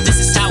 till. This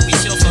is how we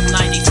chill from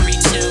 93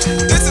 till.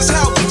 This is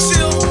how we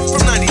chill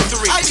from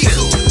 93 I be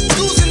cool.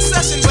 School's in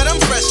session, but I'm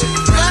fresh.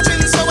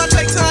 Rapping, so I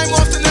take time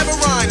off to never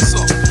rhyme.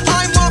 So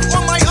I'm off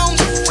on my own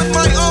with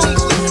my own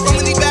clique.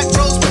 Rolling the back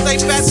rows with a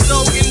fat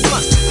stove and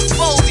blunt.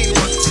 Folding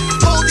ones,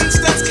 holding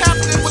steps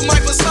captive with my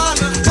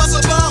persona. Plus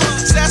a bomb,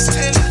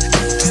 zestin',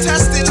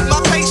 testing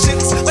my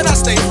patience, but I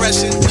stay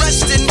fresh and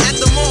Resting at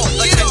the mall,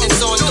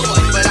 attendance on door.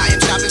 But I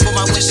am shopping for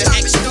my winter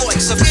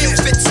exploits. Some new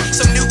fits,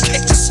 some new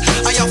kicks.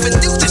 I often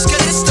do this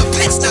cause it's the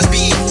pits not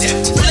being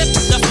dipped. Flip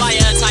the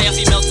flyer, attire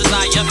female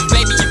desire.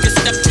 Baby, you can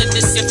step to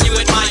this if you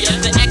admire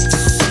the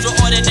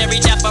extraordinary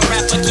dapper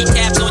rapper. Keep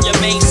tabs on your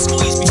main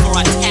squeeze before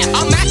I tap.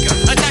 I'm Macca,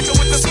 attacker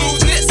with the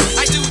smoothness.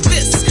 I do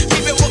this,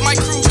 keep it what my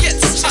crew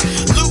gets.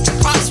 Loot,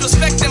 props,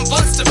 respect, and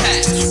blunts to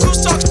pass.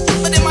 Crews talk,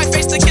 but in my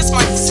face to kiss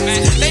my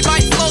smash. They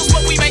bite flows,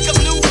 but we make up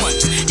new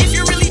ones. If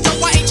you really don't,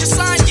 why ain't you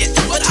signed yet?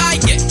 But I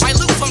get my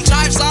loot from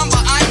Jive Zamba.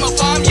 I'm a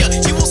bomb, yeah.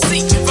 You will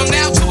see from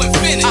now to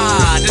infinity.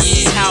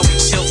 This is how we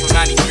chill from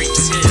 93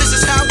 till. This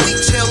is how we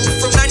chill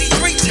from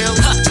 93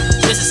 till.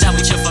 This is how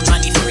we chill from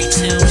 93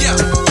 till. Yeah,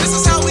 this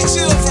is how we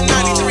chill from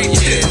 93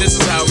 till. This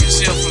is how we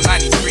chill from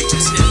 93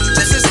 till.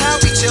 This is how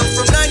we chill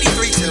from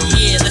 93 till.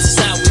 Yeah, this is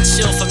how we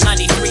chill from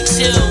 93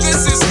 till.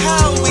 This is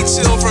how we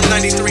chill from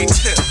 93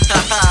 till.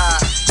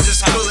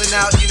 Just cooling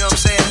out, you know what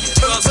I'm saying?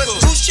 But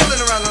who's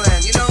chilling around the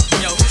land, you know?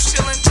 Yo, who's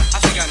chilling? I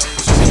think I know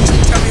who's chilling.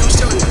 Tell me who's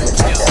chilling.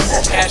 Yo,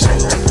 casual,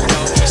 you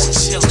know, he's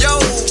chilling. Yo,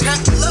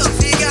 Pat, look,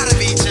 you gotta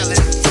be chilling.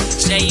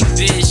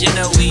 J-Biz, you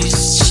know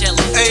he's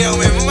chilling. Hey, yo,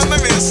 man, my man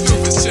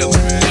Snoop is chilling,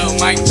 man. Yo,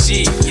 Mike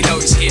G, you know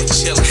he's here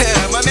chilling.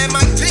 Yeah, my man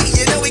Mike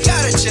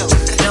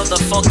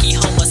funky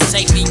homo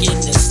sapien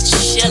that's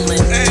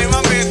chillin'. Hey,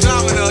 my man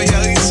Domino, yo,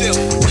 he's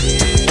chillin'.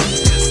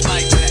 Just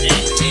like that.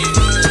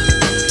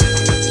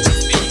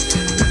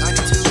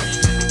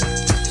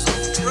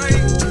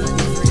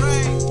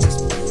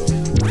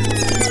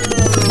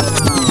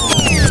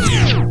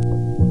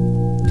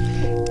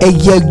 Hey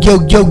yo,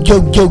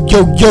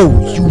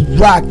 you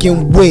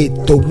rockin' with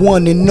the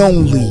one and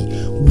only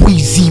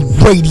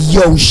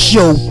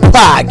Wezzyradioshow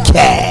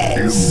podcast.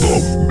 In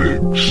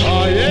the mix.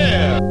 Oh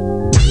yeah.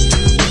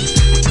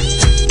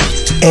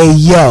 Hey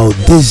yo,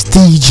 this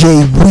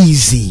DJ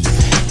Weezy,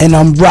 and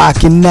I'm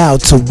rocking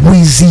out to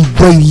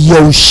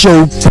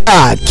Wezzyradioshow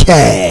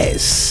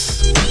podcast.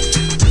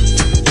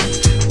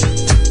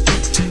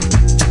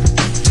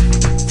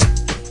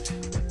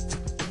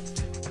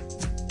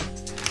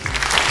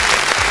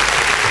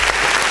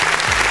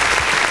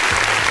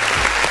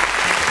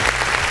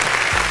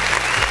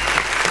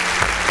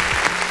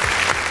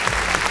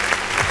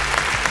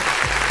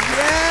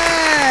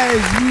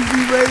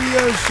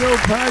 Wezzyradioshow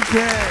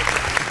podcast.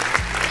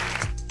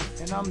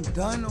 And I'm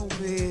done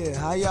over here.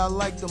 How y'all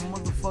like the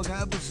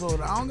motherfucking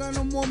episode? I don't got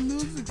no more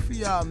music for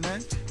y'all,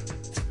 man.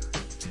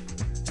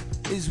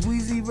 It's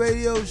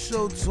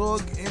Wezzyradioshow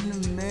talk in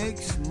the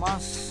mix. My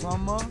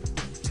summer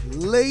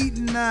late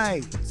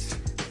night.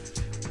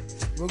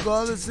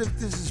 Regardless if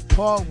this is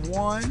part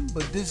 1,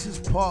 but this is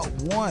part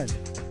 1.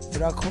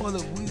 But I call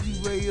it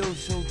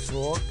Wezzyradioshow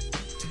talk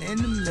in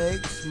the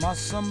mix. My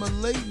summer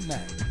late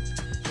night.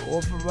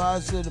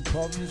 Authorizer, the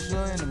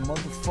publisher, and the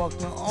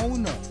motherfucking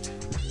owner.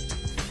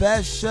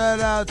 Fat shout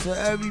out to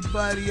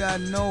everybody I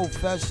know.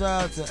 Fat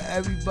shout out to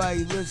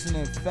everybody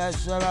listening. Fat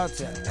shout out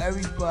to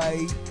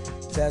everybody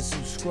that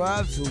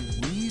subscribed to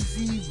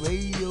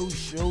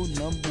Wezzyradioshow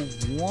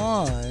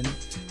 #1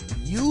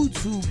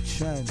 YouTube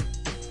channel.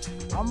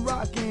 I'm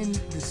rocking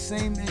the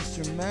same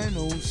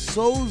instrumental,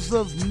 Souls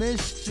of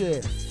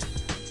Mischief.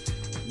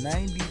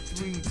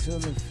 93 till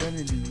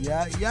infinity.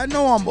 Y'all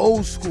know I'm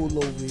old school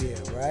over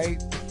here,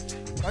 right?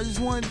 I just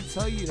wanted to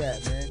tell you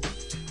that, man.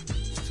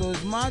 So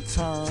it's my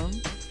turn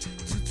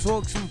to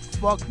talk some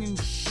fucking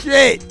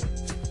shit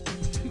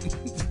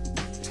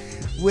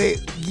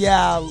with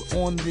y'all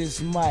on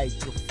this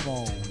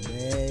microphone,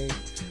 man.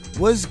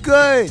 What's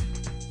good?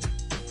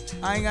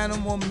 I ain't got no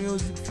more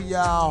music for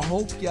y'all. I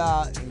hope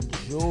y'all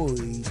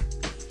enjoyed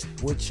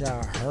what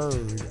y'all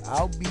heard.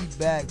 I'll be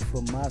back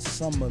for my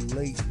summer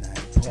late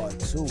night part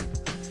 2.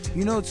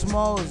 You know,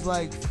 tomorrow is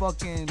like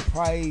fucking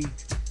probably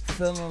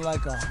feeling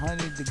like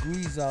 100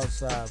 degrees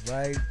outside,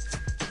 right?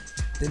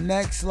 The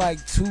next like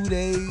 2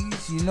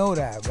 days, you know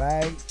that,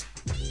 right?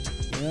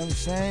 You know what I'm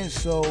saying?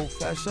 So,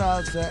 shout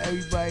out to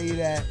everybody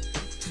that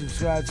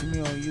subscribe to me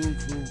on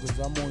YouTube, because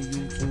I'm on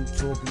YouTube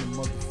talking the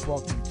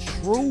motherfucking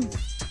truth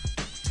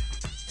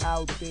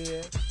out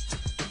there.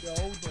 Yo,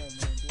 hold on,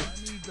 man. Do I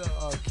need to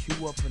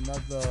cue up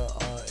another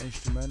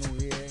instrumental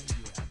here?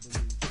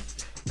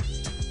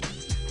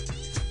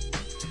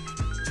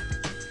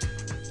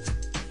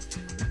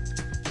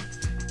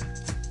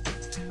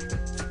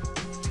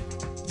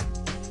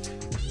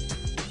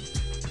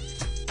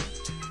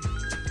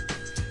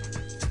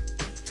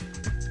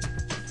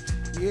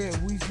 Yeah, I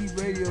believe yeah,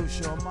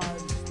 Wezzyradioshow. I'm out of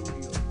the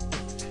studio.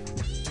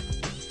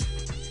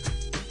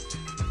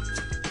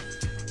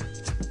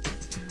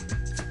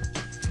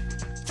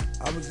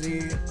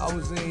 I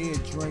was in here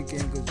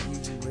drinking because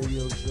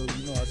Wezzyradioshow,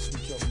 you know, I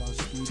switch up my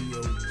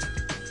studio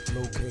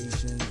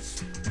locations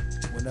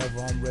whenever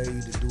I'm ready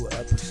to do an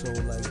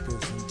episode like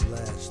this and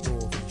blast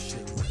off and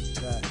shit like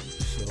that.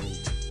 So,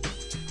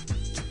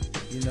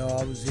 you know,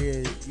 I was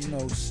here, you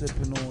know,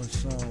 sipping on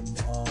some,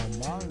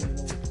 I don't even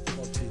know what the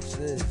fuck this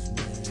is,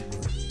 man,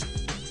 but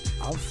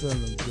I'm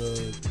feeling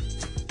good.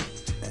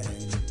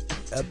 And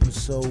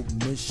episode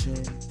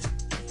mission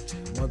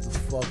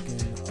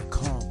motherfucking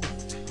accomplished.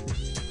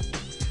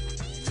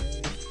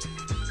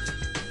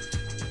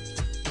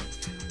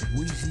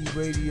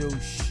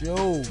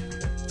 Wezzyradioshow.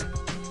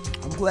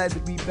 I'm glad to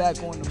be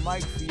back on the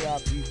mic for y'all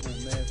people,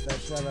 man. Fat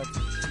shout out to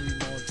the street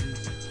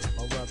monsters.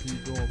 R.I.P.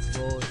 doing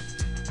Frost.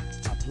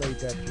 I played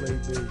that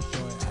Playbiz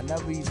joint. I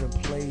never even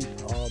played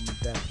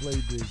that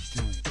Playbiz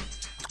joint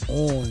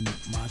on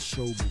my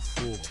show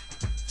before. You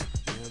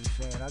know what I'm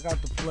saying? I got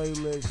the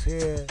playlist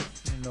here,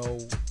 you know,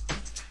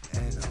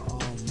 and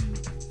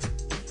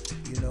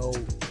you know,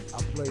 I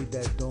played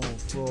that Dawn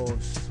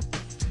Frost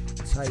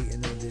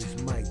Titan of this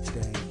mic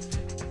thing.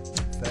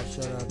 Fat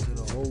shout out to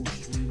the whole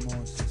Street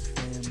Monsters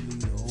family,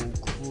 the whole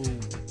crew.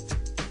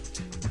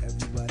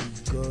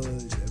 Everybody's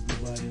good,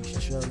 everybody's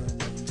chilling,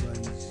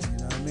 everybody's, you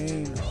know what I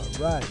mean?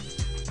 Alright.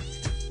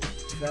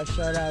 Fat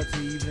shout out to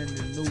even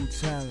the new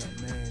talent,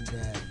 man,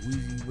 that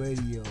Weezy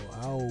Radio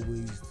I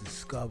always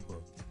discover.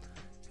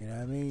 You know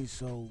what I mean?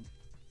 So,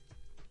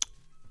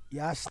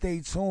 y'all stay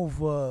tuned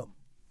for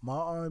my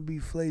R&B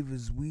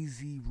flavors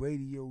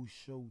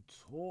Wezzyradioshow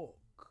talk.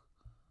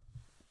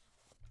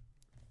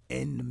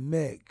 In the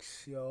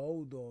mix. Yo,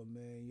 hold on,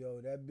 man. Yo,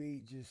 that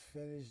beat just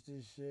finished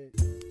this shit.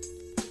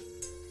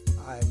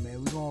 Alright,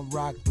 man. We gonna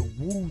rock the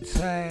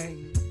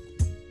Wu-Tang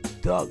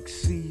Duck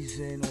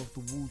Season off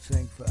the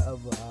Wu-Tang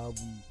Forever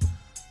album.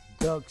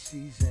 Duck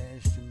Season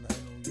instrumental.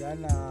 Y'all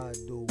know how I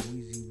do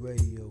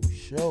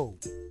Wezzyradioshow.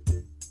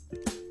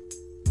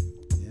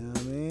 You know what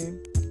I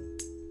mean?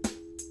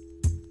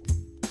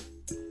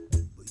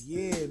 But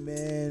yeah,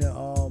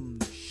 man,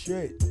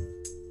 shit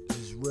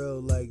is real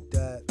like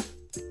that.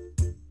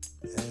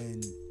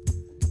 And,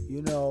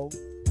 you know,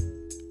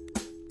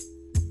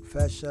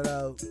 fast shout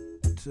out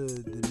to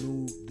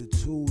the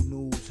two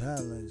new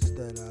talents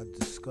that I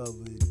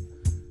discovered.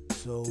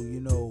 So, you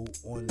know,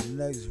 on the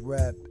next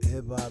rap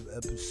hip hop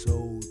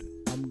episode,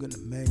 I'm gonna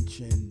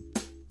mention,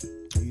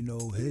 you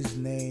know, his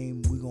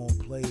name. We're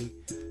gonna play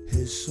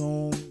his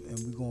song and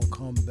we're gonna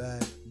come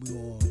back. We're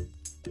gonna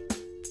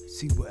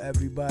see what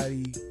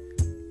everybody,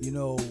 you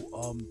know,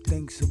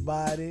 thinks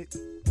about it.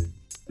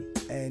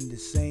 And the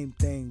same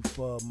thing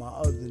for my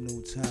other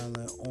new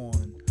talent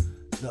on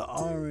the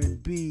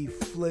R&B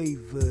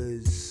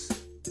flavors,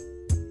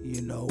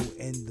 you know,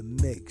 in the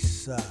mix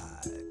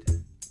side.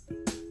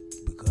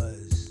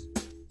 Because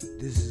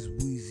this is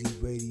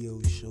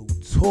Wezzyradioshow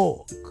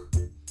talk.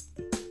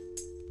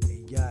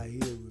 And y'all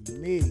hearing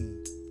me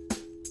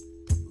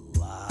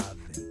live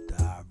and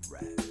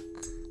direct.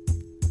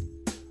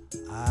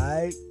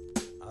 Alright?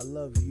 I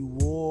love you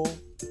all.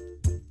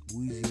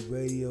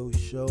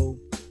 Wezzyradioshow.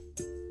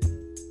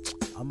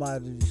 I'm out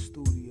of the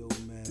studio,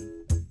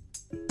 man.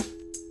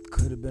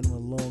 Could have been a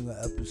longer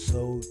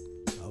episode.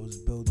 I was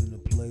building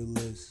a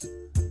playlist.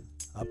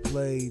 I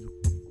played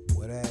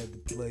what I had to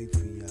play for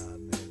y'all,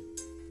 man.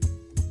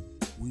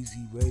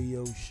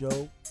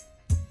 Wezzyradioshow.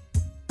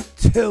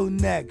 Till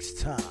next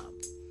time,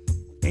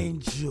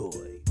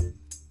 enjoy.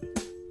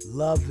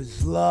 Love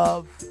is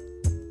love,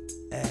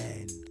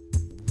 and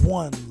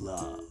one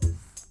love.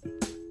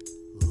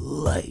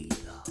 Later.